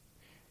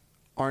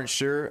aren't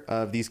sure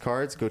of these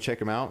cards, go check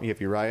them out. You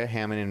have Uriah,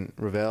 Hammond, and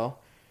Ravel.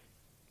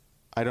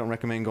 I don't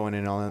recommend going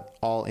in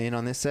all in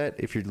on this set.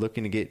 If you're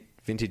looking to get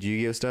vintage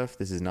Yu-Gi-Oh stuff,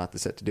 this is not the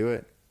set to do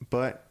it.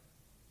 But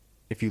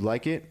if you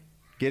like it,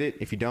 get it.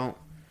 If you don't,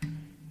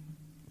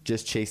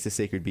 just chase the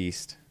Sacred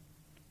Beast.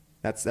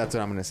 That's what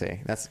I'm going to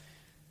say. That's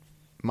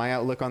my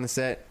outlook on the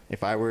set.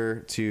 If I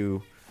were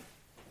to,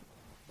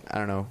 I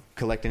don't know,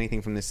 collect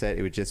anything from this set,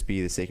 it would just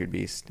be the Sacred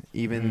Beast.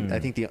 I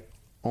think the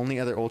only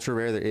other ultra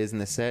rare there is in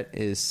the set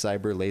is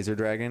Cyber Laser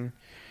Dragon,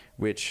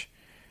 which,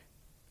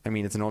 I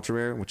mean, it's an ultra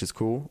rare, which is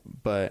cool,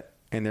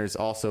 and there's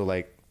also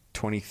like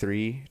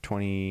 22.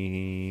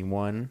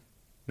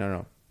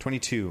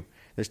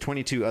 There's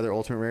 22 other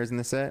ultimate rares in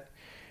the set,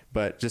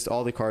 but just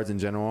all the cards in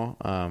general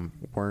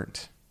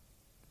weren't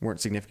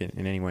significant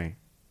in any way.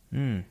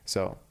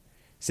 So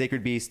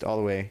Sacred Beast all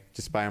the way.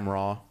 Just buy them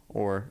raw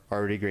or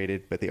already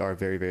graded, but they are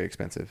very, very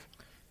expensive.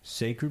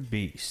 Sacred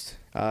Beast.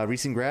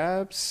 Recent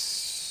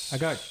grabs. I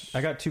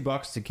got 2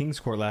 boxes to King's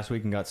Court last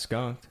week and got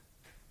skunked.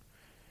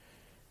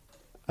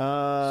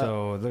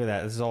 So look at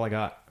that. This is all I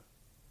got.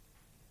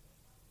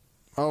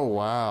 Oh,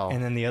 wow.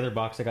 And then the other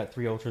box, I got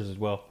 3 Ultras as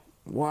well.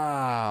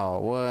 Wow.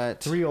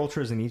 What? 3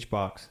 Ultras in each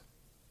box.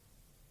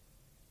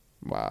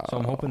 Wow. So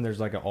I'm hoping there's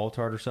like an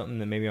Altart or something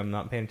that maybe I'm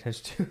not paying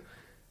attention to.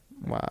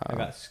 Wow. I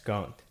got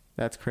skunked.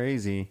 That's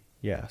crazy.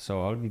 Yeah,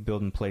 so I'll be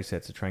building play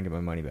sets to try and get my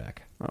money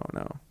back. Oh,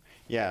 no.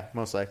 Yeah,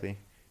 most likely.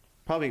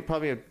 Probably.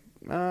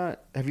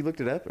 Have you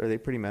looked it up? Are they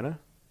pretty meta?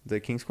 The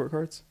King's Court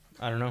cards?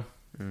 I don't know.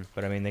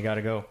 But I mean, they got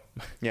to go.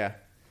 Yeah.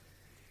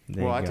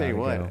 Well, I tell you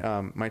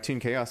what, my Toon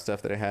Chaos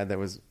stuff that I had that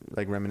was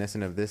like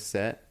reminiscent of this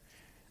set.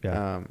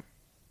 Yeah.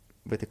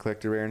 With the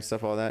collector rare and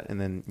stuff, all that, and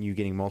then you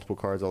getting multiple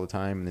cards all the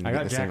time, and then you I get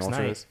got the same Jack's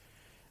ultras.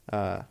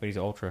 but he's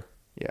ultra.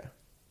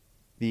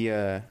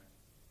 Yeah.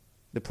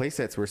 The play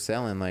sets were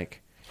selling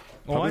like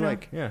probably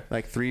like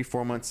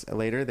 3-4 months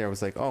later. There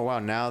was like, oh wow,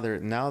 now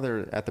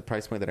they're at the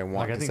price point that I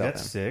want to sell them. I think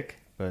that's sick,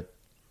 but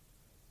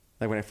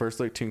like when I first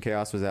looked, Toon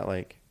Chaos was at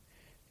like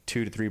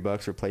 $2 to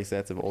 $3 for play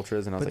sets of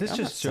ultras, and I was but like, this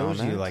just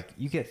shows you like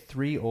you get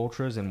 3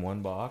 ultras in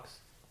one box.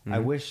 I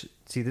wish.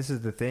 See, this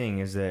is the thing,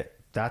 is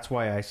that's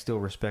why I still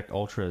respect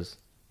ultras,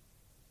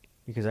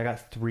 because I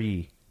got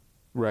 3.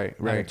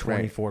 Right.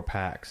 24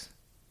 packs.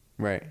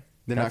 Right.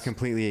 They're not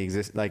completely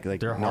like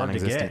they're hard to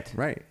get.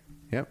 Right.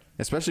 Yep.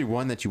 Especially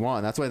one that you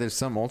want. That's why there's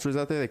some ultras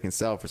out there that can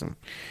sell for some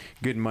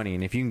good money.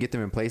 And if you can get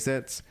them in play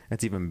sets,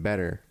 that's even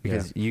better.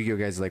 Because Yu-Gi-Oh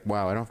guys are like,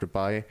 wow, I don't have to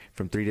buy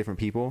from 3 different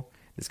people.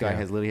 This guy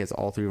literally has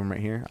all 3 of them right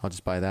here. I'll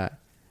just buy that.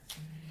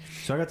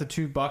 So I got the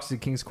 2 boxes of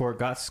King's Court,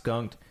 got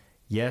skunked.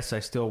 Yes, I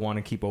still want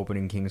to keep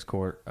opening King's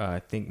Court. I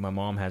think my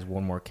mom has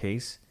one more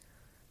case,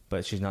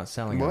 but she's not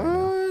selling it right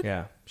now.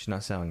 Yeah, she's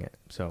not selling it.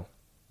 So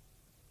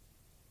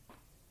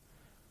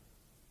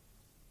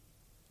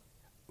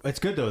it's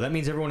good though. That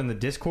means everyone in the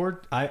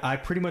Discord. I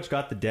pretty much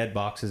got the dead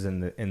boxes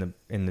in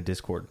the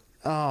Discord.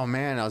 Oh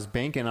man, I was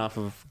banking off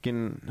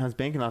getting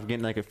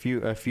like a few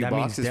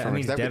boxes. That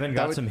means Devin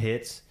got some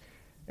hits,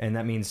 and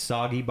that means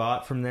Soggy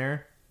bought from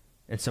there,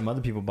 and some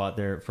other people bought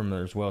from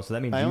there as well. So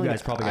that means you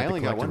guys probably got the collector rare. I only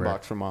got 1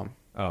 box from mom.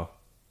 Oh,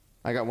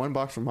 I got 1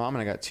 box from mom,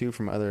 and I got 2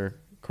 from other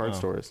card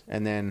stores.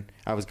 And then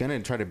I was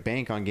gonna try to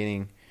bank on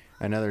getting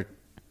another.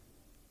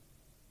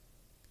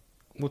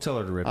 We'll tell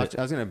her to rip it.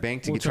 I was gonna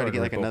bank to try to get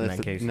like another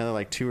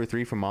like 2 or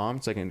 3 from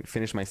mom, so I can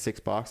finish my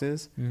 6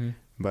 boxes. Mm-hmm.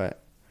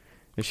 But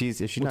if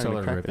she's not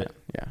gonna crack it,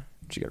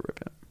 she gotta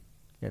rip it.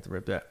 You have to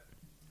rip that.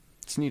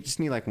 Just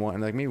need like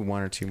maybe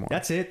 1 or 2 more.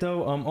 That's it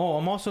though. I'm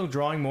also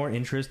drawing more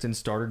interest in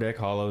starter deck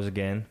holos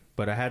again.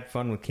 But I had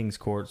fun with King's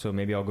Court, so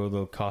maybe I'll go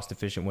the cost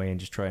efficient way and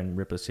just try and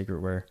rip a secret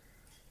rare.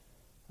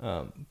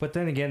 But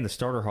then again, the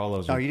starter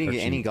holos. Oh, you didn't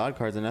get any god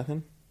cards or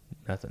nothing?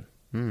 Nothing.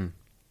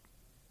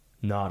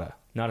 Nada.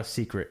 Not a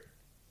secret.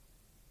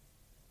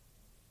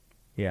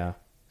 Yeah,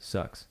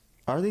 sucks.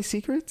 Are they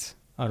secrets?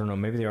 I don't know.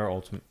 Maybe they are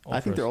ultimate. I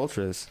think they're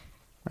ultras.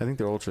 I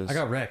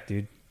got wrecked,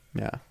 dude.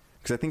 Yeah,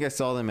 because I think I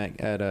saw them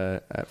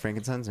at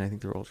Frankenstein's, and I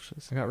think they're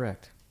ultras. I got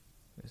wrecked.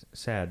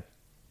 Sad.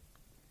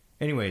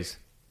 Anyways,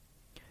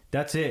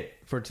 that's it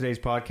for today's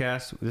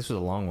podcast. This was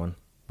a long one,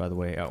 by the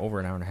way, over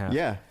an hour and a half.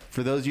 Yeah.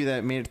 For those of you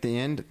that made it to the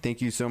end,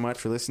 thank you so much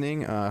for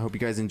listening. I hope you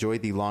guys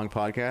enjoyed the long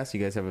podcast.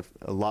 You guys have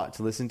a lot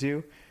to listen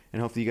to.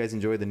 And hopefully you guys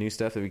enjoyed the new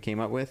stuff that we came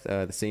up with.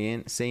 The say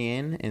in,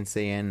 and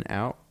say in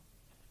out.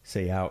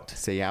 Say out.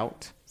 Say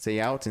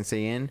out, and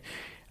say in.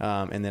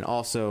 And then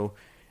also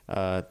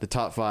the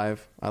top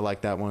 5. I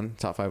like that one.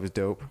 Top 5 was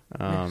dope.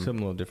 Something a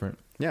little different.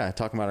 Yeah,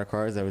 talking about our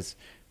cards. That was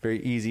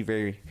very easy,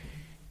 very,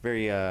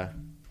 very,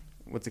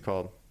 what's it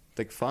called?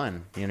 Like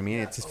fun. You know what I mean?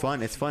 It's just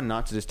fun. It's fun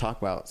not to just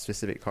talk about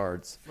specific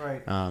cards.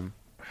 Right. And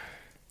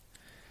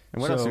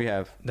what else do we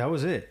have? That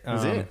was it. That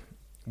was it.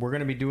 We're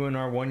going to be doing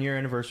our 1-year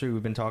anniversary.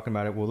 We've been talking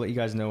about it. We'll let you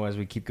guys know as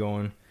we keep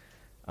going.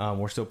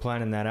 We're still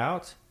planning that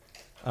out.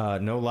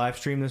 No live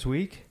stream this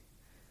week.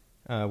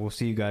 We'll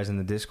see you guys in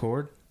the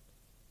Discord.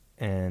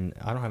 And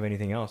I don't have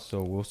anything else,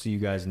 so we'll see you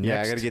guys next.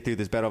 Yeah, I got to get through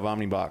this Battle of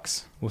Omni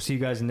box. We'll see you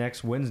guys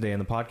next Wednesday on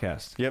the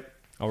podcast. Yep.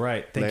 All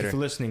right. Thank you for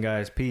listening,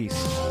 guys.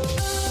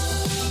 Peace.